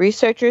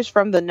 Researchers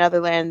from the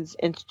Netherlands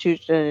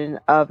Institute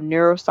of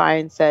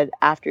Neuroscience said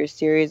after a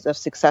series of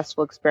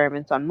successful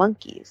experiments on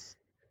monkeys.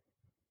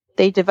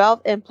 They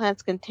developed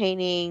implants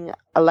containing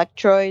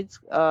electrodes,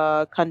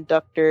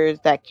 conductors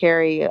that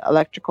carry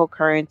electrical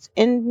currents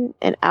in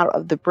and out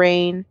of the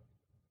brain.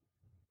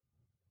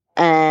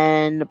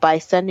 And by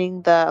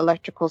sending the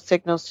electrical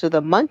signals to the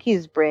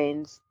monkeys'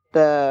 brains,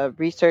 the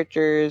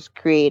researchers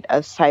create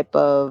a type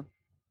of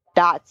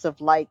dots of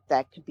light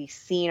that could be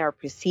seen or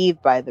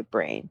perceived by the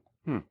brain.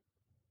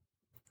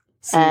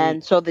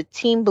 And so the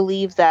team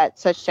believes that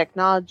such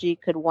technology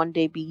could one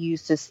day be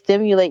used to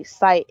stimulate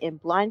sight in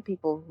blind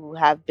people who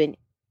have been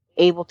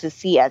able to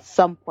see at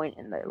some point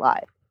in their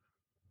life.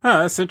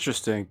 That's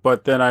interesting.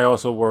 But then I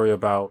also worry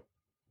about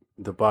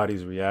the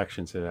body's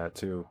reaction to that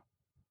too.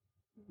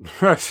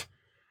 But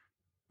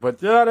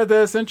yeah,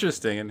 that's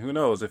interesting. And who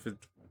knows if it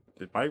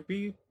might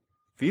be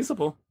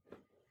feasible.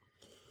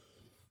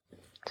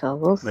 So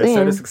we'll see. They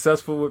said it's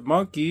successful with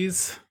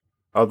monkeys.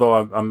 Although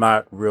I'm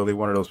not really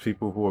one of those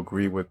people who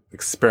agree with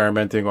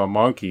experimenting on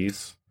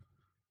monkeys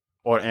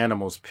or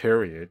animals,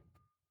 period.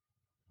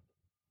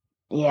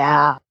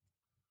 Yeah.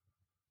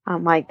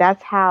 I'm like,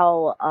 that's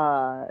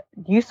how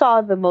you saw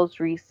the most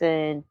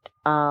recent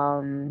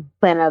Planet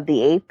of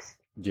the Apes.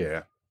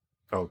 Yeah.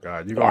 Oh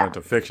God, you're going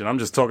into fiction. I'm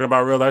just talking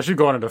about real life. You're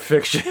going into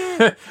fiction.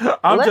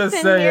 I'm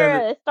just saying.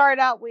 Here, it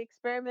started out with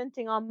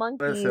experimenting on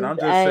monkeys, I'm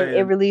just and saying.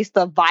 it released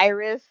a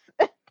virus.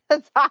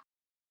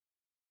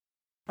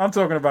 I'm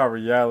talking about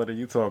reality.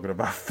 You talking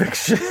about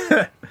fiction.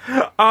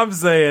 I'm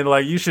saying,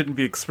 like, you shouldn't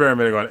be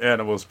experimenting on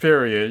animals,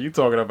 period. You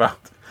talking about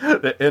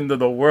the end of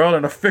the world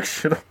in a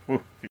fictional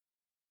movie.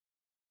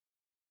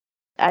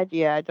 I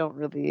don't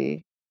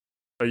really.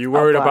 Are you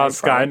worried about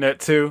Skynet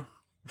too?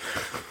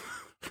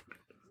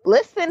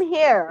 Listen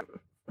here.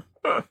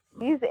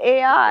 These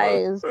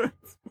AIs.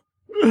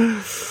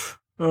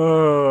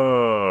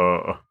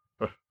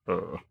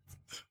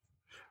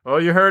 Oh,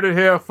 you heard it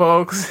here,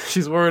 folks.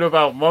 She's worried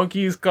about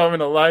monkeys coming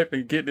to life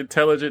and getting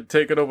intelligent,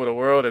 taking over the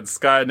world, and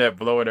Skynet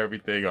blowing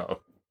everything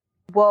up.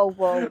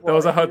 Whoa.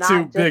 Those are her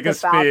two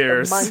biggest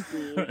fears.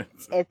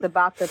 It's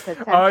about the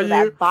potential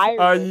that virus.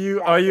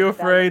 Are you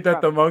afraid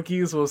that the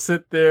monkeys will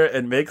sit there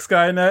and make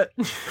Skynet?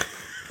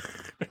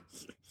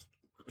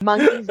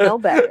 Monkeys know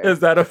better.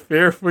 Is that a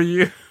fear for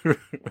you?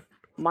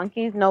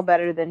 Monkeys know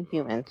better than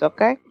humans,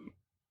 okay?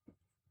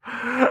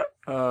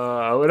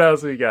 What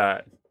else we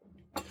got?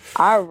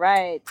 All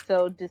right.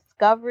 So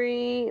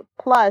Discovery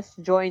Plus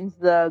joins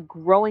the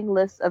growing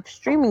list of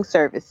streaming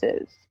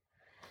services.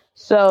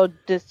 So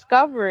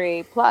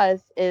Discovery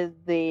Plus is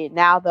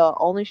now the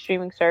only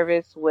streaming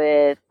service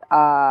with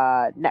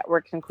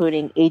networks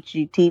including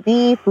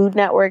HGTV, Food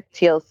Network,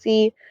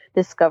 TLC,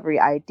 Discovery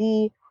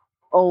ID,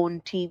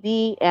 OWN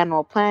TV,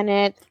 Animal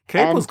Planet.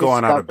 Cable's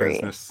going out of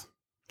business.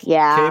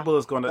 Yeah. Cable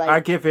is going to. I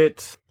give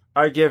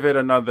it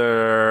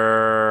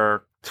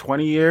another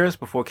 20 years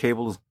before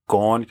cable is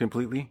gone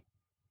completely.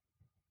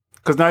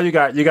 Because now you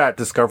got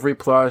Discovery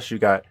Plus, you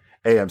got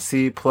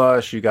AMC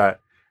Plus, you got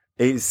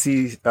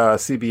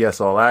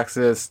CBS All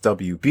Access,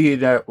 WB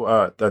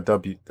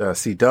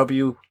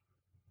CW.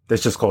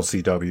 It's just called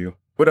CW.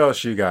 What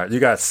else you got? You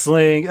got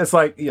Sling. It's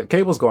like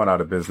cable's going out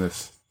of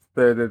business.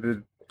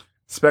 The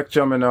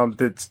Spectrum and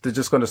they're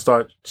just going to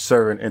start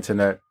serving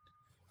internet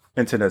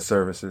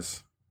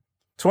services.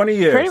 20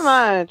 years. Pretty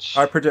much.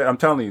 I'm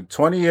telling you,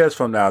 20 years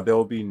from now, there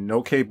will be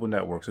no cable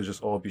networks. It'll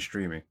just all be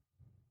streaming.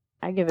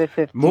 I give it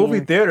 15. Movie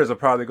theaters are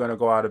probably going to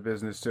go out of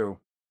business too.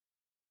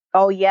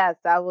 Oh, yes.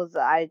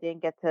 I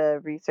didn't get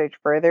to research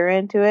further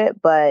into it,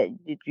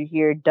 but did you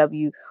hear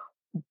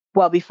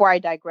well, before I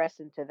digress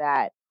into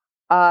that,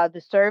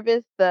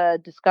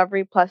 the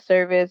Discovery Plus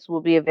service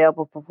will be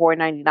available for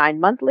 $4.99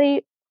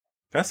 monthly.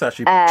 That's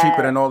actually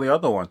cheaper than all the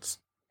other ones.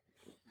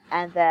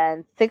 And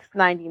then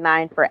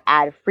 $6.99 for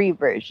ad-free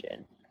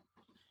version.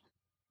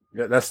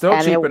 Yeah, that's still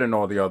cheaper than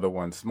all the other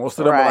ones. Most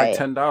of them are like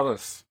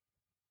 $10.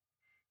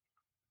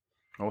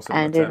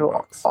 And it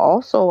will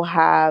also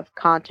have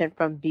content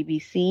from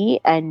BBC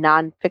and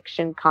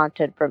non-fiction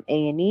content from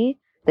A&E,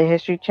 the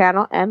History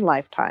Channel, and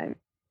Lifetime.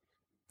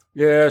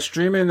 Yeah,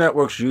 streaming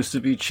networks used to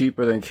be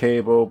cheaper than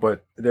cable,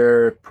 but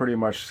they're pretty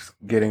much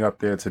getting up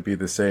there to be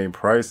the same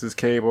price as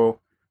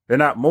cable. They're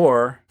not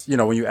more,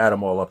 when you add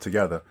them all up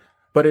together.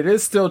 But it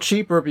is still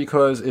cheaper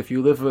because if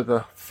you live with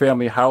a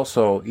family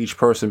household, each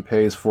person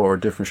pays for a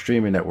different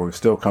streaming network. It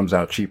still comes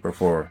out cheaper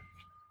for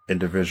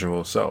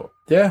individuals. So,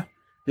 yeah,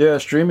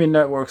 streaming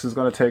networks is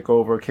going to take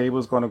over.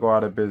 Cable's going to go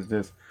out of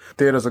business.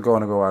 Theaters are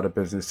going to go out of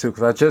business too.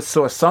 Because I just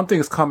saw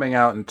something's coming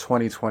out in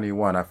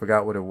 2021. I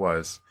forgot what it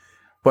was.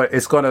 But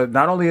it's going to,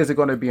 not only is it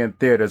going to be in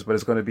theaters, but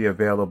it's going to be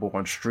available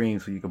on stream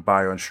so you can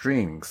buy on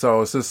streaming.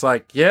 So it's just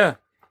like, yeah,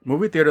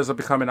 movie theaters are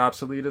becoming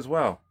obsolete as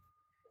well.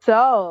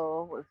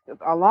 So,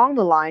 along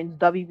the lines,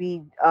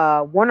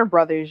 Warner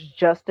Brothers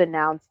just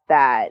announced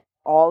that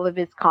all of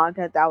its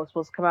content that was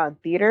supposed to come out in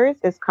theaters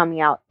is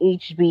coming out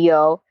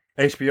HBO.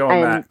 HBO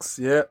Max,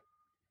 yeah.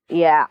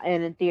 Yeah,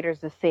 and in theaters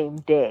the same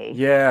day.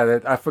 Yeah,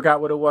 I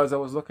forgot what it was I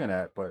was looking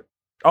at, but...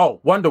 Oh,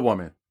 Wonder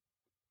Woman.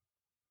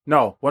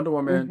 No, Wonder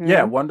Woman. Mm-hmm.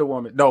 Yeah, Wonder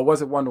Woman. No, it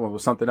wasn't Wonder Woman. It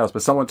was something else.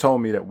 But someone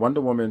told me that Wonder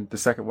Woman, the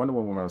second Wonder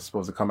Woman, was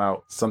supposed to come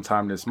out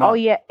sometime this month. Oh,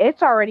 yeah.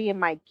 It's already in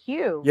my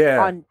queue.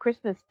 Yeah. On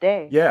Christmas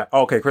Day. Yeah.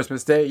 Okay,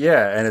 Christmas Day.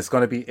 Yeah. And it's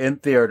going to be in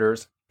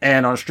theaters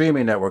and on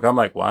streaming network. I'm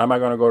like, why am I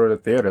going to go to the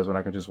theaters when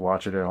I can just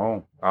watch it at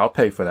home? I'll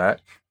pay for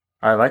that.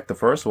 I like the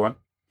first one.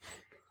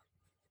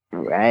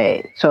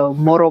 Right. So,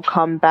 Mortal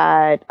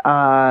Kombat,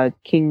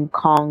 King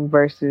Kong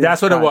versus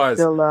That's what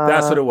Godzilla.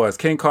 That's what it was.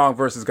 King Kong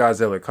versus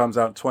Godzilla. It comes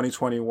out in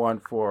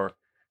 2021 for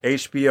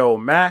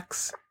HBO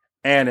Max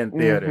and in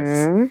theaters.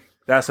 Mm-hmm.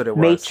 That's what it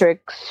was.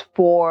 Matrix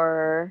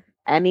 4,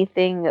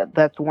 anything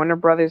that's Warner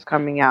Brothers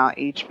coming out,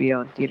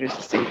 HBO and theaters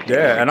the same day.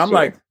 Yeah, and I'm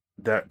like,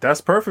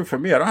 that's perfect for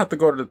me. I don't have to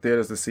go to the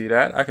theaters to see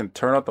that. I can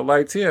turn out the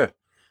lights here.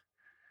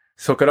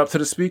 Hook it up to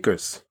the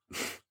speakers.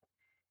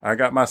 I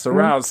got my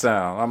surround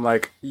sound. I'm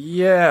like,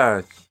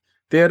 yeah,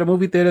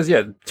 movie theaters,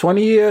 yeah.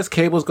 20 years,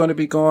 cable's going to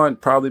be gone.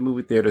 Probably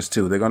movie theaters,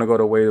 too. They're going to go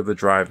the way of the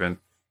drive-in.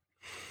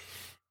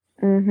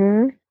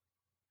 Mm-hmm.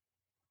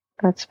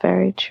 That's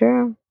very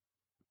true.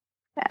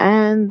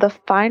 And the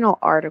final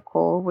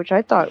article, which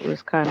I thought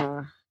was kind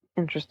of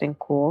interesting,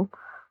 cool.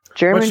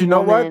 But you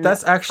know what?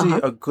 That's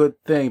actually a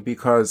good thing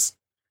because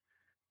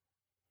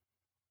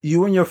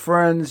you and your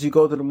friends, you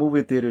go to the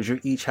movie theaters,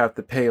 you each have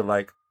to pay,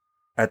 like,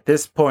 at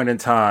this point in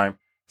time,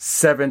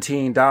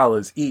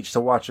 $17 each to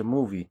watch a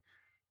movie.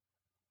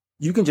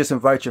 You can just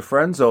invite your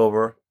friends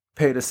over,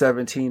 pay the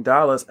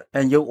 $17,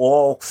 and you'll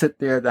all sit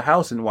there at the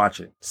house and watch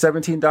it.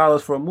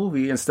 $17 for a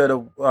movie instead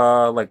of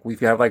like if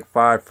you have like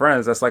 5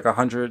 friends, that's like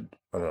 100.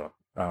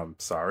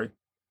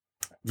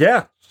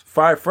 Yeah,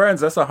 5 friends,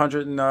 that's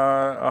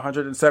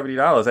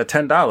 $170 at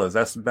 $10.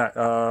 That's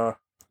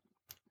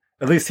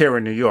at least here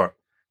in New York.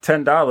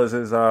 $10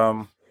 is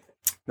the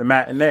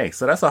matinee,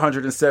 so that's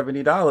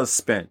 $170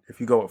 spent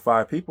if you go with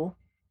 5 people.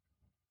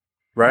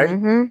 Right?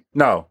 Mm-hmm.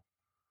 No,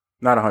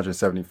 not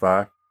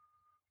 175.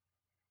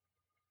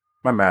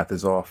 My math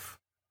is off.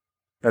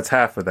 That's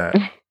half of that.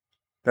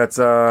 That's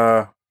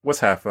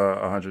what's half of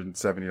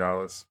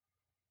 $170?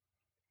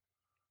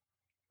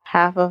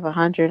 Half of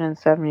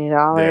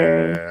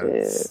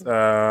 $170.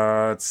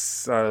 Yeah,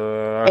 it's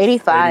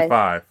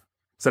 85.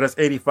 So that's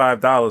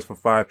 $85 for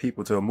 5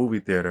 people to a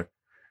movie theater.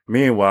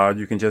 Meanwhile,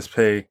 you can just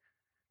pay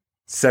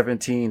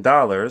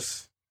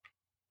 $17.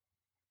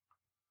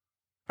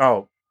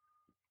 Oh.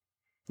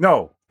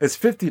 No, it's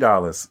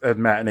 $50 at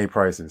matinee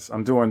prices.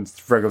 I'm doing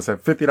regular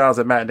stuff. $50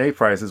 at matinee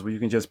prices where you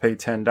can just pay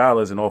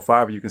 $10 and all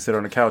 5 of you can sit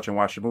on the couch and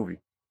watch the movie.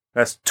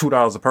 That's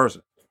 $2 a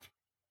person.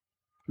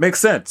 Makes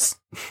sense.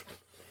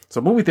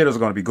 So movie theaters are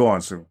going to be gone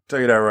soon. I'll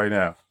tell you that right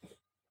now.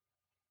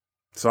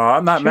 So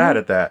I'm not mad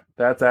at that.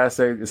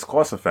 It's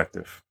cost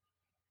effective.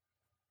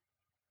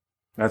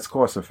 That's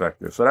cost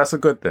effective. So that's a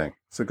good thing.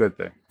 It's a good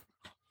thing.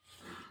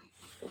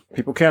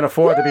 People can't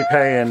afford to be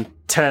paying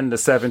 $10 to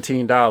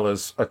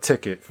 $17 a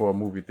ticket for a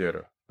movie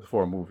theater,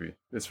 for a movie.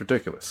 It's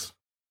ridiculous.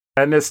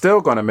 And they're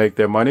still going to make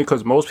their money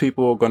because most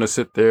people are going to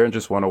sit there and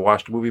just want to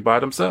watch the movie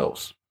by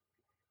themselves.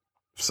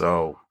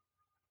 So,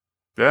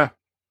 yeah.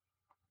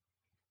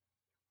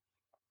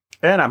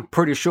 And I'm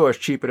pretty sure it's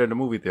cheaper than the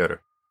movie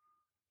theater.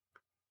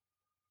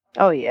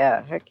 Oh,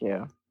 yeah. Heck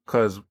yeah.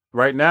 Because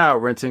right now,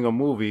 renting a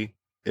movie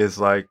is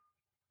like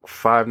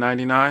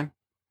 $5.99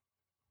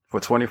 for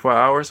 24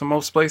 hours in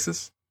most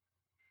places.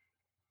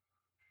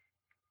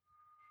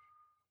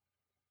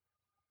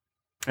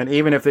 And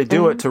even if they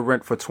do it to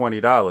rent for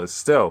 $20,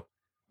 still,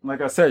 like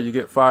I said, you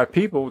get 5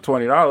 people,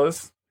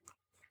 $20.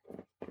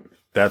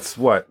 That's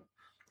what?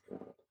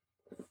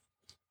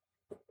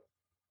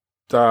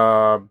 It's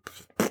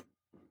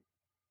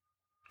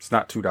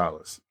not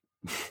 $2.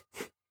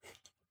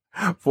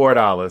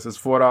 $4. It's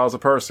 $4 a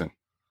person.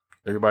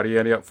 Everybody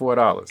ending up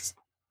 $4.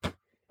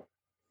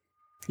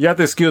 You have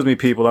to excuse me,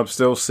 people. I'm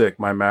still sick.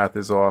 My math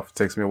is off. It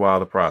takes me a while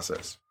to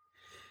process.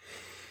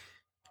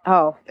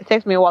 Oh, it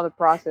takes me a while to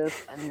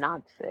process. I'm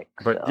not sick.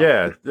 But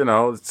yeah,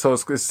 so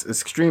it's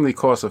extremely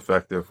cost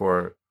effective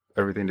for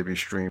everything to be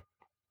streamed.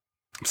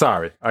 I'm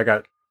sorry, I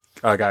got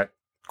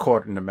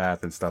caught in the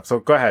math and stuff. So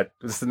go ahead.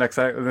 This is the next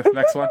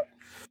one.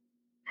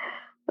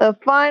 The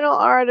final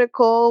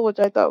article, which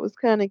I thought was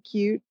kind of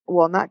cute.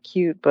 Well, not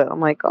cute, but I'm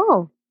like,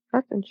 oh,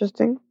 that's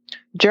interesting.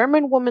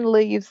 German woman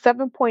leaves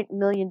 $7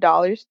 million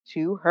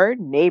to her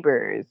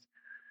neighbors.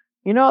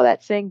 You know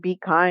that saying, be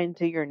kind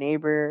to your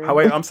neighbor.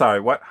 Wait, I'm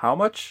sorry. What? How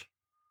much?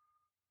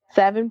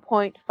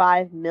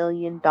 $7.5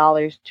 million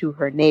to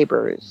her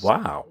neighbors.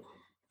 Wow.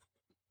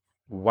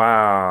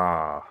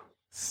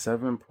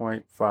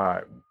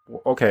 7.5.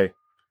 Okay.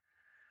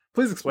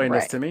 Please explain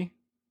this to me.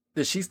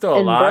 Is she still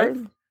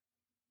alive?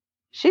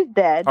 She's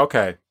dead.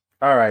 Okay.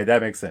 All right.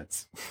 That makes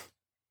sense.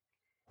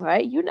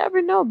 Right? You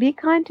never know. Be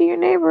kind to your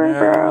neighbor,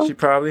 bro. She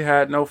probably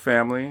had no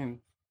family and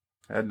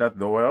had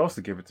nowhere else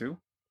to give it to.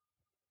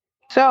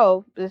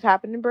 So, this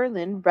happened in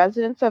Berlin.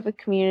 Residents of a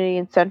community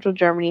in central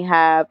Germany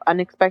have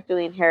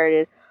unexpectedly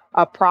inherited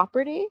a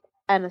property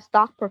and a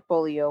stock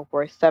portfolio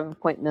worth $7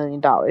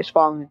 million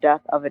following the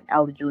death of an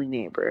elderly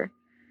neighbor.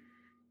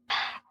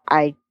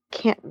 I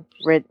can't...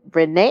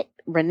 Renette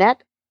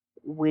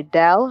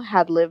Widell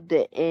had lived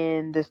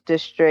in this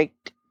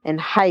district in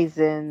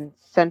Heisen,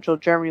 central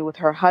Germany, with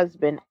her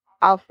husband,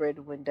 Alfred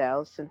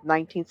Windel, since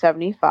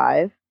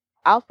 1975.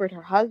 Alfred,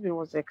 her husband,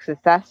 was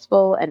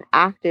successful and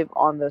active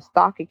on the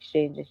stock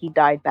exchange, and he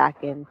died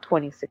back in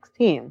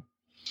 2016.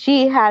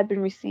 She had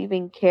been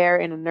receiving care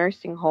in a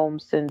nursing home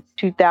since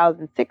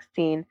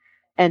 2016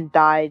 and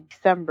died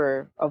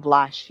December of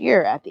last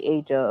year at the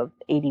age of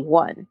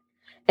 81.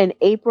 In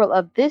April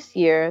of this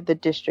year, the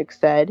district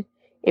said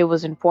it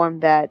was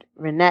informed that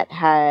Renette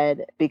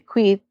had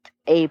bequeathed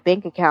a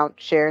bank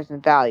account, shares,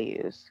 and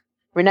values.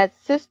 Renette's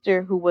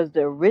sister, who was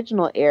the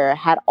original heir,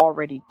 had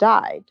already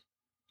died.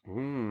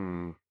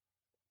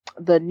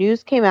 The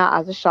news came out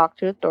as a shock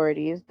to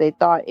authorities. They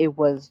thought it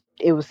was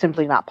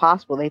simply not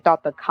possible. They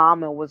thought the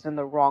comma was in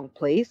the wrong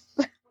place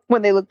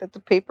when they looked at the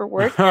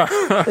paperwork.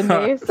 The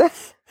names.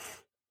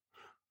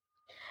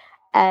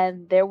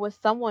 And there was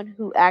someone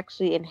who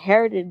actually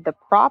inherited the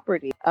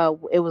property.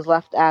 It was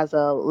left as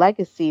a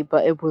legacy,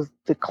 but it was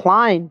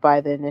declined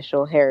by the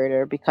initial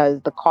inheritor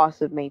because the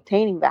cost of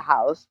maintaining the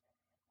house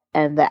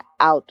and the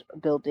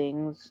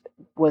outbuildings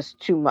was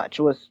too much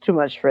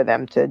for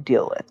them to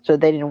deal with. So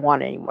they didn't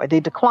want it anymore. They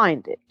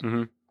declined it.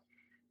 Mm-hmm.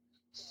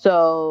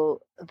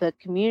 So the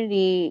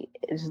community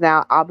is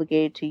now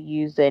obligated to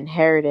use the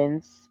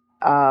inheritance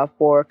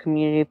for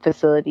community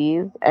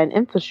facilities and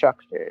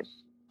infrastructures.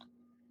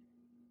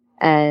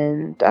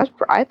 And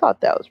I thought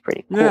that was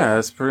pretty cool. Yeah,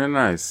 it's pretty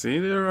nice. See,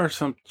 there are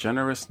some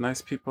generous,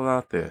 nice people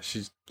out there.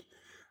 She's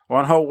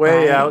on her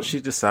way out. She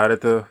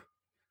decided to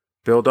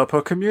build up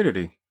her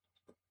community.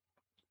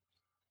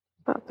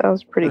 I thought that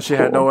was pretty cool. She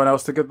had no one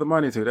else to give the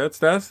money to. That's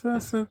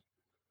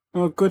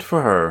good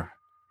for her.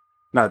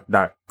 Not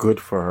good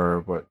for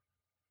her, but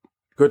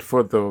good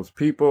for those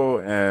people.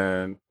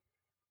 And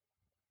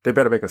they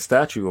better make a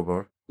statue of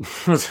her.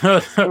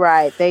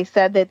 Right. They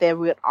said that they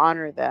would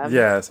honor them.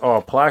 Yes. Or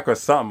a plaque or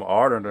something.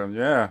 Honor them.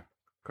 Yeah.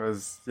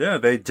 Because,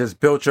 they just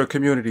built your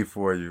community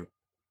for you.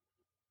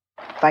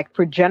 Like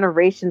for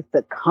generations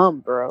to come,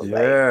 bro. Yeah.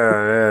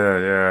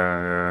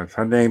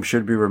 Her name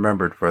should be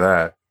remembered for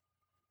that.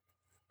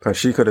 Because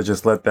she could have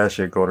just let that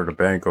shit go to the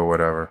bank or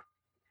whatever.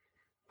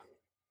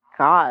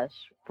 Gosh.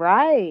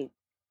 Right.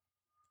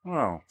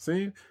 Well,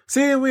 see,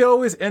 we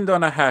always end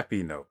on a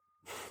happy note.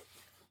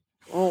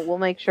 We'll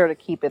make sure to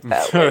keep it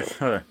that way.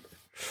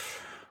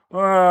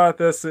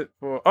 That's it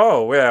for...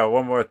 Oh, yeah,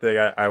 one more thing.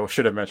 I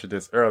should have mentioned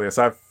this earlier.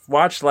 So I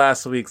watched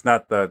last week's,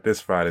 not this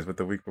Friday's, but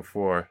the week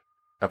before,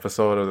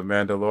 episode of The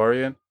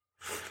Mandalorian.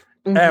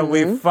 Mm-hmm. And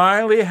we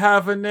finally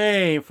have a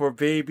name for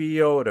Baby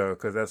Yoda,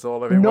 because that's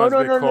all everyone's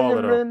been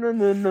calling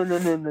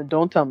him. No.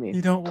 Don't tell me.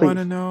 You don't want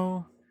to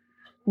know?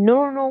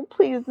 No,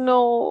 please,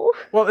 no.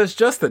 Well, it's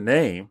just a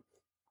name.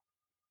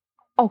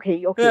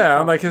 Okay. Yeah,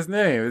 I'm like, his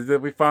name is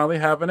that we finally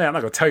have a name. I'm not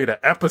going to tell you the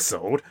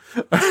episode,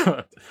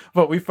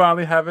 but we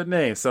finally have a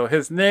name. So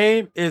his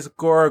name is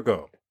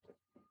Gorgo.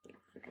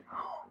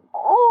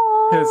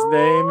 Oh. His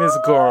name is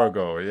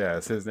Gorgo.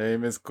 Yes, his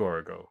name is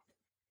Gorgo.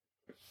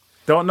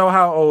 Don't know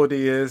how old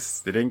he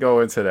is. They didn't go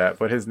into that,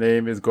 but his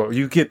name is Gorgo.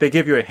 They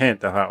give you a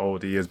hint of how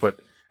old he is, but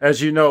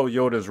as you know,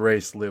 Yoda's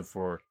race lived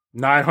for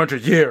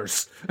 900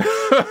 years.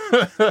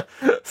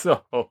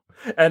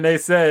 And they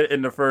said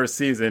in the first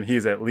season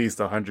he's at least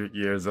 100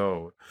 years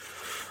old.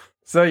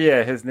 So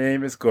yeah, his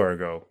name is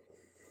Gorgo.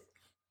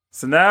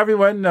 So now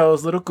everyone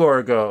knows little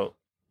Gorgo.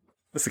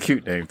 It's a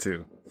cute name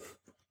too.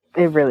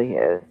 It really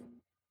is.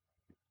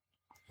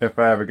 If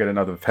I ever get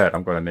another pet,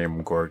 I'm going to name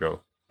him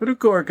Gorgo. Little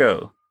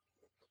Gorgo.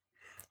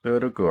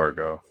 Little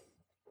Gorgo.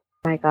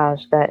 Oh my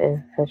gosh, that is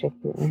such a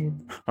cute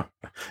name.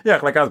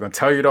 Yeah, like I was going to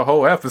tell you the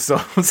whole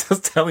episode.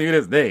 Just telling you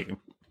his name.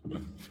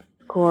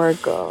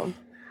 Gorgo.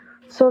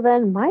 So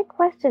then my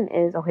question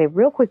is, okay,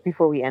 real quick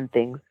before we end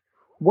things,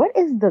 what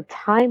is the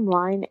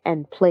timeline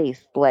and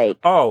place like?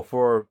 Oh,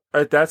 for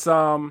that's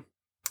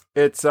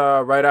it's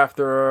right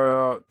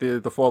after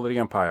the fall of the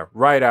Empire.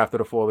 Right after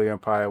the fall of the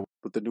Empire,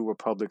 with the New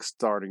Republic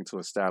starting to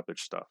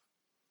establish stuff.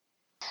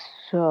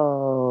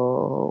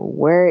 So,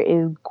 where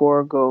is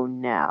Gorgo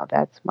now?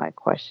 That's my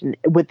question.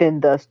 Within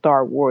the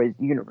Star Wars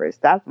universe,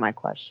 that's my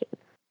question.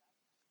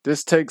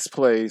 This takes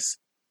place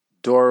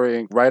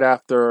right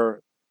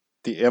after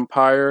the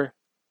Empire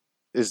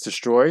is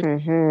destroyed,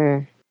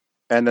 Mm-hmm.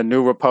 and the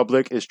New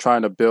Republic is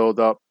trying to build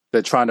up.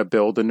 They're trying to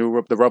build the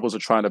rebels are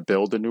trying to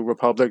build the New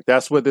Republic.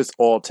 That's where this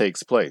all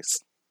takes place.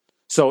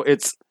 So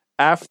it's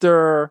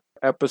after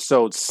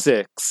Episode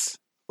 6,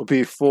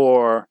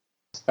 before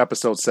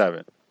Episode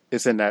 7.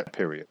 It's in that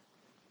period.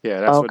 Yeah,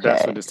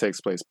 that's when this takes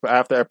place. But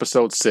after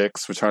Episode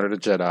 6, Return of the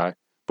Jedi,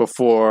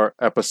 before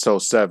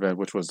Episode 7,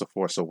 which was The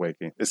Force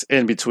Awakens. It's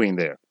in between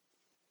there.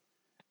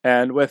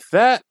 And with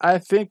that, I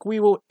think we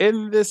will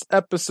end this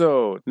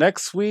episode.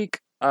 Next week,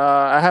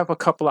 I have a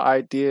couple of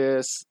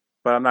ideas,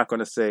 but I'm not going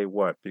to say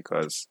what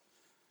because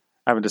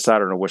I haven't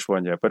decided on which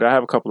one yet. But I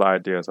have a couple of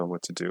ideas on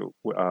what to do.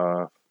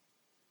 A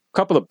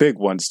couple of big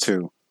ones,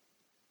 too.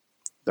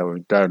 That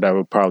would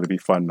probably be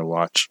fun to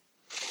watch.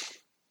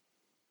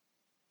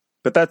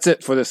 But that's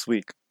it for this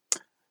week.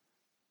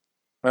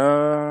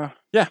 Yeah.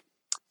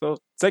 So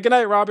say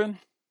goodnight, Robin.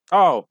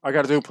 Oh, I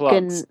got to do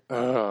plugs.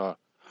 I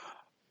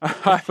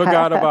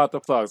forgot about the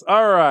plugs.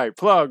 All right,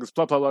 plugs.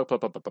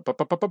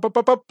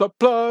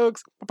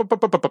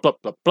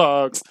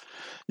 Plugs.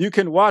 You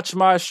can watch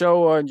my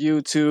show on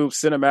YouTube,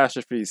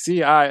 Cinemastrophe,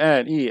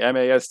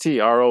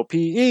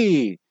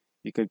 CINEMASTROPE.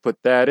 You can put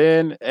that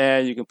in,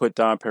 and you can put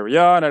Don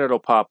Perignon, and it'll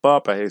pop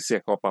up. I see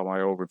it pop up my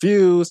old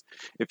reviews.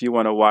 If you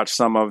want to watch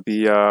some of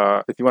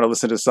the, if you want to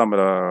listen to some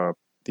of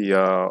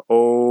the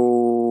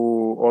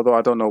old, although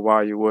I don't know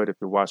why you would if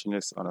you're watching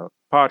this on a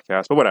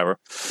podcast, but whatever.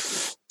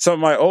 Some of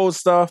my old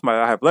stuff,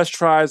 I have Let's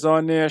Tries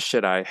on there,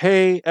 Shit I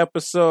Hate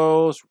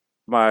episodes,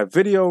 my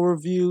video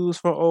reviews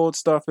for old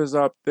stuff is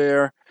up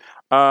there.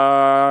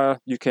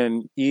 You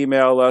can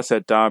email us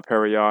at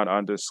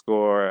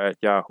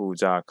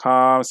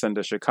donperignon_@yahoo.com. Send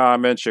us your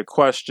comments, your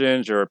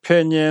questions, your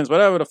opinions,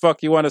 whatever the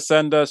fuck you want to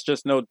send us,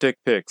 just no dick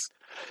pics.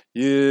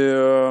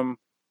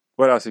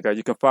 What else you got?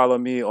 You can follow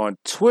me on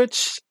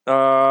Twitch,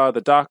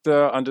 the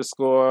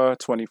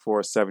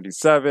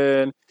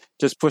Doctor_2477.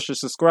 Just push the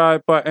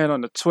subscribe button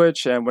on the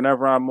Twitch, and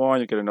whenever I'm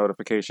on, you get a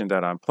notification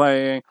that I'm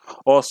playing.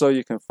 Also,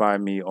 you can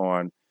find me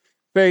on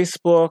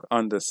Facebook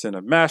under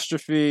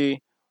Cinemastrophe,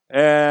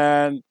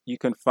 and you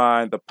can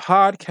find the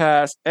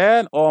podcast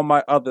and all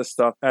my other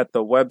stuff at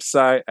the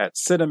website at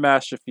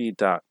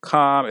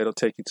cinemastrophe.com. It'll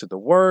take you to the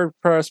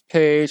WordPress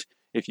page.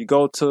 If you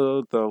go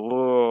to the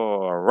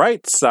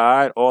right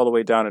side, all the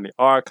way down in the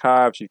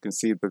archives, you can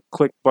see the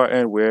click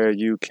button where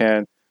you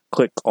can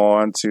click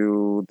on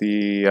to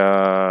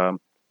the...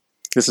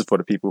 this is for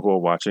the people who are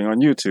watching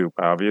on YouTube,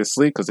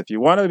 obviously, because if you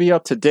want to be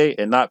up to date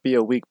and not be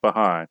a week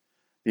behind,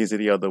 these are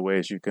the other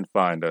ways you can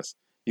find us.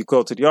 You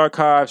go to the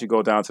archives, you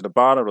go down to the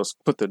bottom, it'll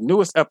put the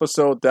newest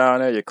episode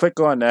down there, you click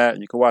on that,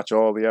 and you can watch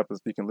all the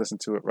episodes, you can listen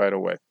to it right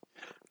away.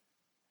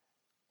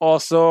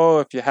 Also,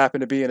 if you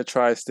happen to be in the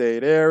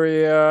tri-state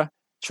area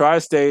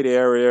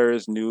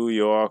is New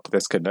York,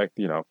 that's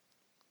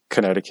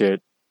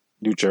Connecticut,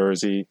 New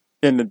Jersey,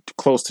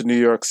 close to New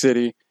York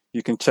City.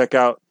 You can check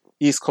out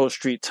East Coast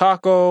Street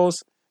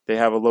Tacos. They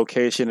have a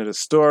location in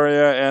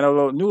Astoria and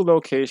a new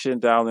location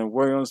down in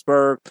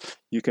Williamsburg.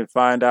 You can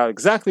find out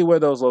exactly where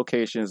those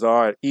locations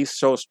are at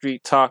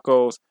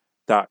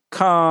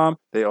eastcoaststreettacos.com.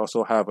 They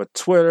also have a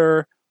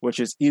Twitter, which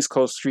is East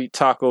Coast Street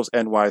Tacos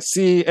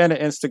NYC, and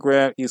an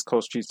Instagram, East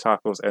Coast Street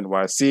Tacos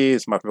NYC.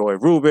 It's my boy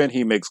Ruben.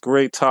 He makes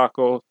great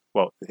tacos.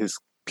 Well, his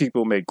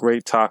people make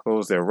great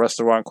tacos. They're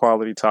restaurant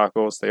quality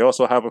tacos. They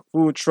also have a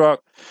food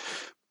truck.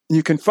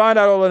 You can find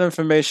out all that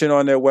information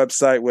on their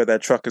website where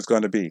that truck is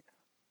going to be.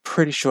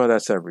 Pretty sure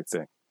that's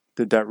everything.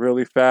 Did that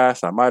really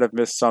fast? I might have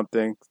missed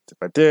something. If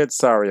I did,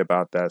 sorry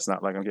about that. It's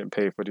not like I'm getting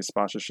paid for these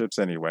sponsorships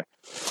anyway.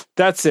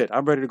 That's it.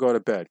 I'm ready to go to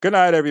bed. Good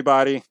night,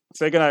 everybody.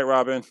 Say good night,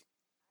 Robin.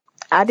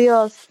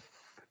 Adios.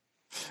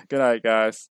 Good night, guys.